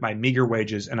hardcover with my meager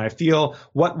wages, and I feel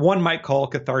what one might call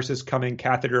catharsis coming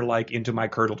catheter-like into my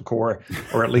curdled core,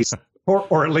 or at least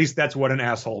or at least that's what an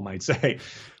asshole might say.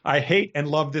 I hate and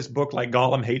love this book like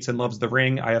Gollum hates and loves the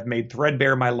ring. I have made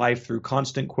threadbare my life through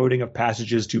constant quoting of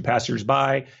passages to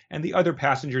passers-by and the other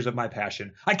passengers of my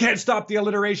passion. I can't stop the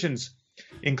alliterations.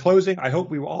 In closing, I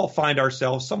hope we will all find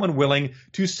ourselves someone willing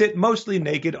to sit mostly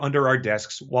naked under our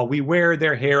desks while we wear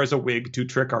their hair as a wig to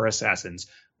trick our assassins.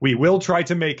 We will try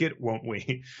to make it, won't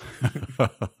we?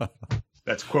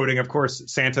 That's quoting, of course,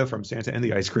 Santa from Santa and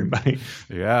the Ice Cream Bunny.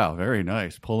 Yeah, very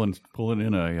nice. Pulling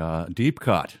in a deep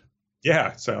cut.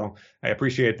 Yeah, so I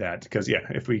appreciate that because,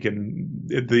 if we can,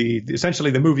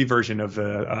 essentially the movie version of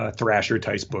Thrasher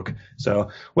Tice book. So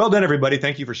well done, everybody.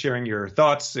 Thank you for sharing your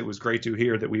thoughts. It was great to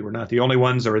hear that we were not the only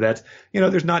ones, or that,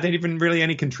 there's not even really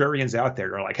any contrarians out there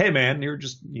who are like, hey, man, you're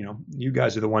just, you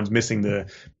guys are the ones missing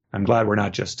I'm glad we're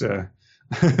not just,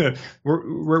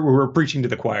 we're preaching to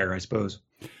the choir, I suppose.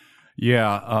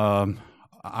 Yeah,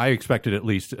 I expected at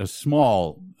least a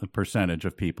small percentage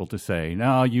of people to say,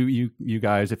 no, you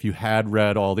guys, if you had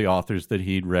read all the authors that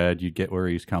he'd read, you'd get where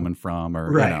he's coming from,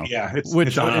 or right,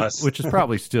 it's on us. Which is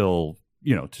probably still,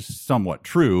 somewhat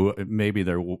true. Maybe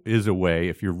there is a way,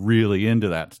 if you're really into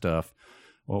that stuff,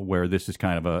 where this is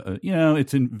kind of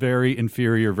it's a very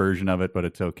inferior version of it, but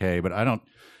it's okay. But I don't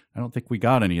think we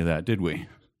got any of that, did we?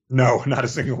 No, not a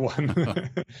single one.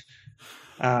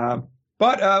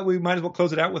 But we might as well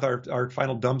close it out with our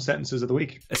final dumb sentences of the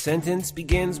week. A sentence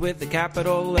begins with a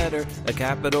capital letter. A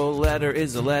capital letter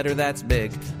is a letter that's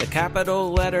big. A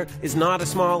capital letter is not a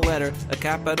small letter. A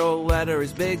capital letter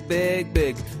is big, big,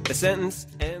 big. A sentence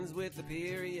ends with a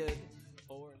period.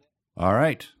 All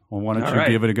right. Well, why don't you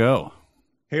give it a go?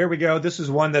 Here we go. This is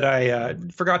one that I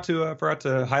forgot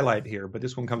to highlight here, but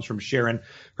this one comes from Sharon.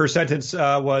 Her sentence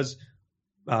was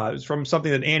from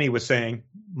something that Annie was saying.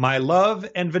 My love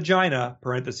and vagina,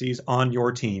 parentheses, on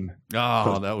your team.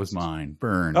 Oh, that was mine.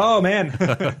 Burn. Oh, man.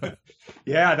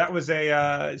 Yeah, that was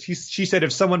she said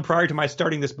if someone prior to my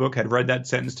starting this book had read that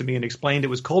sentence to me and explained it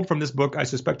was culled from this book, I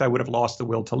suspect I would have lost the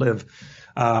will to live.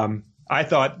 I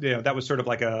thought, that was sort of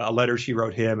like a letter she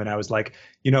wrote him. And I was like,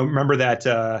 remember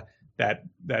that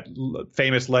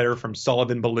famous letter from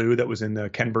Sullivan Ballou that was in the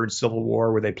Ken Burns Civil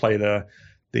War where they play the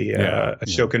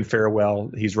Ashokan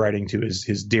farewell. He's writing to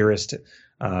his dearest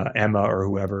Emma or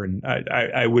whoever, and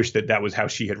I wish that was how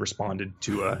she had responded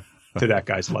to that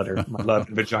guy's letter. My love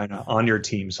and vagina on your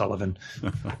team, Sullivan.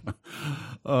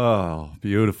 Oh,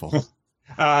 beautiful.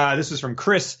 This is from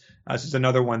Chris. This is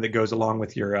another one that goes along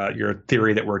with your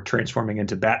theory that we're transforming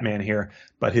into Batman here.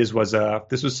 But his was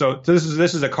this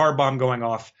is a car bomb going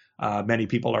off. Many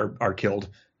people are killed.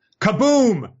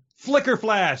 Kaboom! Flicker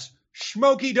flash!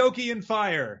 Schmoky dokey and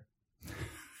fire.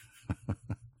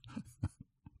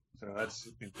 So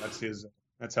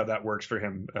that's how that works for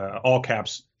him. All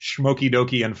caps, schmoky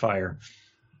dokey and fire.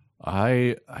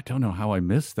 I don't know how I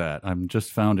missed that. I'm just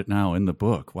found it now in the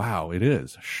book. Wow, it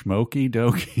is schmoky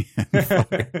dokey and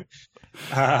fire.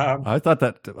 I thought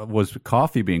that was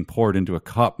coffee being poured into a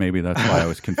cup. Maybe that's why I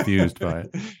was confused by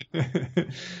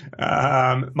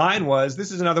it. Mine was,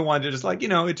 this is another one that just like,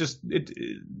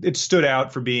 it stood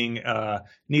out for being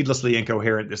needlessly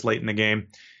incoherent this late in the game.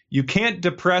 You can't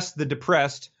depress the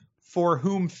depressed, for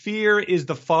whom fear is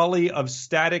the folly of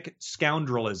static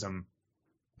scoundrelism.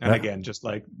 And again, just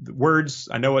like the words,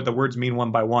 I know what the words mean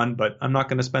one by one, but I'm not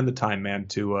going to spend the time, man,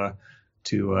 to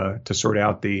sort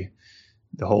out the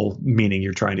whole meaning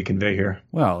you're trying to convey here.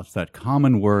 Well, it's that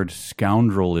common word,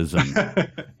 scoundrelism.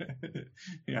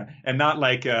 Yeah, and not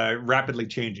like rapidly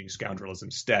changing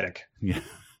scoundrelism, static. Yeah,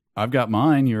 I've got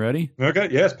mine. You ready? Okay,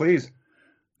 yes, please.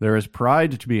 There is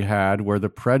pride to be had where the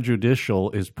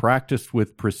prejudicial is practiced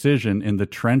with precision in the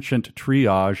trenchant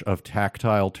triage of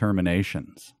tactile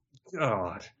terminations.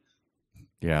 God.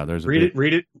 Yeah, there's read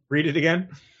it again.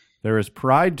 There is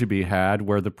pride to be had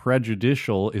where the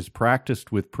prejudicial is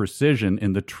practiced with precision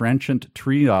in the trenchant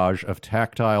triage of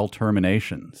tactile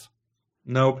terminations.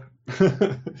 Nope.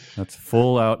 That's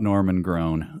full out Norman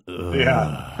groan. Ugh.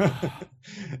 Yeah.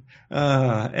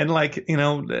 And like,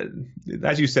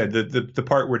 as you said, the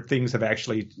part where things have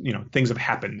actually, things have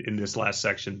happened in this last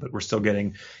section, but we're still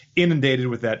getting inundated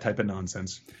with that type of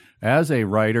nonsense. As a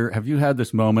writer, have you had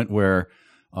this moment where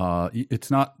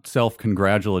it's not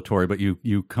self-congratulatory, but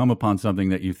you come upon something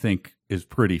that you think is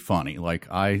pretty funny? Like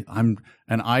I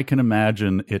can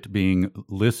imagine it being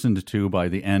listened to by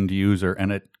the end user,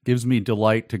 and it gives me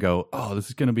delight to go, oh, this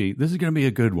is going to be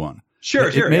a good one. Sure,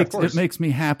 It makes me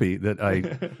happy that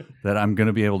that I'm going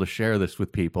to be able to share this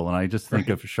with people. And I just think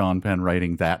of Sean Penn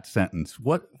writing that sentence.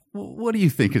 What do you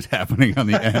think is happening on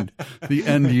the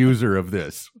end user of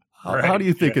this? How do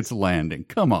you think it's landing?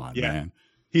 Come on, man.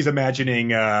 He's imagining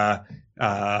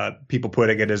people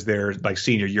putting it as their like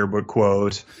senior yearbook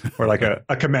quote, or like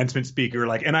a commencement speaker,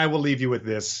 like, and I will leave you with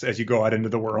this as you go out into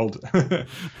the world.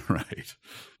 Right.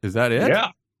 Is that it?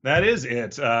 Yeah, that is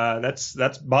it.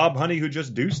 That's Bob Honey Who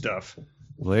Just Do Stuff.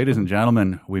 Ladies and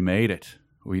gentlemen, we made it.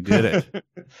 We did it.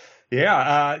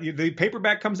 Yeah, the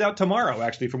paperback comes out tomorrow,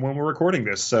 actually, from when we're recording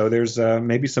this. So there's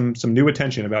maybe some new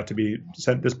attention about to be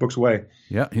sent this book's way.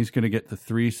 Yeah, he's going to get the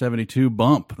 372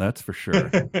 bump, that's for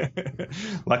sure.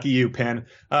 Lucky you, Penn.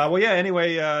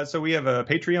 Anyway, so we have a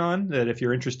Patreon that if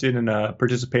you're interested in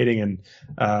participating in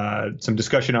some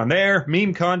discussion on there,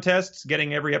 meme contests,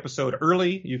 getting every episode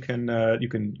early, you can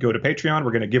go to Patreon.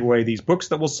 We're going to give away these books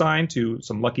that we'll sign to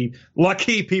some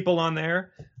lucky people on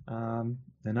there.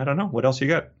 And I don't know. What else you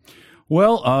got?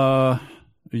 Well, are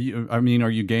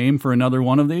you game for another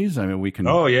one of these? I mean, we can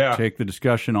take the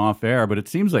discussion off air, but it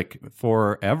seems like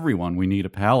for everyone, we need a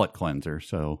palate cleanser.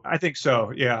 So I think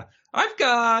so. Yeah. I've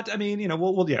got,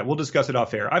 we'll discuss it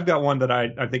off air. I've got one that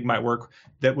I think might work.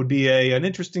 That would be an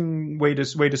interesting way to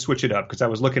switch it up, because I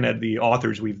was looking at the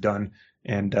authors we've done,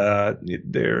 and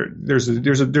there's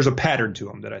a pattern to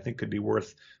them that I think could be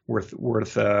worth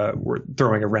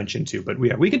throwing a wrench into. But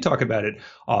we can talk about it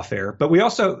off air. But we've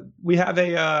got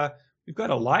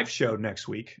a live show next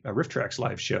week, a Riff Tracks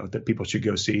live show that people should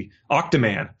go see.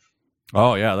 Octoman.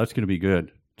 Oh yeah, that's going to be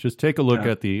good. Just take a look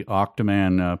at the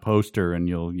Octoman poster, and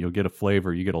you'll get a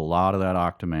flavor. You get a lot of that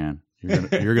Octoman.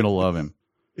 You're gonna love him.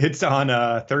 It's on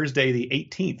Thursday the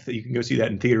 18th. You can go see that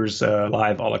in theaters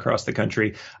live all across the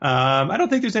country. I don't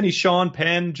think there's any Sean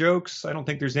Penn jokes. I don't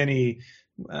think there's any.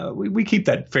 We keep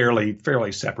that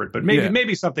fairly separate, but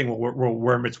maybe something will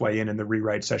worm its way in the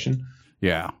rewrite session.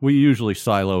 Yeah, we usually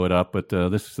silo it up, but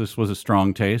this was a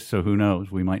strong taste, so who knows?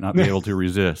 We might not be able to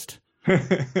resist.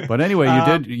 But anyway,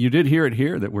 you did hear it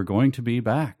here that we're going to be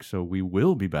back, so we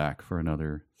will be back for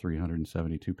another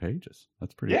 372 pages.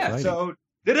 That's pretty exciting. Yeah, so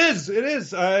it is,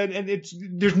 and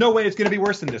there's no way it's going to be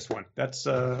worse than this one. That's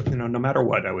no matter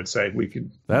what, I would say we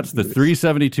could. That's the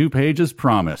 372 pages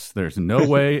promise. There's no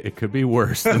way it could be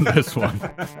worse than this one.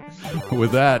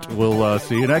 With that, we'll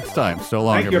see you next time. So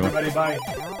long, Thank you, everyone. everybody.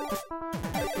 Bye.